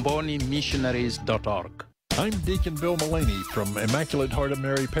at combonimissionaries.org. I'm Deacon Bill Mullaney from Immaculate Heart of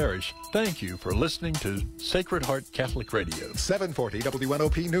Mary Parish. Thank you for listening to Sacred Heart Catholic Radio. 740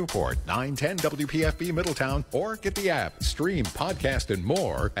 WNOP Newport, 910 WPFB Middletown, or get the app, stream, podcast, and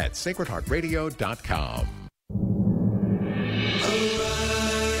more at sacredheartradio.com. Arise,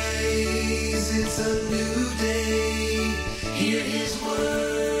 it's a new day. Hear his word,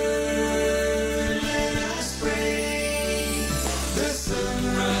 let us pray. The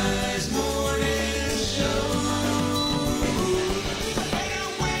sunrise morning show.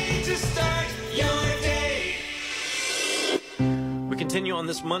 Can't wait to start your day. We continue on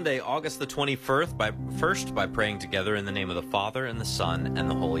this Monday, August the 21st, by praying together in the name of the Father, and the Son, and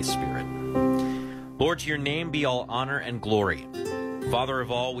the Holy Spirit. Lord, to your name be all honor and glory. Father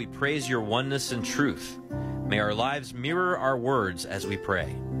of all, we praise your oneness and truth. May our lives mirror our words as we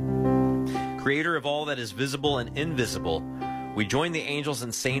pray. Creator of all that is visible and invisible, we join the angels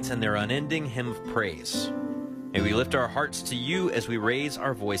and saints in their unending hymn of praise. May we lift our hearts to you as we raise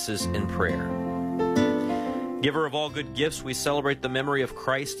our voices in prayer. Giver of all good gifts, we celebrate the memory of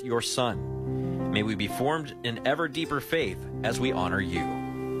Christ, your Son. May we be formed in ever deeper faith as we honor you.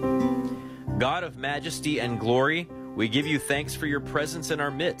 God of majesty and glory, we give you thanks for your presence in our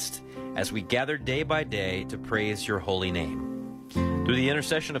midst as we gather day by day to praise your holy name. Through the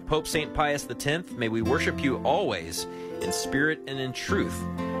intercession of Pope St. Pius X, may we worship you always in spirit and in truth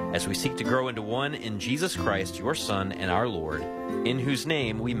as we seek to grow into one in Jesus Christ, your Son and our Lord, in whose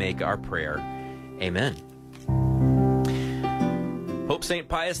name we make our prayer. Amen. Pope St.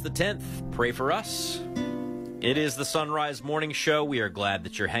 Pius X, pray for us. It is the Sunrise Morning Show. We are glad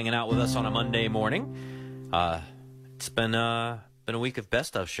that you're hanging out with us on a Monday morning. It's been a week of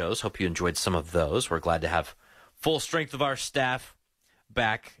best of shows. Hope you enjoyed some of those. We're glad to have full strength of our staff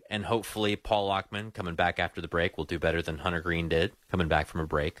back, and hopefully Paul Lockman coming back after the break will do better than Hunter Green did coming back from a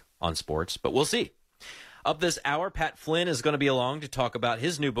break on sports, but we'll see. Up this hour, Pat Flynn is going to be along to talk about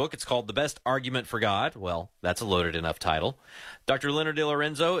his new book. It's called The Best Argument for God. Well, that's a loaded enough title. Dr. Leonard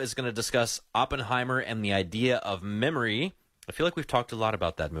DiLorenzo is going to discuss Oppenheimer and the idea of memory. I feel like we've talked a lot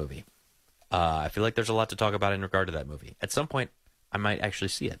about that movie. I feel like there's a lot to talk about in regard to that movie. At some point, I might actually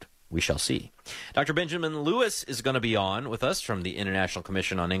see it. We shall see. Dr. Benjamin Lewis is going to be on with us from the International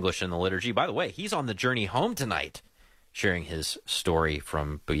Commission on English and the Liturgy. By the way, he's on the journey home tonight, sharing his story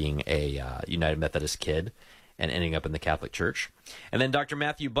from being a United Methodist kid and ending up in the Catholic Church. And then Dr.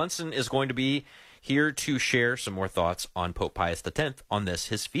 Matthew Bunson is going to be here to share some more thoughts on Pope Pius X on this,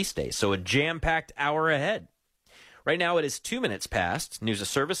 his feast day. So a jam-packed hour ahead. Right now it is 2 minutes past. News of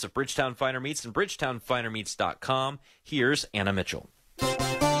service of Bridgetown Finer Meats and BridgetownFinerMeats.com. Here's Anna Mitchell.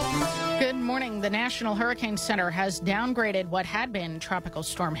 Good morning. The National Hurricane Center has downgraded what had been Tropical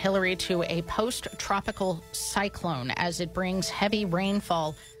Storm Hilary to a post-tropical cyclone as it brings heavy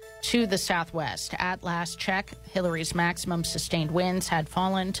rainfall to the southwest. At last check, Hilary's maximum sustained winds had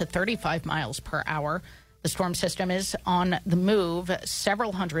fallen to 35 miles per hour. The storm system is on the move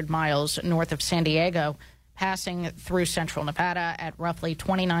several hundred miles north of San Diego, passing through central Nevada at roughly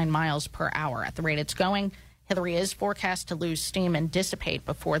 29 miles per hour. At the rate it's going, Hilary is forecast to lose steam and dissipate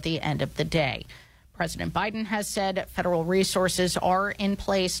before the end of the day. President Biden has said federal resources are in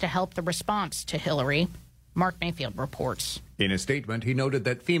place to help the response to Hillary. Mark Mayfield reports. In a statement, he noted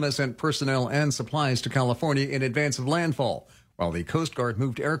that FEMA sent personnel and supplies to California in advance of landfall, while the Coast Guard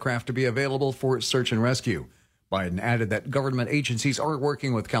moved aircraft to be available for search and rescue. Biden added that government agencies are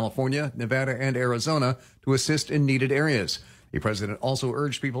working with California, Nevada, and Arizona to assist in needed areas. The president also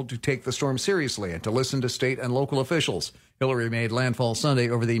urged people to take the storm seriously and to listen to state and local officials. Hillary made landfall Sunday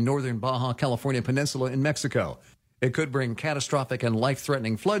over the northern Baja California Peninsula in Mexico. It could bring catastrophic and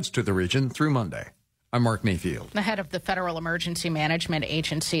life-threatening floods to the region through Monday. I'm Mark Mayfield. The head of the Federal Emergency Management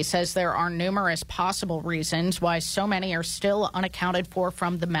Agency says there are numerous possible reasons why so many are still unaccounted for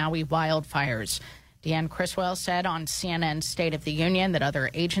from the Maui wildfires. Deanne Criswell said on CNN's State of the Union that other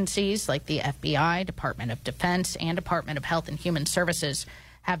agencies like the FBI, Department of Defense, and Department of Health and Human Services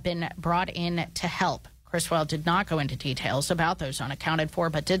have been brought in to help. Criswell did not go into details about those unaccounted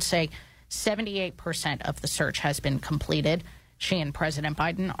for, but did say 78% of the search has been completed. She and President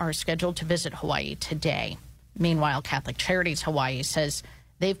Biden are scheduled to visit Hawaii today. Meanwhile, Catholic Charities Hawaii says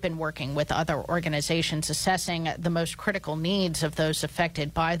they've been working with other organizations assessing the most critical needs of those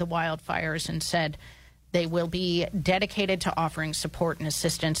affected by the wildfires and said they will be dedicated to offering support and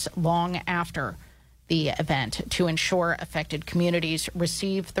assistance long after the event to ensure affected communities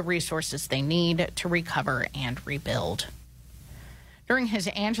receive the resources they need to recover and rebuild. During his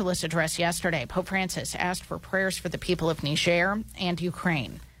Angelus address yesterday, Pope Francis asked for prayers for the people of Niger and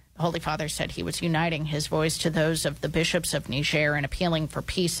Ukraine. The Holy Father said he was uniting his voice to those of the bishops of Niger and appealing for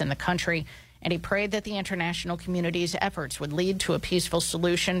peace in the country, and he prayed that the international community's efforts would lead to a peaceful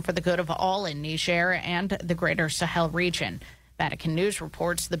solution for the good of all in Niger and the greater Sahel region. Vatican News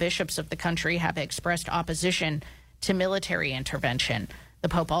reports the bishops of the country have expressed opposition to military intervention. The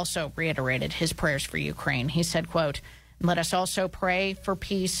Pope also reiterated his prayers for Ukraine. He said, quote, "Let us also pray for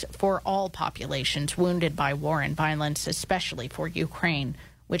peace for all populations wounded by war and violence, especially for Ukraine,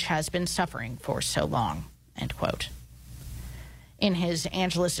 which has been suffering for so long," end quote. In his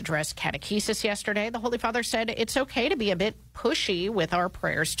Angelus address catechesis yesterday, the Holy Father said it's okay to be a bit pushy with our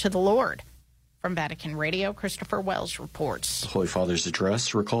prayers to the Lord. From Vatican Radio, Christopher Wells reports. The Holy Father's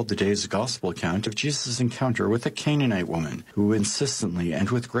address recalled the day's gospel account of Jesus' encounter with a Canaanite woman who insistently and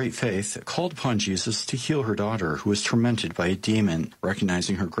with great faith called upon Jesus to heal her daughter who was tormented by a demon.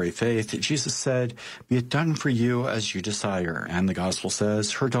 Recognizing her great faith, Jesus said, "Be it done for you as you desire." And the gospel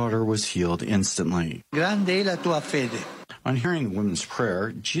says her daughter was healed instantly. Grande è la tua fede. On hearing the woman's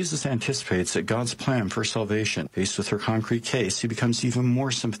prayer, Jesus anticipates that God's plan for salvation. Faced with her concrete case, he becomes even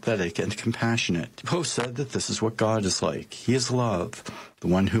more sympathetic and compassionate. The Pope said that this is what God is like. He is love. The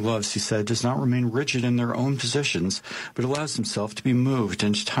one who loves, he said, does not remain rigid in their own positions, but allows himself to be moved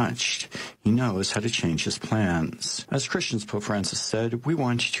and touched. He knows how to change his plans. As Christians, Pope Francis said, we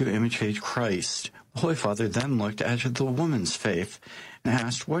want to imitate Christ. The Holy Father then looked at the woman's faith and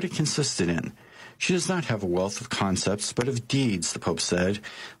asked what it consisted in. She does not have a wealth of concepts, but of deeds, the Pope said.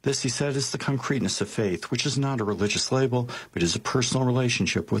 This, he said, is the concreteness of faith, which is not a religious label, but is a personal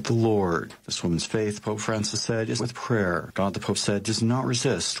relationship with the Lord. This woman's faith, Pope Francis said, is with prayer. God, the Pope said, does not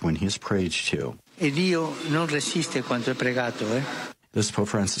resist when he is prayed to. E Dio non resiste quando è pregato, This, Pope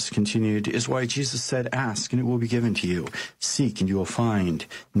Francis continued, is why Jesus said, ask and it will be given to you. Seek and you will find.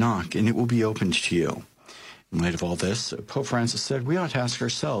 Knock and it will be opened to you. In light of all this, Pope Francis said we ought to ask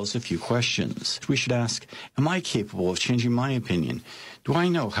ourselves a few questions. We should ask, am I capable of changing my opinion? Do I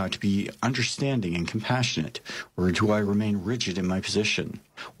know how to be understanding and compassionate? Or do I remain rigid in my position?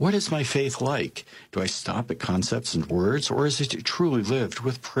 What is my faith like? Do I stop at concepts and words, or is it truly lived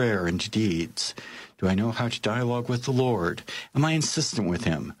with prayer and deeds? Do I know how to dialogue with the Lord? Am I insistent with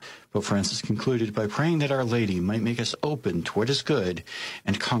him? Pope Francis concluded by praying that Our Lady might make us open to what is good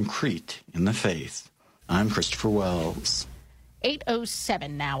and concrete in the faith. I'm Christopher Wells.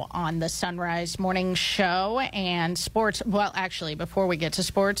 8:07 now on the Sunrise Morning Show and sports. Well, actually, before we get to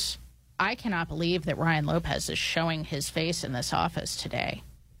sports, I cannot believe that Ryan Lopez is showing his face in this office today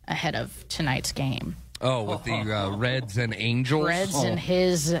ahead of tonight's game. Oh, with the Reds and Angels? Reds and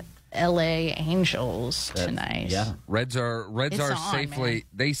his L.A. Angels tonight. Yeah. Reds are on, safely, man.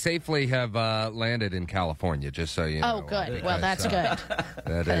 they safely have landed in California, just so you know. Oh, good. Well, that's good.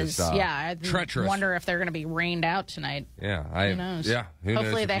 That is I treacherous. wonder if they're going to be rained out tonight. Yeah. Who knows? Yeah. Who knows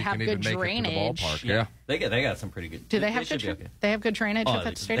Hopefully if they you have can good even make it to the drainage. ballpark. Yeah. They got some pretty good. Do they have should good? be okay. They have good drainage at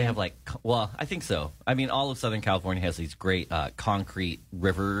that stadium. They have I think so. I mean, all of Southern California has these great concrete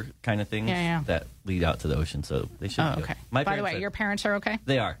river kind of things that lead out to the ocean, so they should. Oh, be okay. My By the way, parents your parents are okay?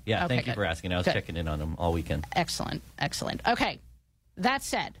 They are. Yeah. Okay, Thank you good. for asking. I was Good. checking in on them all weekend. Excellent. Okay. That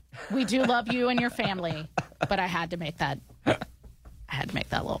said, we do love you and your family, but I had to make that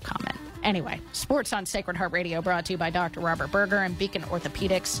little comment. Anyway, sports on Sacred Heart Radio brought to you by Dr. Robert Berger and Beacon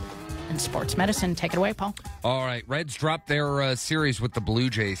Orthopedics and Sports Medicine. Take it away, Paul. All right, Reds dropped their series with the Blue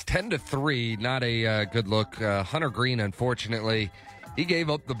Jays 10-3. Not a good look. Hunter Green, unfortunately, he gave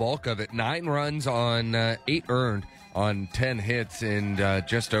up the bulk of it. 9 runs on 8 earned on 10 hits in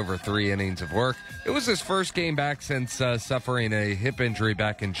just over 3 innings of work. It was his first game back since suffering a hip injury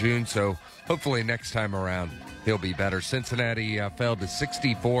back in June, so hopefully next time around he'll be better. Cincinnati fell to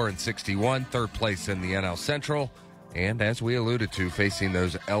 64-61, third place in the NL Central. And as we alluded to, facing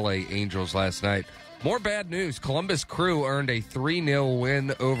those L.A. Angels last night. More bad news. Columbus Crew earned a 3-0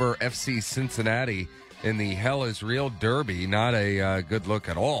 win over FC Cincinnati in the Hell is Real Derby. Not a good look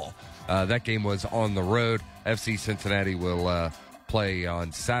at all. That game was on the road. FC Cincinnati will play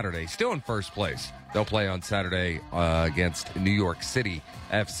on Saturday. Still in first place. They'll play on Saturday against New York City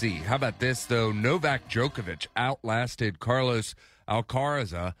FC. How about this, though? Novak Djokovic outlasted Carlos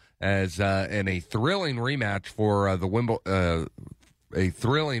Alcaraz as in a thrilling rematch for the a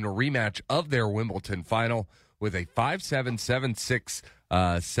thrilling rematch of their Wimbledon final with a 5-7, 7-6,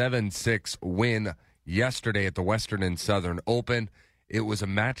 7-6 win yesterday at the Western and Southern Open. It was a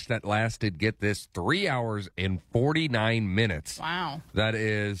match that lasted, get this, 3 hours and 49 minutes. Wow. That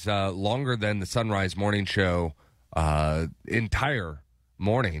is longer than the Sunrise Morning Show entire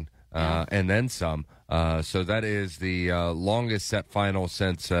morning, and then some. So that is the longest set final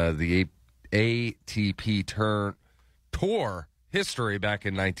since the ATP Tour history back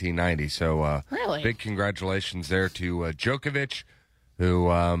in 1990. So really? Big congratulations there to Djokovic, who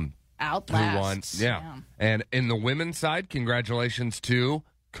won. Yeah. And in the women's side, congratulations to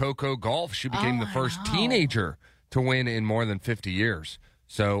Coco Gauff. She became the first teenager to win in more than 50 years.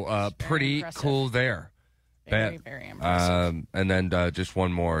 So pretty impressive. Cool there. Very impressive. And then just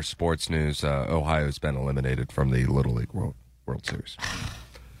one more sports news. Ohio's been eliminated from the Little League World Series.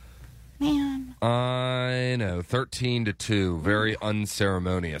 Man. I know. 13-2. Very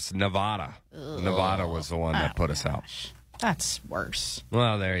unceremonious. Nevada. Ugh. Nevada was the one that put us out. That's worse.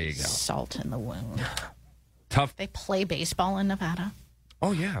 Well, there you go. Salt in the wound. Tough. They play baseball in Nevada.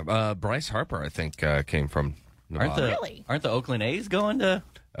 Oh, yeah. Bryce Harper, I think, came from Nevada. Aren't the Oakland A's going to...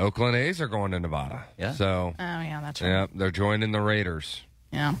 Oakland A's are going to Nevada. Yeah. So. Oh, yeah, that's right. Yeah, they're joining the Raiders.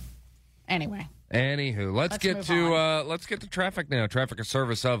 Yeah. Anyway. Anywho, let's get to traffic now. Traffic, a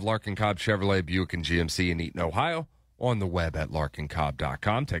service of Larkin Cobb Chevrolet, Buick, and GMC in Eaton, Ohio. On the web at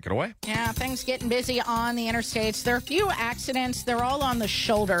larkincobb.com. Take it away. Yeah, things getting busy on the interstates. There are a few accidents. They're all on the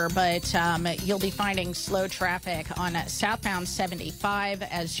shoulder, but you'll be finding slow traffic on southbound 75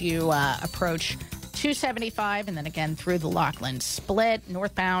 as you approach 275, and then again through the Laughlin split.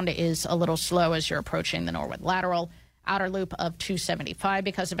 Northbound is a little slow as you're approaching the Norwood Lateral. Outer loop of 275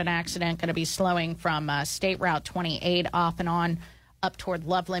 because of an accident. Going to be slowing from State Route 28 off and on up toward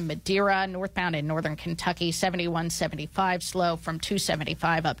Loveland, Madeira. Northbound in northern Kentucky, 7175 slow from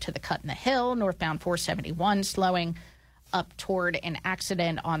 275 up to the Cut in the Hill. Northbound 471 slowing up toward an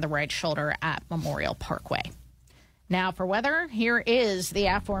accident on the right shoulder at Memorial Parkway. Now for weather, here is the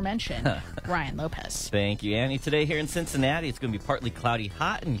aforementioned Ryan Lopez. Thank you, Annie. Today here in Cincinnati, it's going to be partly cloudy,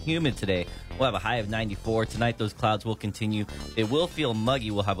 hot and humid today. We'll have a high of 94. Tonight, those clouds will continue. It will feel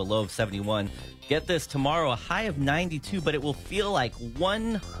muggy. We'll have a low of 71. Get this, tomorrow, a high of 92, but it will feel like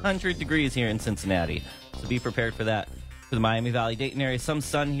 100 degrees here in Cincinnati. So be prepared for that. For the Miami Valley, Dayton area, some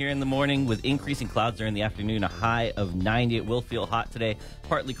sun here in the morning with increasing clouds during the afternoon, a high of 90. It will feel hot today,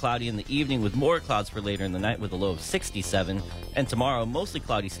 partly cloudy in the evening with more clouds for later in the night with a low of 67. And tomorrow, mostly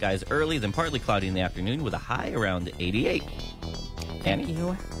cloudy skies early, then partly cloudy in the afternoon with a high around 88. Thank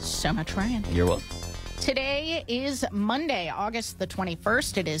you so much, Ryan. You're welcome. Today is Monday, August the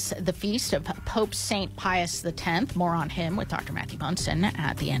 21st. It is the feast of Pope St. Pius X. More on him with Dr. Matthew Bunson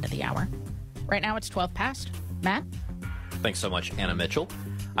at the end of the hour. Right now, it's 12 past. Matt? Thanks so much, Anna Mitchell.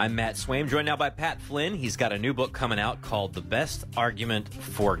 I'm Matt Swaim, joined now by Pat Flynn. He's got a new book coming out called The Best Argument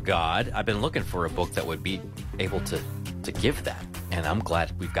for God. I've been looking for a book that would be able to give that, and I'm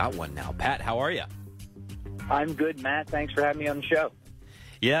glad we've got one now. Pat, how are you? I'm good, Matt. Thanks for having me on the show.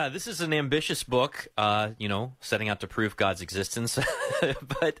 Yeah, this is an ambitious book, setting out to prove God's existence.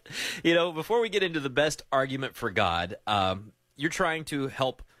 But, before we get into the best argument for God, you're trying to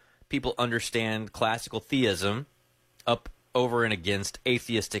help people understand classical theism up over and against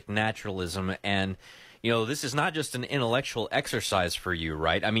atheistic naturalism. And, this is not just an intellectual exercise for you,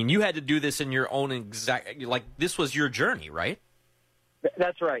 right? I mean, you had to do this in your own this was your journey, right?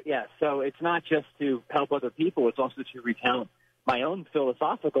 That's right, yeah. So it's not just to help other people, it's also to recount my own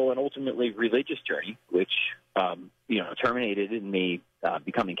philosophical and ultimately religious journey, which, terminated in me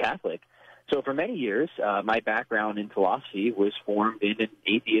becoming Catholic. So for many years, my background in philosophy was formed in an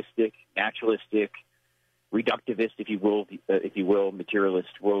atheistic, naturalistic, reductivist, if you will, materialist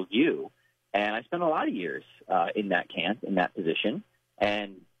worldview. And I spent a lot of years in that camp, in that position.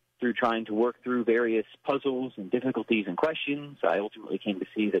 And through trying to work through various puzzles and difficulties and questions, I ultimately came to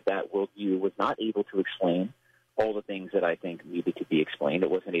see that that worldview was not able to explain all the things that I think needed to be explained.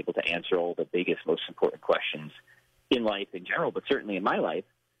 It wasn't able to answer all the biggest, most important questions in life in general, but certainly in my life.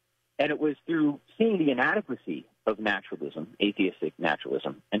 And it was through seeing the inadequacy of naturalism, atheistic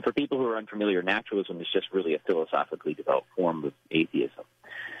naturalism. And for people who are unfamiliar, naturalism is just really a philosophically developed form of atheism.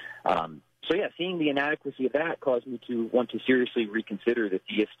 Seeing the inadequacy of that caused me to want to seriously reconsider the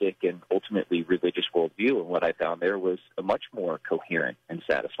theistic and ultimately religious worldview. And what I found there was a much more coherent and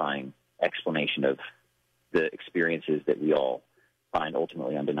satisfying explanation of the experiences that we all find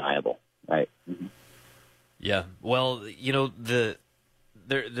ultimately undeniable, right? Mm-hmm. Yeah. Well,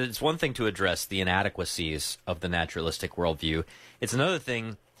 there's one thing to address the inadequacies of the naturalistic worldview. It's another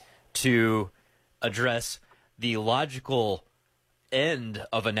thing to address the logical end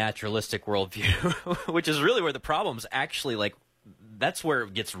of a naturalistic worldview, which is really where the problem's actually, that's where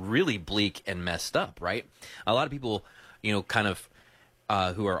it gets really bleak and messed up, right? A lot of people,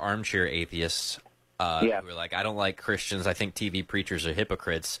 who are armchair atheists, who are like, I don't like Christians, I think TV preachers are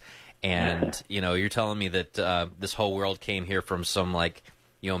hypocrites, and, you're telling me that this whole world came here from some,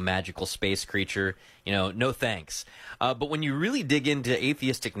 magical space creature, no thanks. But when you really dig into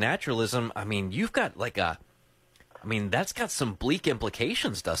atheistic naturalism, I mean, you've got that's got some bleak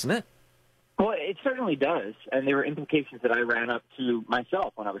implications, doesn't it? Well, it certainly does. And there were implications that I ran up to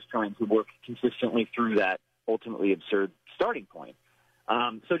myself when I was trying to work consistently through that ultimately absurd starting point.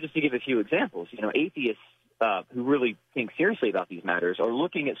 So just to give a few examples, atheists who really think seriously about these matters are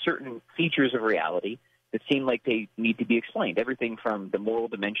looking at certain features of reality that seem like they need to be explained. Everything from the moral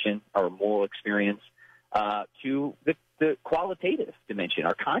dimension, our moral experience, to the qualitative dimension,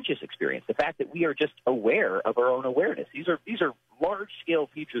 our conscious experience, the fact that we are just aware of our own awareness. These are large-scale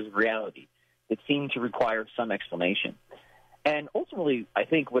features of reality that seem to require some explanation. And ultimately, I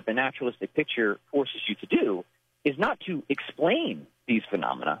think what the naturalistic picture forces you to do is not to explain these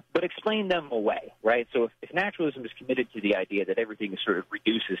phenomena, but explain them away, right? So if naturalism is committed to the idea that everything sort of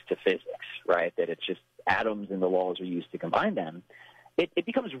reduces to physics, right, that it's just atoms and the laws are used to combine them, it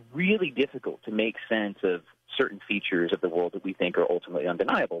becomes really difficult to make sense of certain features of the world that we think are ultimately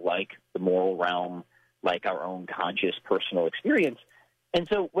undeniable, like the moral realm, like our own conscious personal experience. And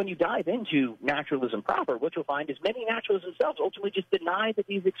so when you dive into naturalism proper, what you'll find is many naturalists themselves ultimately just deny that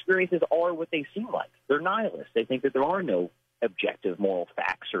these experiences are what they seem like. They're nihilists. They think that there are no objective moral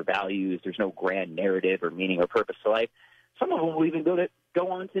facts or values. There's no grand narrative or meaning or purpose to life. Some of them will even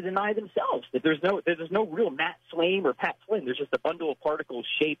go on to deny themselves that there's no real Matt Swain or Pat Flynn. There's just a bundle of particles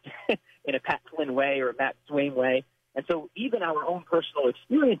shaped in a Pat Flynn way or a Matt Swain way. And so even our own personal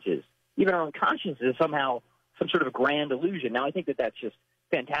experiences, even our own conscience is somehow some sort of a grand illusion. Now, I think that that's just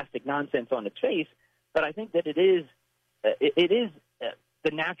fantastic nonsense on its face, but I think that it is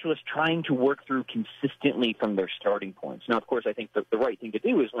the naturalists trying to work through consistently from their starting points. Now, of course, I think the right thing to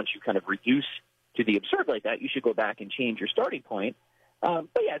do is once you kind of reduce to the absurd like that, you should go back and change your starting point. But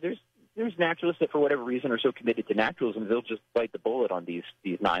yeah, there's naturalists that for whatever reason are so committed to naturalism, they'll just bite the bullet on these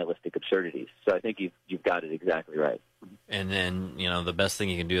nihilistic absurdities. So I think you've got it exactly right. And then, the best thing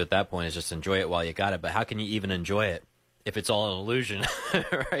you can do at that point is just enjoy it while you got it. But how can you even enjoy it if it's all an illusion,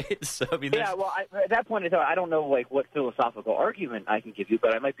 right? So I mean, at that point, I don't know what philosophical argument I can give you,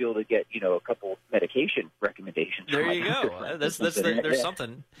 but I might be able to get a couple medication recommendations. There you go. There's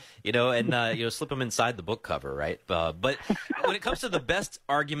something, and slip them inside the book cover, right? But when it comes to the best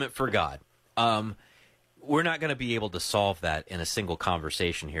argument for God, we're not going to be able to solve that in a single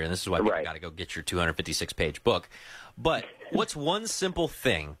conversation here, and this is why people got to go get your 256-page book. But what's one simple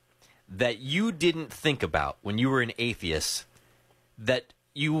thing that you didn't think about when you were an atheist that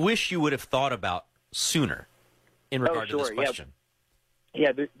you wish you would have thought about sooner in regard to this question?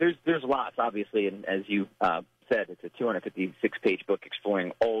 Yeah, there's lots, obviously, and as you said, it's a 256-page book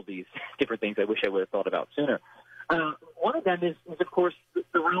exploring all these different things I wish I would have thought about sooner. One of them is, of course,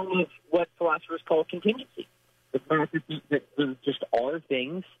 the realm of what philosophers call contingency. The fact that there just are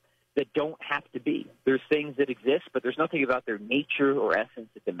things that don't have to be. There's things that exist, but there's nothing about their nature or essence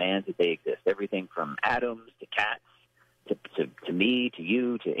that demands that they exist. Everything from atoms to cats to me, to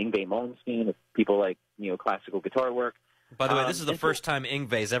you, to Yngwie Malmsteen, to people like classical guitar work. By the way, this is the first time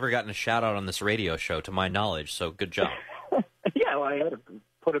Yngwie's ever gotten a shout-out on this radio show, to my knowledge, so good job. Yeah, well, I had to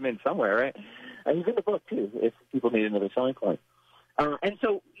put him in somewhere, right? He's in the book, too, if people need another selling point. And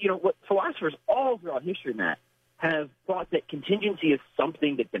so, what philosophers all throughout history, Matt, have thought that contingency is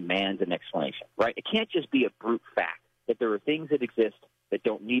something that demands an explanation, right? It can't just be a brute fact that there are things that exist that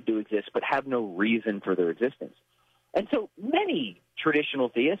don't need to exist but have no reason for their existence. And so many traditional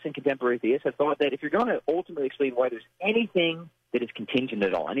theists and contemporary theists have thought that if you're going to ultimately explain why there's anything that is contingent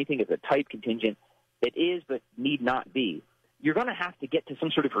at all, anything is a type contingent that is but need not be, you're going to have to get to some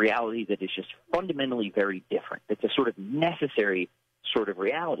sort of reality that is just fundamentally very different. It's a sort of necessary sort of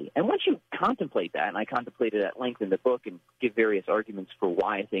reality. And once you contemplate that, and I contemplate it at length in the book and give various arguments for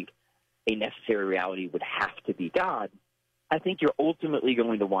why I think a necessary reality would have to be God, I think you're ultimately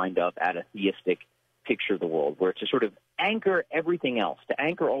going to wind up at a theistic picture of the world, where to sort of anchor everything else, to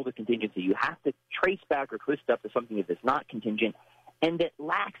anchor all the contingency, you have to trace back or twist up to something that is not contingent and that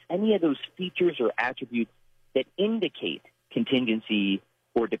lacks any of those features or attributes that indicate contingency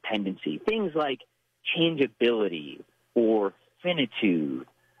or dependency. Things like changeability or finitude,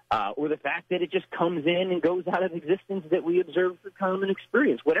 or the fact that it just comes in and goes out of existence that we observe through common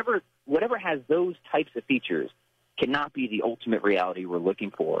experience. Whatever has those types of features cannot be the ultimate reality we're looking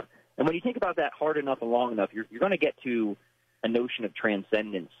for. And when you think about that hard enough and long enough, you're going to get to a notion of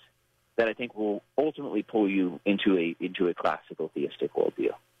transcendence that I think will ultimately pull you into a classical theistic worldview.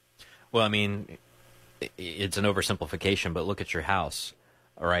 Well, I mean, it's an oversimplification, but look at your house,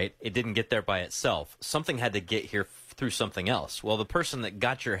 all right? It didn't get there by itself. Something had to get here through something else. Well, the person that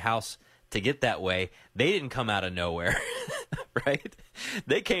got your house to get that way, they didn't come out of nowhere, right?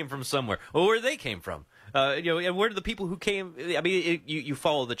 They came from somewhere. Well, where they came from? And where do the people who came? I mean, you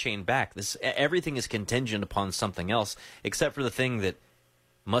follow the chain back. Everything is contingent upon something else, except for the thing that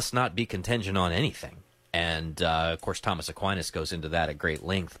must not be contingent on anything. And, of course, Thomas Aquinas goes into that at great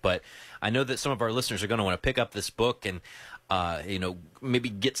length. But I know that some of our listeners are going to want to pick up this book and, maybe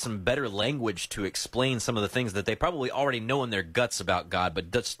get some better language to explain some of the things that they probably already know in their guts about God,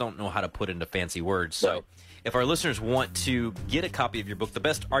 but just don't know how to put into fancy words. So if our listeners want to get a copy of your book, The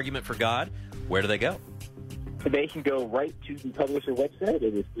Best Argument for God, where do they go? They can go right to the publisher website.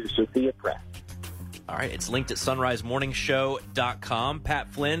 It is through Sophia Press. All right, it's linked at sunrisemorningshow.com.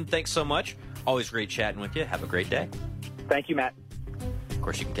 Pat Flynn, thanks so much. Always great chatting with you. Have a great day. Thank you, Matt. Of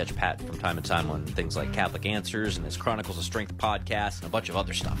course, you can catch Pat from time to time on things like Catholic Answers and his Chronicles of Strength podcast and a bunch of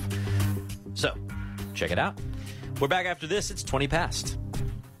other stuff. So, check it out. We're back after this. It's 20 past.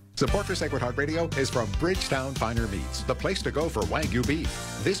 Support for Sacred Heart Radio is from Bridgetown Finer Meats, the place to go for Wagyu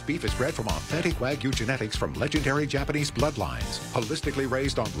beef. This beef is bred from authentic Wagyu genetics from legendary Japanese bloodlines. Holistically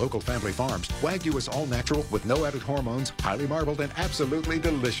raised on local family farms, Wagyu is all natural with no added hormones, highly marbled, and absolutely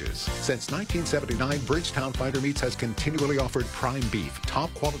delicious. Since 1979, Bridgetown Finer Meats has continually offered prime beef,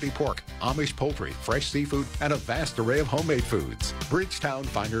 top quality pork, Amish poultry, fresh seafood, and a vast array of homemade foods. Bridgetown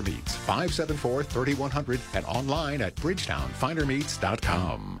Finer Meats, 574-3100, and online at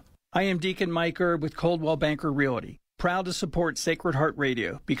bridgetownfinermeats.com. I am Deacon Mike Erb with Coldwell Banker Realty, proud to support Sacred Heart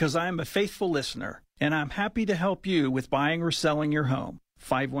Radio because I am a faithful listener, and I'm happy to help you with buying or selling your home.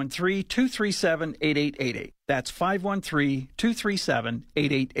 513-237-8888. That's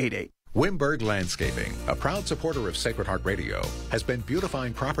 513-237-8888. Wimberg Landscaping, a proud supporter of Sacred Heart Radio, has been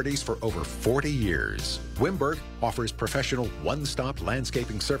beautifying properties for over 40 years. Wimberg offers professional one-stop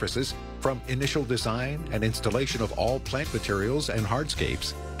landscaping services from initial design and installation of all plant materials and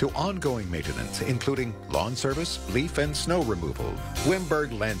hardscapes to ongoing maintenance, including lawn service, leaf and snow removal.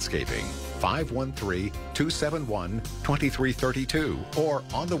 Wimberg Landscaping, 513-271-2332 or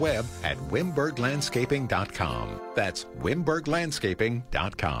on the web at wimberglandscaping.com. That's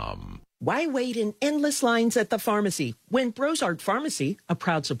wimberglandscaping.com. Why wait in endless lines at the pharmacy when Brosart Pharmacy, a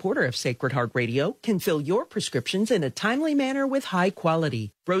proud supporter of Sacred Heart Radio, can fill your prescriptions in a timely manner with high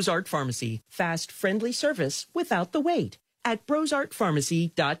quality? Brosart Pharmacy, fast, friendly service without the wait at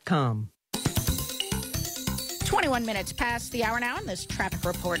brosartpharmacy.com. 21 minutes past the hour now, and this traffic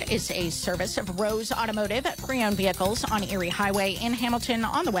report is a service of Rose Automotive, pre-owned vehicles on Erie Highway in Hamilton,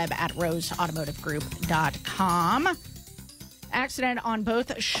 on the web at roseautomotivegroup.com. Accident on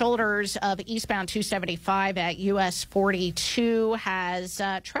both shoulders of eastbound 275 at US 42 has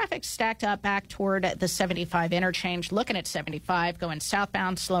traffic stacked up back toward the 75 interchange. Looking at 75, going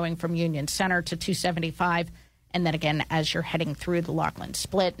southbound, slowing from Union Center to 275. And then again, as you're heading through the Lockland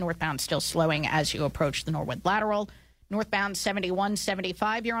Split, northbound still slowing as you approach the Norwood Lateral. Northbound 71,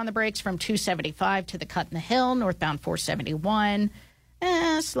 75, you're on the brakes from 275 to the Cut in the Hill. Northbound 471,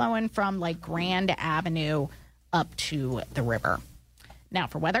 slowing from like Grand Avenue up to the river. Now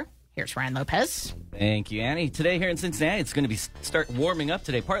for weather, here's Ryan Lopez. Thank you, Annie. Today here in Cincinnati, it's going to start warming up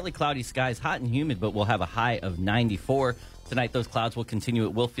today. Partly cloudy skies, hot and humid, but we'll have a high of 94. Tonight, those clouds will continue.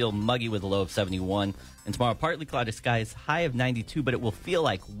 It will feel muggy with a low of 71. And tomorrow, partly cloudy skies, high of 92, but it will feel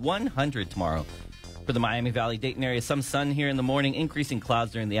like 100 tomorrow. For the Miami Valley, Dayton area, some sun here in the morning, increasing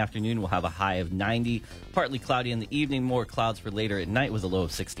clouds during the afternoon. We'll have a high of 90. Partly cloudy in the evening, more clouds for later at night with a low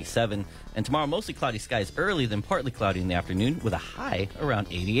of 67. And tomorrow, mostly cloudy skies early, then partly cloudy in the afternoon with a high around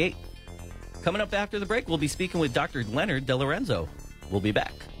 88. Coming up after the break, we'll be speaking with Dr. Leonard DeLorenzo. We'll be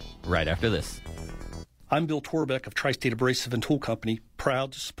back right after this. I'm Bill Torbeck of Tri-State Abrasive and Tool Company,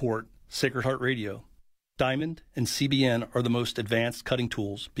 proud to support Sacred Heart Radio. Diamond and CBN are the most advanced cutting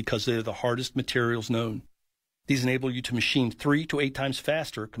tools because they are the hardest materials known. These enable you to machine 3 to 8 times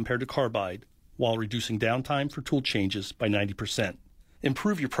faster compared to carbide, while reducing downtime for tool changes by 90%.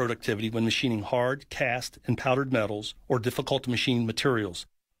 Improve your productivity when machining hard, cast, and powdered metals or difficult-to-machine materials.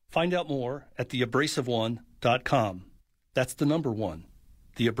 Find out more at theabrasiveone.com. That's the number 1,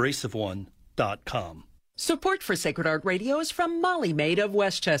 theabrasiveone.com. Support for Sacred Heart Radio is from Molly Maid of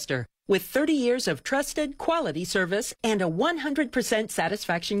Westchester. With 30 years of trusted quality service and a 100%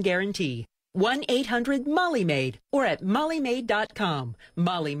 satisfaction guarantee. 1-800-MOLLY-MAID or at mollymaid.com.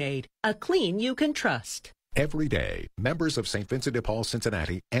 Molly Maid, a clean you can trust. Every day, members of St. Vincent de Paul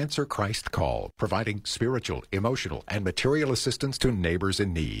Cincinnati answer Christ's call, providing spiritual, emotional, and material assistance to neighbors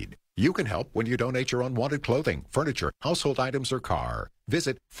in need. You can help when you donate your unwanted clothing, furniture, household items, or car.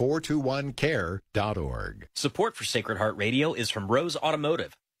 Visit 421care.org. Support for Sacred Heart Radio is from Rose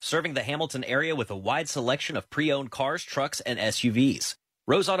Automotive, serving the Hamilton area with a wide selection of pre-owned cars, trucks, and SUVs.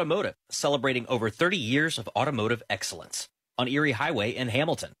 Rose Automotive, celebrating over 30 years of automotive excellence. On Erie Highway in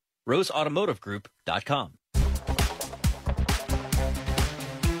Hamilton. RoseAutomotiveGroup.com.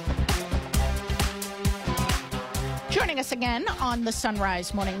 Joining us again on the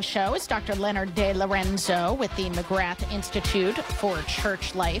Sunrise Morning Show is Dr. Leonard DeLorenzo with the McGrath Institute for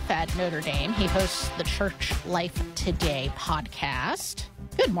Church Life at Notre Dame. He hosts the Church Life Today podcast.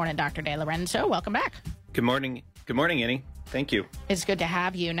 Good morning, Dr. DeLorenzo. Welcome back. Good morning. Good morning, Annie. Thank you. It's good to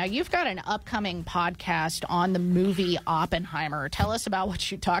have you. Now, you've got an upcoming podcast on the movie Oppenheimer. Tell us about what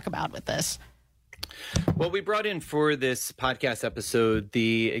you talk about with this. Well, we brought in for this podcast episode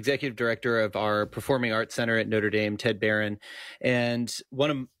the executive director of our Performing Arts Center at Notre Dame, Ted Barron, and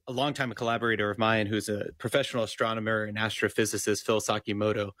a longtime collaborator of mine who's a professional astronomer and astrophysicist, Phil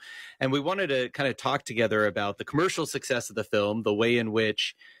Sakimoto. And we wanted to kind of talk together about the commercial success of the film, the way in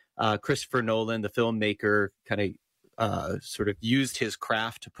which Christopher Nolan, the filmmaker, kind of sort of used his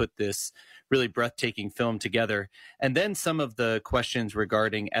craft to put this really breathtaking film together. And then some of the questions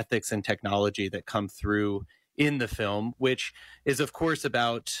regarding ethics and technology that come through in the film, which is, of course,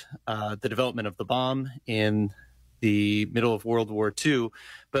 about the development of the bomb in the middle of World War II,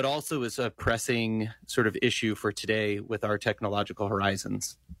 but also is a pressing sort of issue for today with our technological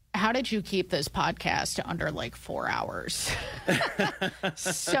horizons. How did you keep this podcast under like 4 hours?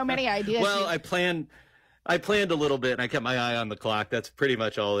 So many ideas. Well, I planned a little bit, and I kept my eye on the clock. That's pretty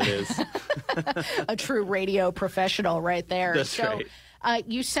much all it is. A true radio professional right there. That's right.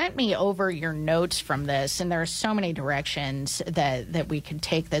 You sent me over your notes from this, and there are so many directions that we can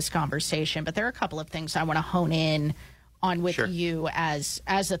take this conversation, but there are a couple of things I want to hone in on with you as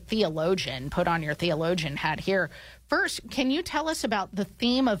a theologian. Put on your theologian hat here. First, can you tell us about the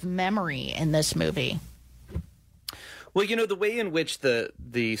theme of memory in this movie? Well, you know, the way in which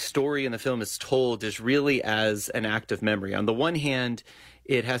the story in the film is told is really as an act of memory. On the one hand,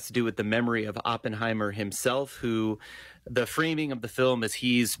 it has to do with the memory of Oppenheimer himself, who the framing of the film is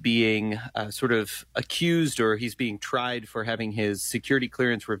he's being sort of accused, or he's being tried for having his security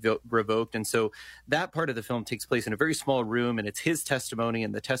clearance revoked. And so that part of the film takes place in a very small room, and it's his testimony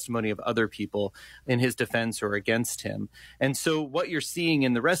and the testimony of other people in his defense or against him. And so what you're seeing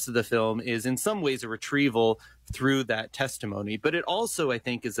in the rest of the film is in some ways a retrieval through that testimony. But it also, I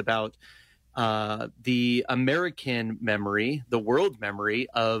think, is about the American memory, the world memory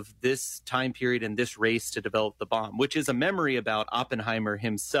of this time period and this race to develop the bomb, which is a memory about Oppenheimer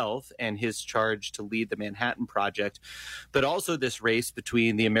himself and his charge to lead the Manhattan Project, but also this race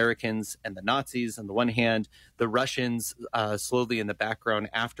between the Americans and the Nazis on the one hand, the Russians slowly in the background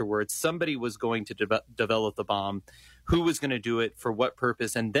afterwards. Somebody was going to develop the bomb. Who was going to do it, for what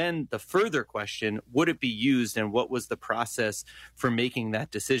purpose? And then the further question, would it be used, and what was the process for making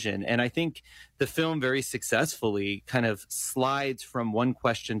that decision? And I think the film very successfully kind of slides from one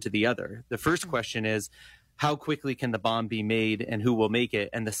question to the other. The first question is, how quickly can the bomb be made and who will make it?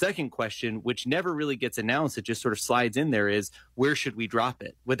 And the second question, which never really gets announced, it just sort of slides in there, is where should we drop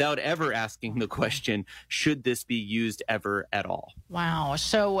it? Without ever asking the question, should this be used ever at all? Wow.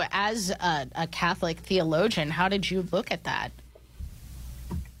 So as a Catholic theologian, how did you look at that?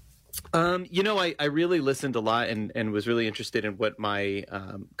 I really listened a lot and was really interested in what my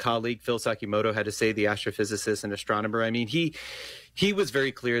colleague Phil Sakimoto had to say, the astrophysicist and astronomer. I mean, he was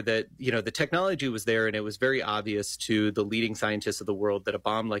very clear that, the technology was there, and it was very obvious to the leading scientists of the world that a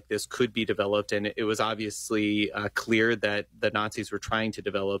bomb like this could be developed. And it was obviously clear that the Nazis were trying to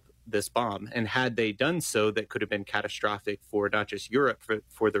develop this bomb. And had they done so, that could have been catastrophic for not just Europe,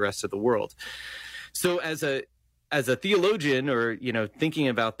 for the rest of the world. So as a theologian, or, thinking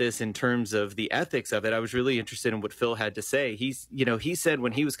about this in terms of the ethics of it, I was really interested in what Phil had to say. He said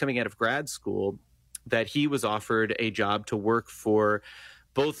when he was coming out of grad school that he was offered a job to work for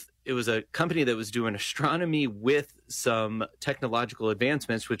it was a company that was doing astronomy with some technological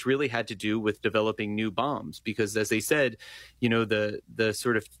advancements, which really had to do with developing new bombs. Because as they said, the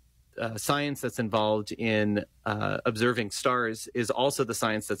sort of science that's involved in observing stars is also the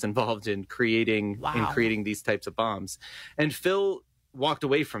science that's involved in creating these types of bombs. And Phil walked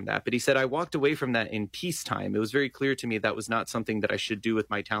away from that, but he said, I walked away from that in peacetime. It was very clear to me that was not something that I should do with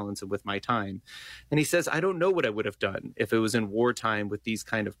my talents and with my time. And he says, I don't know what I would have done if it was in wartime with these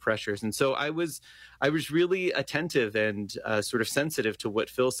kind of pressures. And so I was really attentive and sort of sensitive to what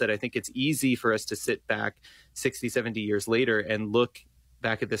Phil said. I think it's easy for us to sit back 60, 70 years later and look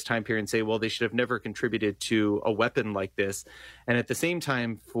back at this time period and say, well, they should have never contributed to a weapon like this. And at the same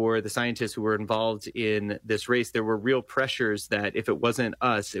time, for the scientists who were involved in this race, there were real pressures that if it wasn't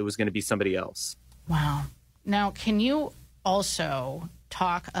us, it was going to be somebody else. Wow. Now, can you also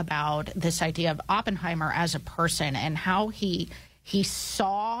talk about this idea of Oppenheimer as a person and how he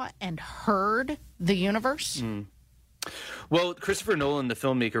saw and heard the universe? Well, Christopher Nolan, the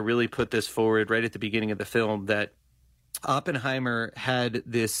filmmaker, really put this forward right at the beginning of the film, that Oppenheimer had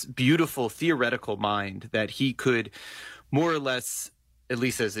this beautiful theoretical mind that he could more or less, at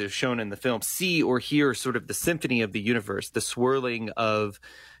least as is shown in the film, see or hear sort of the symphony of the universe, the swirling of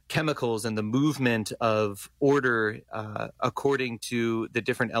chemicals and the movement of order according to the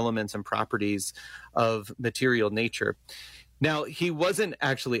different elements and properties of material nature. Now, he wasn't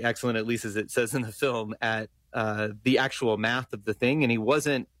actually excellent, at least as it says in the film, at the actual math of the thing, and he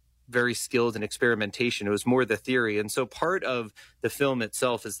wasn't very skilled in experimentation. It was more the theory. And so part of the film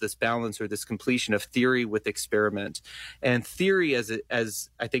itself is this balance, or this completion of theory with experiment. And theory, as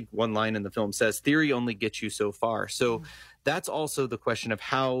I think one line in the film says, theory only gets you so far. So that's also the question of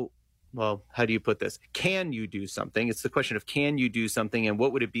how do you put this? Can you do something? It's the question of, can you do something, and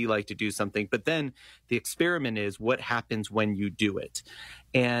what would it be like to do something? But then the experiment is what happens when you do it.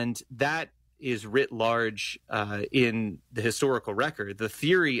 And that is writ large in the historical record. The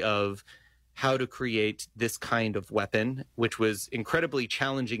theory of how to create this kind of weapon, which was incredibly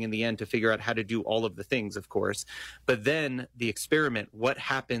challenging in the end to figure out how to do all of the things, of course. But then the experiment, what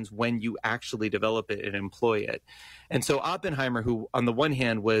happens when you actually develop it and employ it? And so Oppenheimer, who on the one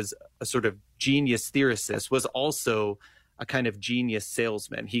hand was a sort of genius theorist, was also a kind of genius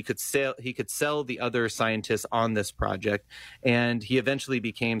salesman. He could sell the other scientists on this project, and he eventually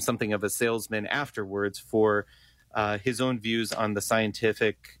became something of a salesman afterwards for his own views on the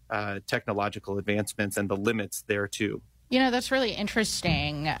scientific technological advancements and the limits there too. That's really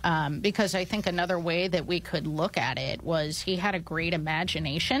interesting because I think another way that we could look at it was he had a great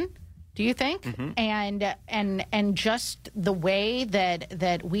imagination. Do you think? And just the way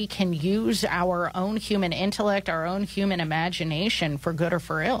that we can use our own human intellect, our own human imagination for good or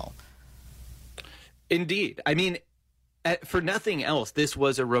for ill. Indeed. I mean, for nothing else, this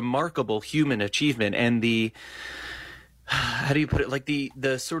was a remarkable human achievement, and how do you put it? Like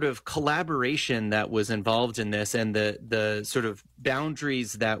the sort of collaboration that was involved in this, and the sort of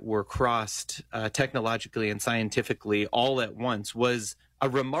boundaries that were crossed technologically and scientifically all at once was a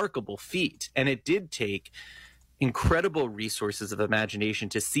remarkable feat. And it did take incredible resources of imagination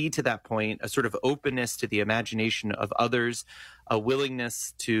to see to that point, a sort of openness to the imagination of others, a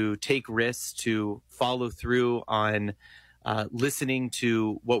willingness to take risks, to follow through on listening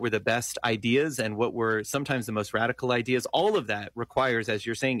to what were the best ideas and what were sometimes the most radical ideas. All of that requires, as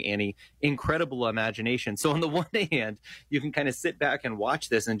you're saying, Annie, incredible imagination. So on the one hand, you can kind of sit back and watch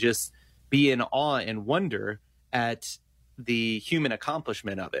this and just be in awe and wonder at the human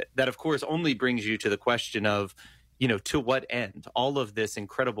accomplishment of it. That, of course, only brings you to the question of, to what end? All of this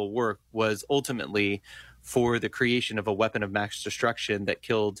incredible work was ultimately for the creation of a weapon of mass destruction that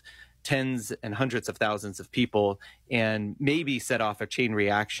killed tens and hundreds of thousands of people, and maybe set off a chain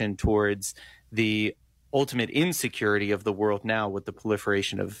reaction towards the ultimate insecurity of the world now with the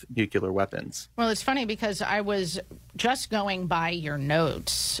proliferation of nuclear weapons. Well, it's funny because I was just going by your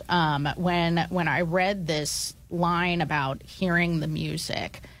notes when I read this line about hearing the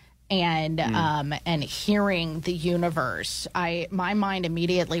music, and hearing the universe. My mind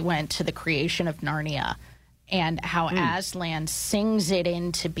immediately went to the creation of Narnia and how Aslan sings it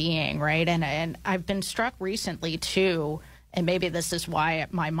into being, right? And I've been struck recently, too, and maybe this is why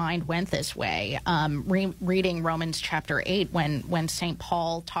my mind went this way, reading Romans chapter 8 when St.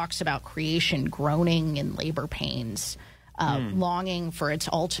 Paul talks about creation groaning in labor pains, longing for its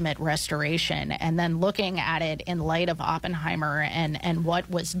ultimate restoration, and then looking at it in light of Oppenheimer and what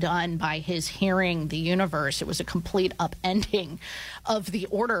was done by his hearing the universe. It was a complete upending of the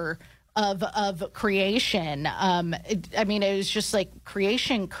order of creation. I mean, it was just like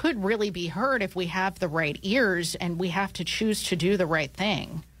creation could really be heard if we have the right ears, and we have to choose to do the right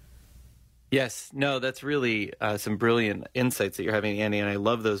thing. Yes, no, that's really some brilliant insights that you're having, Annie, and I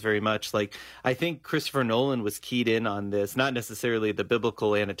love those very much. Like, I think Christopher Nolan was keyed in on this, not necessarily the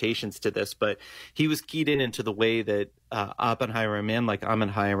biblical annotations to this, but he was keyed in into the way that Oppenheimer, a man like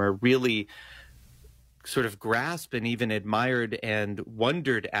Oppenheimer, really sort of grasped and even admired and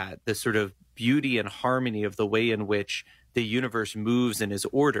wondered at the sort of beauty and harmony of the way in which the universe moves and is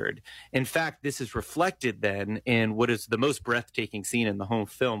ordered. In fact, this is reflected then in what is the most breathtaking scene in the whole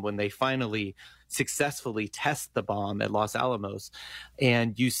film, when they finally successfully test the bomb at Los Alamos.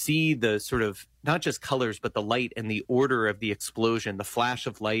 And you see the sort of, not just colors, but the light and the order of the explosion, the flash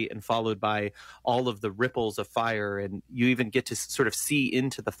of light, and followed by all of the ripples of fire. And you even get to sort of see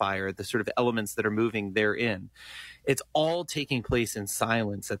into the fire, the sort of elements that are moving therein. It's all taking place in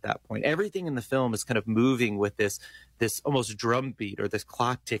silence at that point. Everything in the film is kind of moving with this almost drum beat or this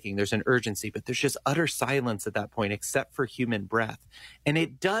clock ticking. There's an urgency, but there's just utter silence at that point, except for human breath. And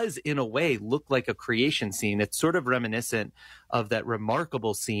it does, in a way, look like a creation scene. It's sort of reminiscent of that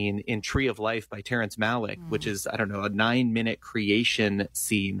remarkable scene in Tree of Life by Terrence Malick, which is, I don't know, a 9-minute creation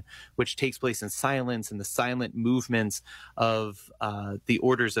scene, which takes place in silence and the silent movements of the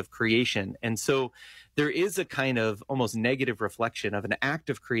orders of creation. And so there is a kind of almost negative reflection of an act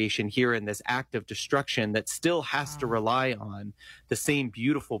of creation here in this act of destruction that still has to rely on the same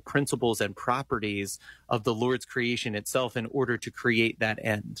beautiful principles and properties of the Lord's creation itself in order to create that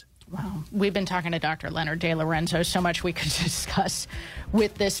end. Wow. We've been talking to Dr. Leonard De Lorenzo. So much we could discuss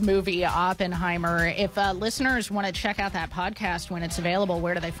with this movie, Oppenheimer. If listeners want to check out that podcast when it's available,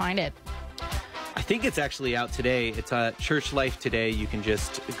 where do they find it? I think it's actually out today. It's Church Life Today. You can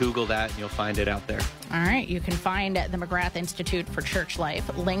just Google that and you'll find it out there. All right. You can find the McGrath Institute for Church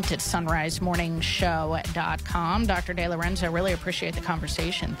Life linked at sunrisemorningshow.com. Dr. De Lorenzo, really appreciate the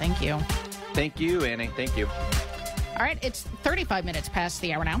conversation. Thank you. Thank you, Annie. Thank you. All right. It's 35 minutes past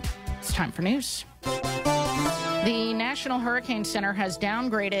the hour now. It's time for news. The National Hurricane Center has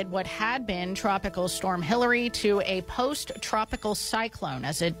downgraded what had been Tropical Storm Hilary to a post-tropical cyclone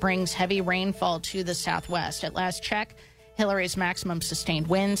as it brings heavy rainfall to the southwest. At last check, Hilary's maximum sustained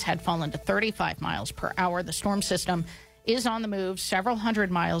winds had fallen to 35 miles per hour. The storm system is on the move several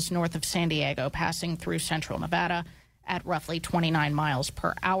hundred miles north of San Diego, passing through central Nevada at roughly 29 miles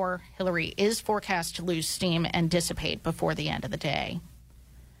per hour. Hilary is forecast to lose steam and dissipate before the end of the day.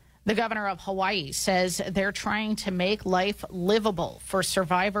 The governor of Hawaii says they're trying to make life livable for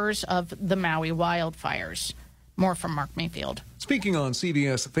survivors of the Maui wildfires. More from Mark Mayfield. Speaking on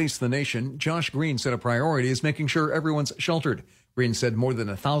CBS Face the Nation, Josh Green said a priority is making sure everyone's sheltered. Green said more than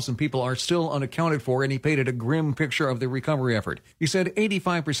 1,000 people are still unaccounted for, and he painted a grim picture of the recovery effort. He said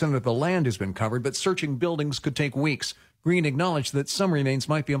 85% of the land has been covered, but searching buildings could take weeks. Green acknowledged that some remains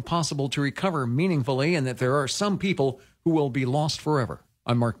might be impossible to recover meaningfully and that there are some people who will be lost forever.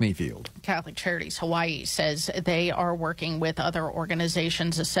 I'm Mark Mayfield. Catholic Charities Hawaii says they are working with other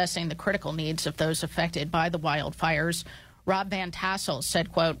organizations assessing the critical needs of those affected by the wildfires. Rob Van Tassel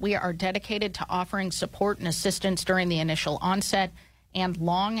said, quote, "We are dedicated to offering support and assistance during the initial onset and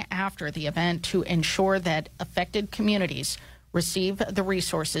long after the event to ensure that affected communities receive the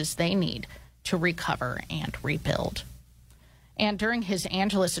resources they need to recover and rebuild." And during his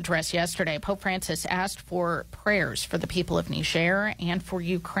Angelus address yesterday, Pope Francis asked for prayers for the people of Niger and for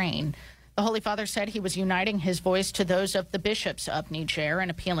Ukraine. The Holy Father said he was uniting his voice to those of the bishops of Niger and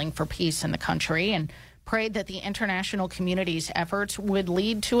appealing for peace in the country, and prayed that the international community's efforts would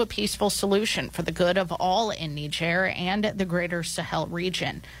lead to a peaceful solution for the good of all in Niger and the greater Sahel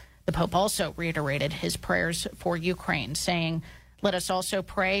region. The Pope also reiterated his prayers for Ukraine, saying, "Let us also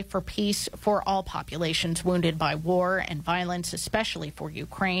pray for peace for all populations wounded by war and violence, especially for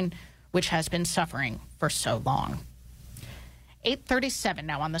Ukraine, which has been suffering for so long." 8:37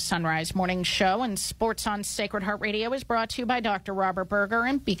 now on the Sunrise Morning Show, and Sports on Sacred Heart Radio is brought to you by Dr. Robert Berger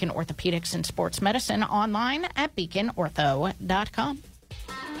and Beacon Orthopedics and Sports Medicine, online at beaconortho.com.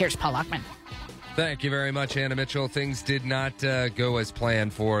 Here's Paul Luckman. Thank you very much, Anna Mitchell. Things did not go as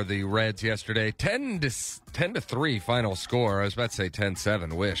planned for the Reds yesterday. 10-3 final score. I was about to say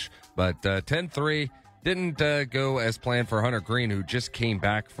 10-7, wish. But 10-3 didn't go as planned for Hunter Green, who just came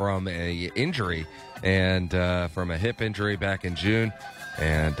back from a injury and from a hip injury back in June.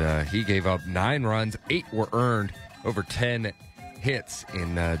 And he gave up 9 runs. 8 were earned, over 10 hits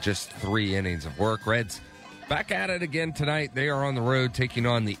in just 3 innings of work. Reds back at it again tonight. They are on the road taking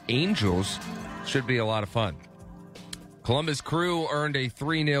on the Angels. Should be a lot of fun. Columbus Crew earned a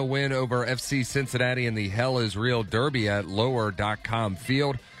 3-0 win over FC Cincinnati in the Hell is Real Derby at Lower.com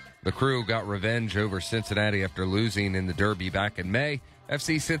Field. The Crew got revenge over Cincinnati after losing in the Derby back in May.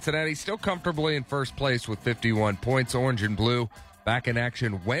 FC Cincinnati still comfortably in first place with 51 points. Orange and Blue back in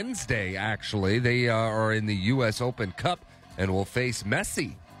action Wednesday, actually. They are in the U.S. Open Cup and will face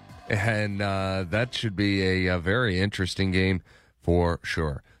Messi. And that should be a very interesting game for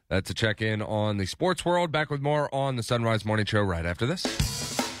sure. That's a check-in on the sports world. Back with more on the Sunrise Morning Show right after this. The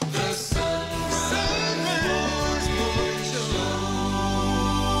Sunrise Morning Show.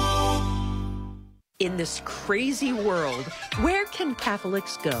 In this crazy world, where can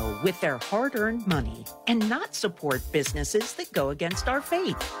Catholics go with their hard-earned money and not support businesses that go against our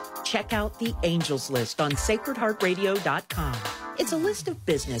faith? Check out the Angels List on sacredheartradio.com. It's a list of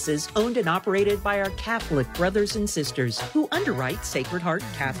businesses owned and operated by our Catholic brothers and sisters who underwrite Sacred Heart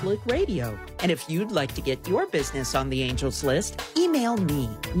Catholic Radio. And if you'd like to get your business on the Angels List, email me,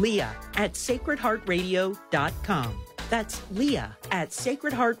 Leah, at sacredheartradio.com. That's Leah at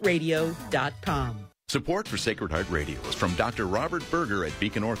sacredheartradio.com. Support for Sacred Heart Radio is from Dr. Robert Berger at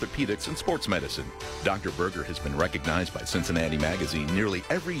Beacon Orthopedics and Sports Medicine. Dr. Berger has been recognized by Cincinnati Magazine nearly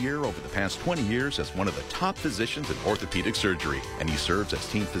every year over the past 20 years as one of the top physicians in orthopedic surgery, and he serves as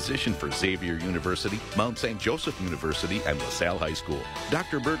team physician for Xavier University, Mount St. Joseph University, and LaSalle High School.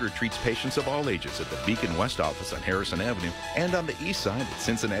 Dr. Berger treats patients of all ages at the Beacon West office on Harrison Avenue and on the east side at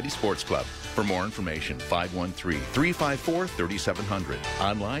Cincinnati Sports Club. For more information, 513-354-3700.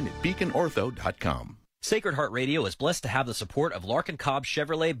 Online at beaconortho.com. Sacred Heart Radio is blessed to have the support of Larkin Cobb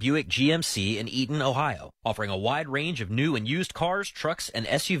Chevrolet Buick GMC in Eaton, Ohio, offering a wide range of new and used cars, trucks, and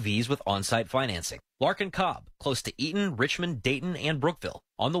SUVs with on-site financing. Larkin Cobb, close to Eaton, Richmond, Dayton, and Brookville.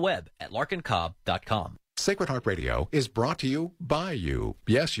 On the web at larkincobb.com. Sacred Heart Radio is brought to you by you.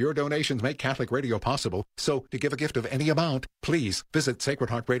 Yes, your donations make Catholic radio possible. So to give a gift of any amount, please visit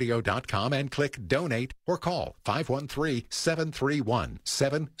sacredheartradio.com and click Donate or call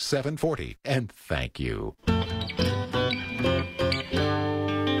 513-731-7740. And thank you.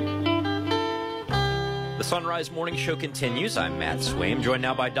 The Sunrise Morning Show continues. I'm Matt Swaim, joined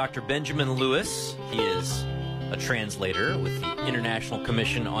now by Dr. Benjamin Lewis. He is a translator with the International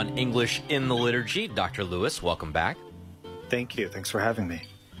Commission on English in the Liturgy. Dr. Lewis, welcome back. Thank you. Thanks for having me.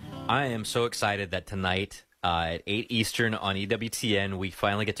 I am so excited that tonight at 8 Eastern on EWTN, we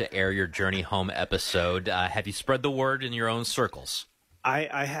finally get to air your Journey Home episode. Have you spread the word in your own circles?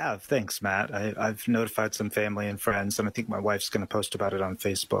 I have. Thanks, Matt. I've notified some family and friends, and I think my wife's going to post about it on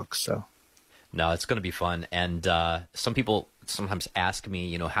Facebook. So, no, it's going to be fun. And some people sometimes ask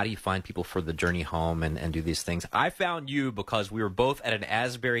me, how do you find people for the Journey Home and do these things? I found you because we were both at an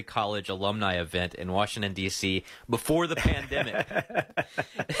Asbury College alumni event in Washington, D.C. before the pandemic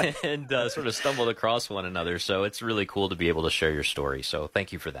and sort of stumbled across one another. So it's really cool to be able to share your story. So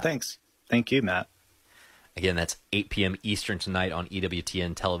thank you for that. Thanks. Thank you, Matt. Again, that's 8 p.m. Eastern tonight on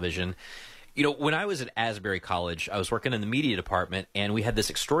EWTN television. When I was at Asbury College, I was working in the media department, and we had this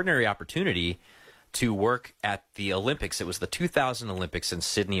extraordinary opportunity to work at the Olympics. It was the 2000 Olympics in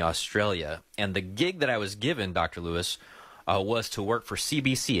Sydney, Australia. And the gig that I was given, Dr. Lewis, was to work for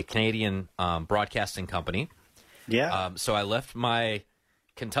CBC, a Canadian broadcasting company. Yeah. So I left my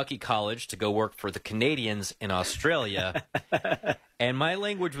Kentucky college to go work for the Canadians in Australia. And my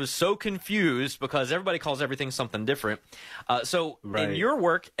language was so confused because everybody calls everything something different. In your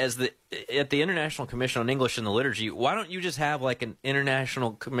work at the International Commission on English in the Liturgy, why don't you just have like an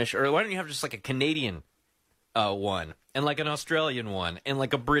international commission, or why don't you have just like a Canadian one, and like an Australian one, and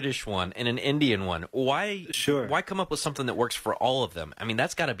like a British one, and an Indian one? Why come up with something that works for all of them? I mean,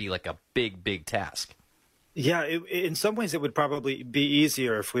 that's got to be like a big, big task. Yeah, in some ways it would probably be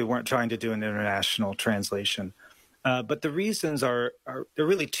easier if we weren't trying to do an international translation. But the reasons there are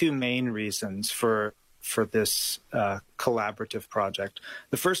really two main reasons for this collaborative project.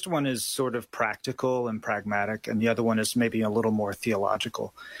 The first one is sort of practical and pragmatic, and the other one is maybe a little more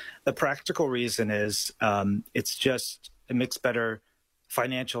theological. The practical reason is it makes better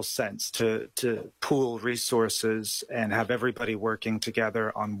financial sense to pool resources and have everybody working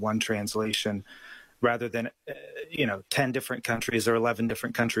together on one translation rather than 10 different countries or 11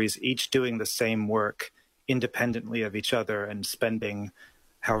 different countries each doing the same work independently of each other and spending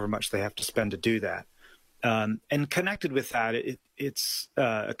however much they have to spend to do that. And connected with that, it's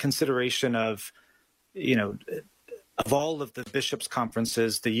a consideration of, of all of the bishops'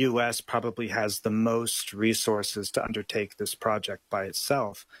 conferences, the U.S. probably has the most resources to undertake this project by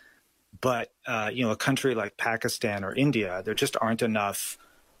itself. But, a country like Pakistan or India, there just aren't enough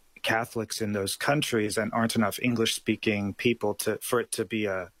Catholics in those countries and aren't enough English-speaking people for it to be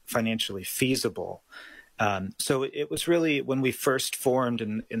financially feasible. So it was really, when we first formed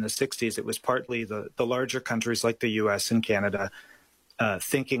in the 60s, it was partly the larger countries like the U.S. and Canada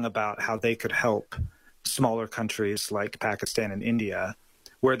thinking about how they could help smaller countries like Pakistan and India,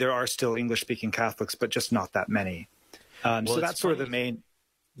 where there are still English-speaking Catholics, but just not that many. So that's sort of the main...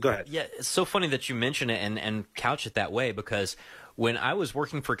 Go ahead. Yeah, it's so funny that you mention it and couch it that way, because when I was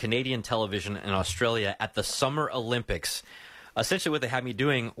working for Canadian television in Australia at the Summer Olympics, essentially what they had me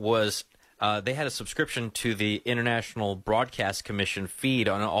doing was they had a subscription to the International Broadcast Commission feed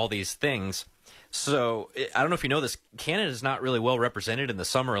on all these things. So I don't know if you know this, Canada is not really well represented in the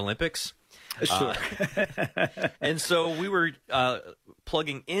Summer Olympics. Sure. And so we were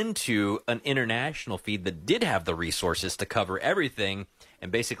plugging into an international feed that did have the resources to cover everything,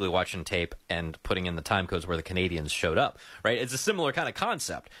 and basically watching tape and putting in the time codes where the Canadians showed up, right? It's a similar kind of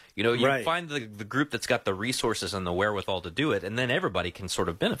concept. You Right. find the group that's got the resources and the wherewithal to do it, and then everybody can sort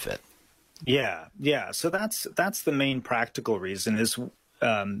of benefit. Yeah. So that's the main practical reason is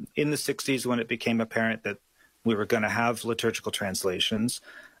in the 60s, when it became apparent that we were going to have liturgical translations,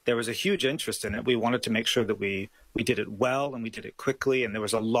 there was a huge interest in it. We wanted to make sure that we did it well and we did it quickly, and there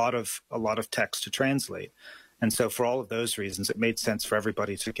was a lot of text to translate. And so for all of those reasons, it made sense for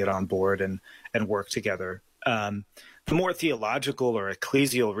everybody to get on board and work together. The more theological or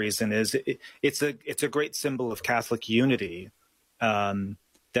ecclesial reason is it's a great symbol of Catholic unity,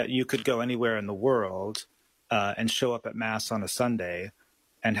 that you could go anywhere in the world and show up at Mass on a Sunday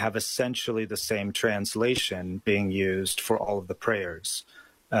and have essentially the same translation being used for all of the prayers.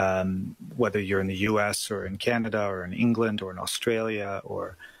 Whether you're in the U.S. or in Canada or in England or in Australia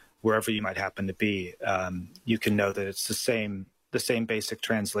or wherever you might happen to be, you can know that it's the same basic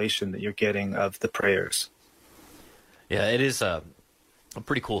translation that you're getting of the prayers. Yeah, it is a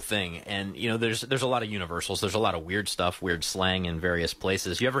pretty cool thing. And, there's a lot of universals. There's a lot of weird stuff, weird slang in various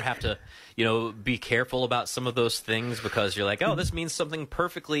places. You ever have to, be careful about some of those things because you're like, oh, this means something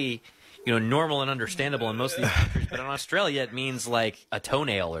perfectly, normal and understandable in most of these countries. But in Australia, it means like a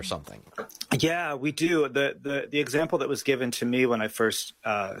toenail or something. Yeah, we do. The example that was given to me when I first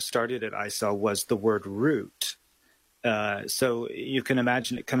started at ICEL was the word root. So you can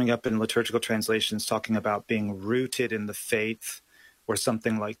imagine it coming up in liturgical translations talking about being rooted in the faith or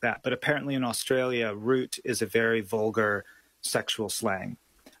something like that. But apparently in Australia, root is a very vulgar sexual slang.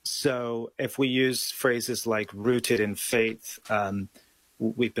 So if we use phrases like rooted in faith,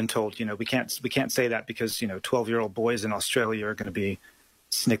 we've been told, we can't say that because, 12-year-old boys in Australia are going to be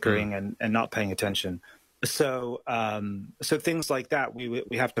snickering and not paying attention. So things like that,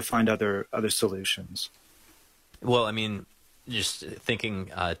 we have to find other solutions. Well, I mean, just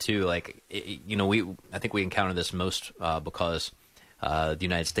thinking too, like, I think we encounter this most because the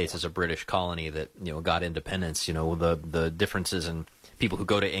United States is a British colony that, got independence. The differences in people who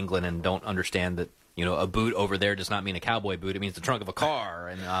go to England and don't understand that, a boot over there does not mean a cowboy boot. It means the trunk of a car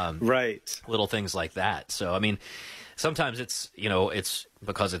and right, little things like that. So, I mean, sometimes it's, it's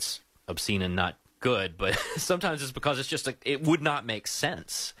because it's obscene and not good, but sometimes it's because it's just it would not make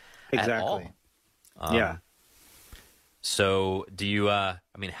sense at all. Yeah. So do you,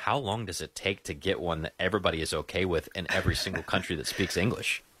 how long does it take to get one that everybody is okay with in every single country that speaks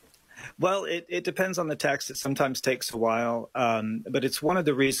English? Well, it depends on the text. It sometimes takes a while, but it's one of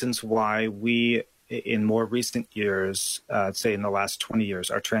the reasons why we, in more recent years, say in the last 20 years,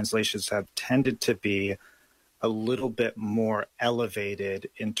 our translations have tended to be a little bit more elevated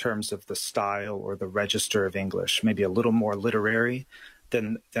in terms of the style or the register of English, maybe a little more literary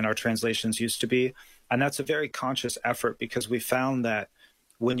than our translations used to be. And that's a very conscious effort because we found that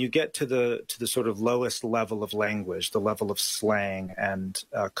when you get to the sort of lowest level of language, the level of slang and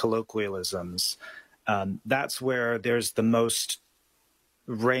colloquialisms, that's where there's the most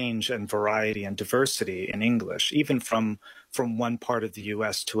range and variety and diversity in English, even from one part of the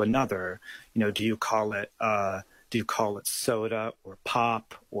U.S. to another. Do you call it soda or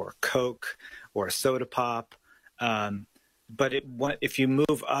pop or Coke or soda pop? But if you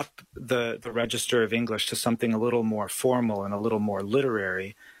move up the register of English to something a little more formal and a little more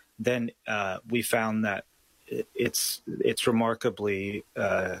literary, then we found that it's remarkably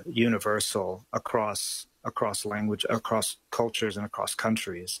universal across language, across cultures, and across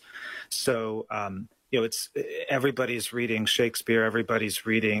countries. So it's everybody's reading Shakespeare, everybody's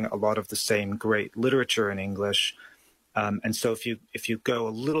reading a lot of the same great literature in English. And so if you go a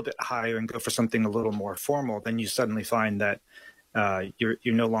little bit higher and go for something a little more formal, then you suddenly find that you're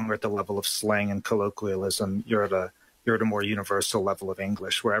no longer at the level of slang and colloquialism. You're at a more universal level of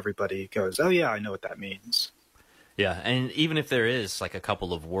English where everybody goes, oh yeah, I know what that means. Yeah, and even if there is like a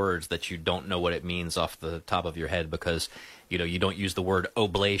couple of words that you don't know what it means off the top of your head because, you don't use the word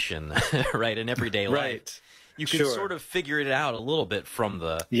oblation, right, in everyday life. You can sort of figure it out a little bit from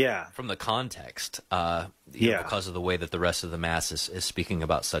the context, because of the way that the rest of the Mass is speaking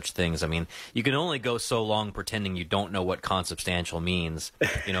about such things. I mean, you can only go so long pretending you don't know what consubstantial means.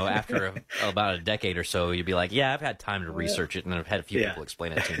 After about a decade or so, you'd be like, yeah, I've had time to research it, and I've had a few people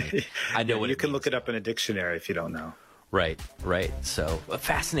explain it to me. I know what you it can means. look it up in a dictionary if you don't know. Right. So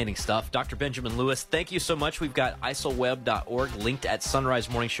fascinating stuff. Dr. Benjamin Lewis, thank you so much. We've got isolweb.org linked at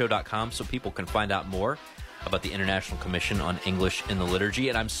sunrisemorningshow.com so people can find out more about the International Commission on English in the Liturgy.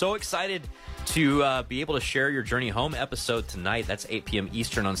 And I'm so excited to be able to share your Journey Home episode tonight. That's 8 p.m.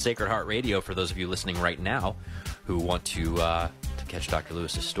 Eastern on Sacred Heart Radio for those of you listening right now who want to catch Dr.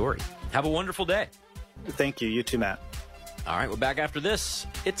 Lewis's story. Have a wonderful day. Thank you. You too, Matt. All right, we're back after this.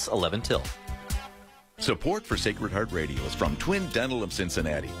 It's 11 till. Support for Sacred Heart Radio is from Twin Dental of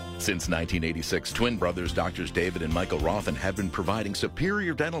Cincinnati. Since 1986, twin brothers Drs. David and Michael Rothen have been providing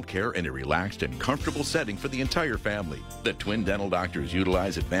superior dental care in a relaxed and comfortable setting for the entire family. The Twin Dental doctors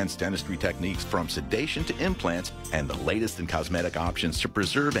utilize advanced dentistry techniques from sedation to implants and the latest in cosmetic options to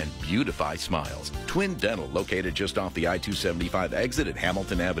preserve and beautify smiles. Twin Dental, located just off the I-275 exit at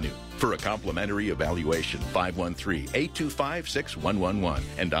Hamilton Avenue. For a complimentary evaluation, 513-825-6111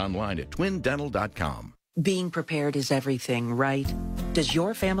 and online at twindental.com. Being prepared is everything, right? Does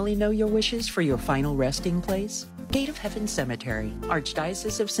your family know your wishes for your final resting place? Gate of Heaven Cemetery,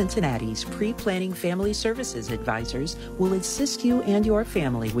 Archdiocese of Cincinnati's pre-planning family services advisors will assist you and your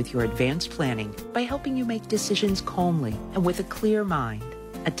family with your advanced planning by helping you make decisions calmly and with a clear mind.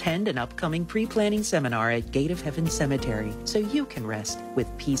 Attend an upcoming pre-planning seminar at Gate of Heaven Cemetery so you can rest with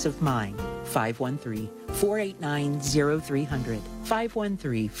peace of mind. 513-489-0300.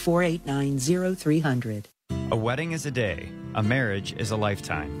 513-489-0300. A wedding is a day. A marriage is a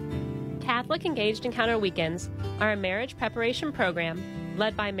lifetime. Catholic Engaged Encounter Weekends are a marriage preparation program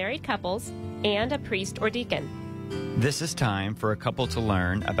led by married couples and a priest or deacon. This is time for a couple to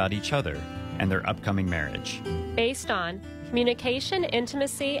learn about each other and their upcoming marriage. Based on communication,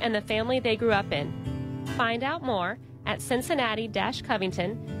 intimacy, and the family they grew up in. Find out more at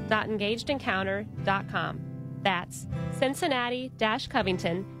cincinnati-covington.engagedencounter.com. That's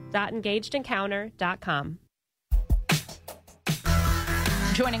cincinnati-covington.engagedencounter.com.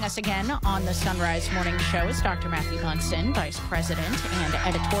 Joining us again on the Sunrise Morning Show is Dr. Matthew Bunson, Vice President and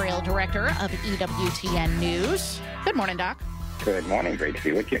Editorial Director of EWTN News. Good morning, Doc. Good morning. Great to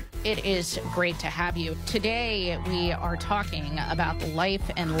be with you. It is great to have you. Today, we are talking about the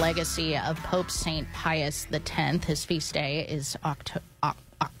life and legacy of Pope St. Pius X. His feast day is August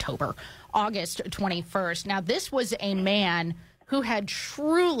 21st. Now, this was a man who had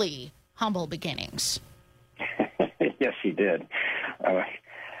truly humble beginnings. Yes, he did.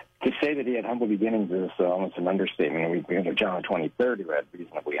 To say that he had humble beginnings is almost an understatement. We have John 23rd, who had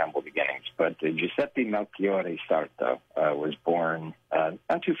reasonably humble beginnings. But Giuseppe Melchiorre Sarto was born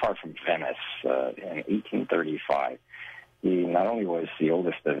not too far from Venice in 1835. He not only was the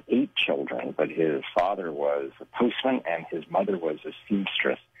oldest of 8 children, but his father was a postman and his mother was a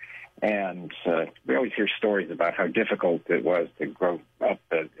seamstress. And we always hear stories about how difficult it was to grow up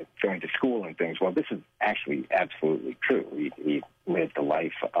going to school and things. Well, this is actually absolutely true. He lived a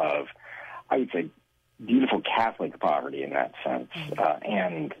life of, I would say, beautiful Catholic poverty in that sense,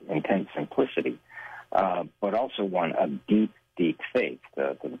 and intense simplicity, but also one of deep, deep faith,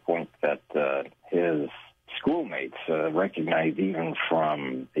 to the point that his schoolmates recognized even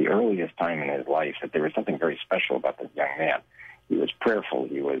from the earliest time in his life that there was something very special about this young man. He was prayerful,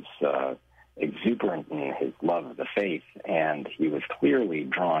 he was exuberant in his love of the faith, and he was clearly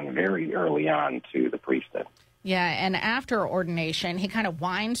drawn very early on to the priesthood. Yeah, and after ordination, he kind of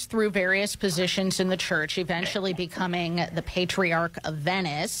winds through various positions in the church, eventually becoming the Patriarch of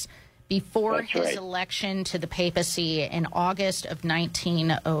Venice before his election to the papacy in August of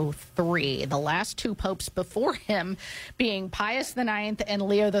 1903. The last 2 popes before him being Pius IX and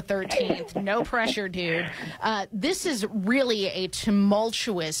Leo XIII. No pressure, dude. This is really a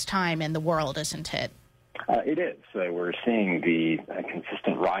tumultuous time in the world, isn't it? It is. We're seeing the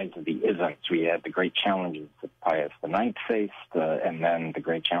consistent rise of the isms. We had the great challenges that Pius IX faced, and then the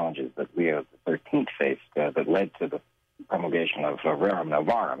great challenges that Leo XIII faced that led to the promulgation of Rerum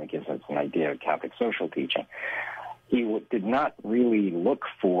Novarum. It gives us an idea of Catholic social teaching. He did not really look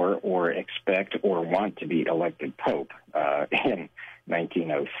for or expect or want to be elected Pope in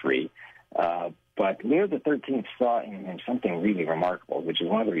 1903. But Leo XIII saw in him something really remarkable, which is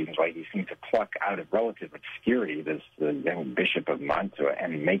one of the reasons why he seemed to pluck out of relative obscurity this young Bishop of Mantua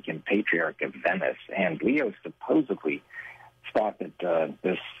and make him Patriarch of Venice. And Leo supposedly thought that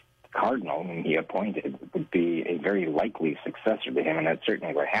this cardinal whom he appointed would be a very likely successor to him, and that's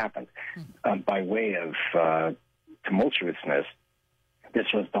certainly what happened. By way of tumultuousness, this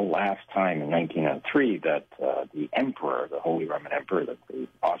was the last time in 1903 that the emperor, the Holy Roman Emperor, the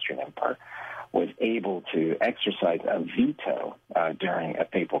Austrian Empire, was able to exercise a veto during a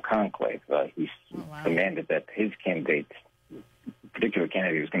papal conclave. He demanded that his candidate, particular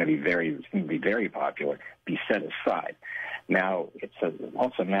candidate who was going to be very popular, be set aside. Now, it's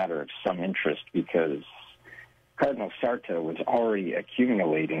also a matter of some interest because Cardinal Sarto was already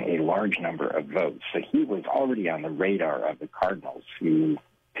accumulating a large number of votes. So he was already on the radar of the cardinals, who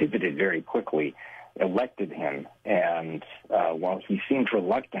pivoted very quickly, elected him, and while he seemed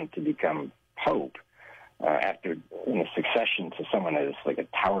reluctant to become Pope, after in a succession to someone as like a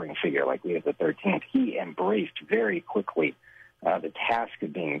towering figure like Leo XIII, he embraced very quickly the task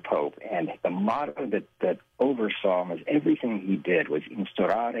of being Pope. And the motto that oversaw him as everything he did was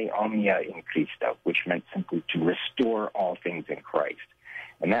instaurare omnia in Christo, which meant simply to restore all things in Christ.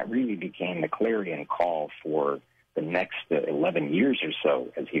 And that really became the clarion call for the next 11 years or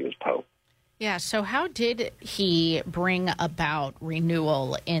so as he was Pope. Yeah, so how did he bring about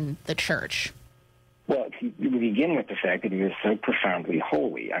renewal in the church? Well, you begin with the fact that he was so profoundly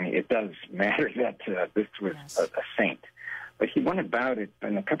holy. I mean, it does matter that this was a saint. But he went about it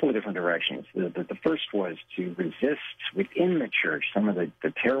in a couple of different directions. The first was to resist within the church some of the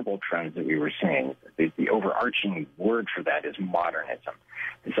terrible trends that we were seeing. The overarching word for that is modernism.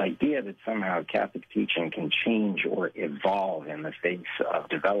 This idea that somehow Catholic teaching can change or evolve in the face of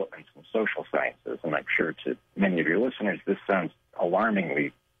developments in social sciences. And I'm sure to many of your listeners, this sounds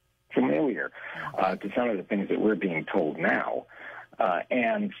alarmingly familiar to some of the things that we're being told now.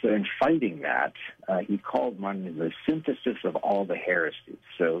 And so in fighting that, he called modernism the synthesis of all the heresies.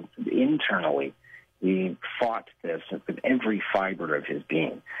 So internally, he fought this with every fiber of his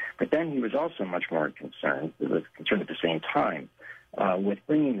being. But then he was also much more concerned at the same time, with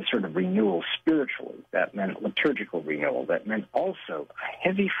bringing the sort of renewal spiritually. That meant liturgical renewal. That meant also a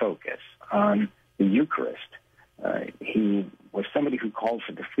heavy focus on the Eucharist. He was somebody who called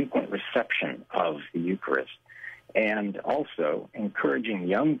for the frequent reception of the Eucharist, and also encouraging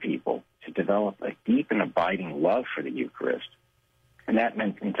young people to develop a deep and abiding love for the Eucharist. And that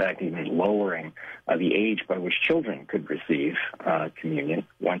meant, in fact, even lowering the age by which children could receive communion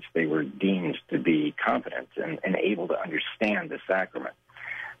once they were deemed to be competent and able to understand the sacrament.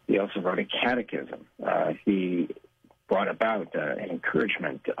 He also wrote a catechism. He brought about an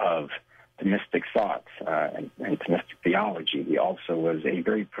encouragement of Thomistic thoughts and Thomistic theology. He also was a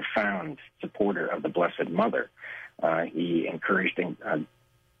very profound supporter of the Blessed Mother. He encouraged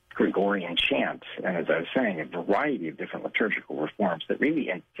Gregorian chant, and as I was saying, a variety of different liturgical reforms that really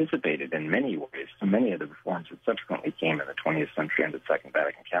anticipated in many ways so many of the reforms that subsequently came in the 20th century and the Second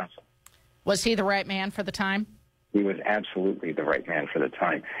Vatican Council. Was he the right man for the time? He was absolutely the right man for the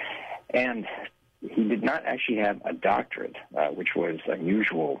time. And he did not actually have a doctorate, which was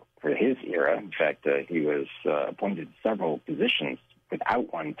unusual for his era. In fact, he was appointed to several positions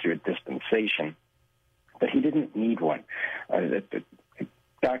without one through a dispensation, but he didn't need one. The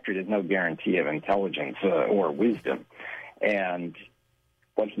doctorate is no guarantee of intelligence or wisdom. And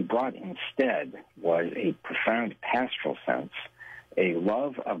what he brought instead was a profound pastoral sense, a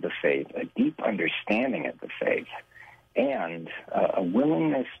love of the faith, a deep understanding of the faith, and a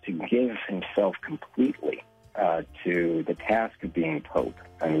willingness to give himself completely to the task of being Pope.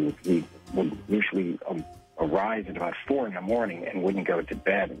 I mean, he would usually arise at about 4 in the morning and wouldn't go to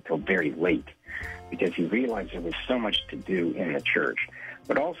bed until very late because he realized there was so much to do in the church.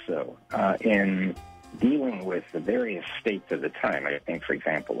 But also in dealing with the various states of the time. I think, for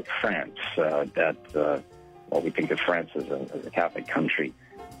example, of France, we think of France as a Catholic country.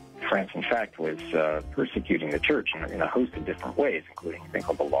 France, in fact, was persecuting the church in a host of different ways, including a thing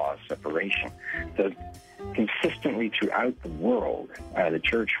called the law of separation. So consistently throughout the world, the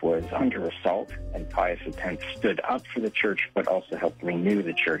church was under assault, and Pius X stood up for the church, but also helped renew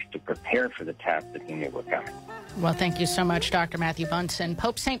the church to prepare for the task that he knew were coming. Well, thank you so much, Dr. Matthew Bunson.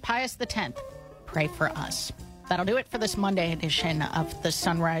 Pope St. Pius X, pray for us. That'll do it for this Monday edition of the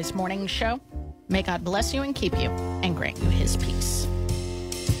Sunrise Morning Show. May God bless you and keep you and grant you his peace.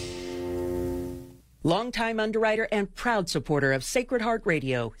 Longtime underwriter and proud supporter of Sacred Heart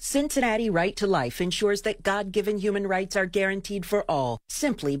Radio, Cincinnati Right to Life ensures that God-given human rights are guaranteed for all,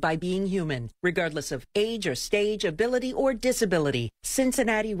 simply by being human, regardless of age or stage, ability or disability.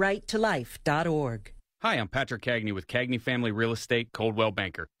 CincinnatiRightToLife.org. Hi, I'm Patrick Cagney with Cagney Family Real Estate, Coldwell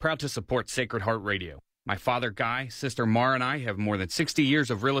Banker, proud to support Sacred Heart Radio. My father, Guy, sister Mara, and I have more than 60 years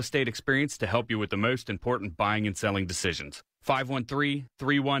of real estate experience to help you with the most important buying and selling decisions.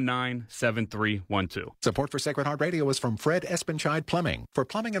 513-319-7312. Support for Sacred Heart Radio is from Fred Espenscheid Plumbing. For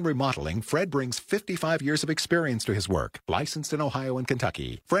plumbing and remodeling, Fred brings 55 years of experience to his work. Licensed in Ohio and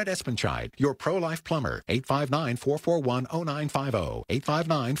Kentucky. Fred Espenscheid, your pro-life plumber. 859-441-0950.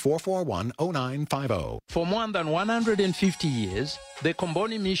 859-441-0950. For more than 150 years, the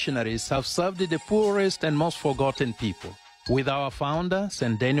Comboni missionaries have served the poorest and most forgotten people. With our founder,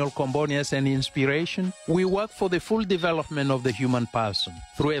 St. Daniel Comboni, as an inspiration, we work for the full development of the human person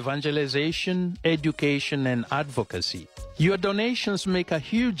through evangelization, education, and advocacy. Your donations make a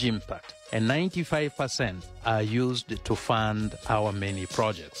huge impact, and 95% are used to fund our many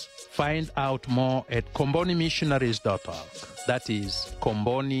projects. Find out more at combonimissionaries.org. That is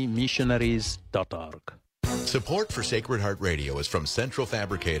combonimissionaries.org. Support for Sacred Heart Radio is from Central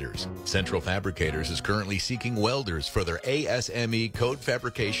Fabricators. Central Fabricators is currently seeking welders for their ASME code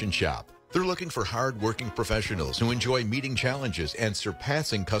fabrication shop. They're looking for hard-working professionals who enjoy meeting challenges and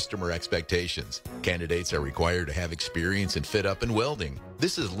surpassing customer expectations. Candidates are required to have experience in fit-up and welding.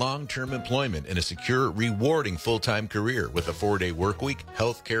 This is long-term employment in a secure, rewarding full-time career with a 4-day work week,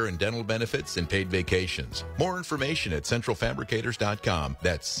 health care and dental benefits, and paid vacations. More information at centralfabricators.com.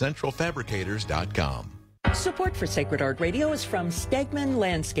 That's centralfabricators.com. Support for Sacred Heart Radio is from Stegman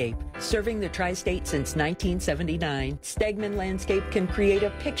Landscape. Serving the tri-state since 1979, Stegman Landscape can create a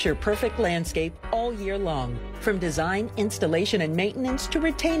picture-perfect landscape all year long. From design, installation, and maintenance to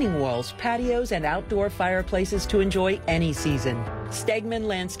retaining walls, patios, and outdoor fireplaces to enjoy any season. Stegman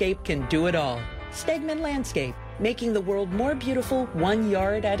Landscape can do it all. Stegman Landscape, making the world more beautiful 1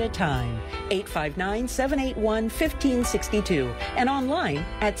 yard at a time. 859-781-1562 and online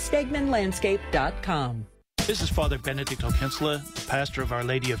at stegmanlandscape.com. This is Father Benedict O'Kinsler, pastor of Our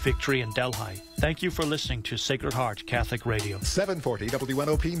Lady of Victory in Delhi. Thank you for listening to Sacred Heart Catholic Radio. 740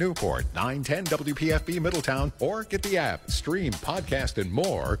 WNOP Newport, 910 WPFB Middletown, or get the app, stream, podcast, and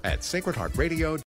more at sacredheartradio.com.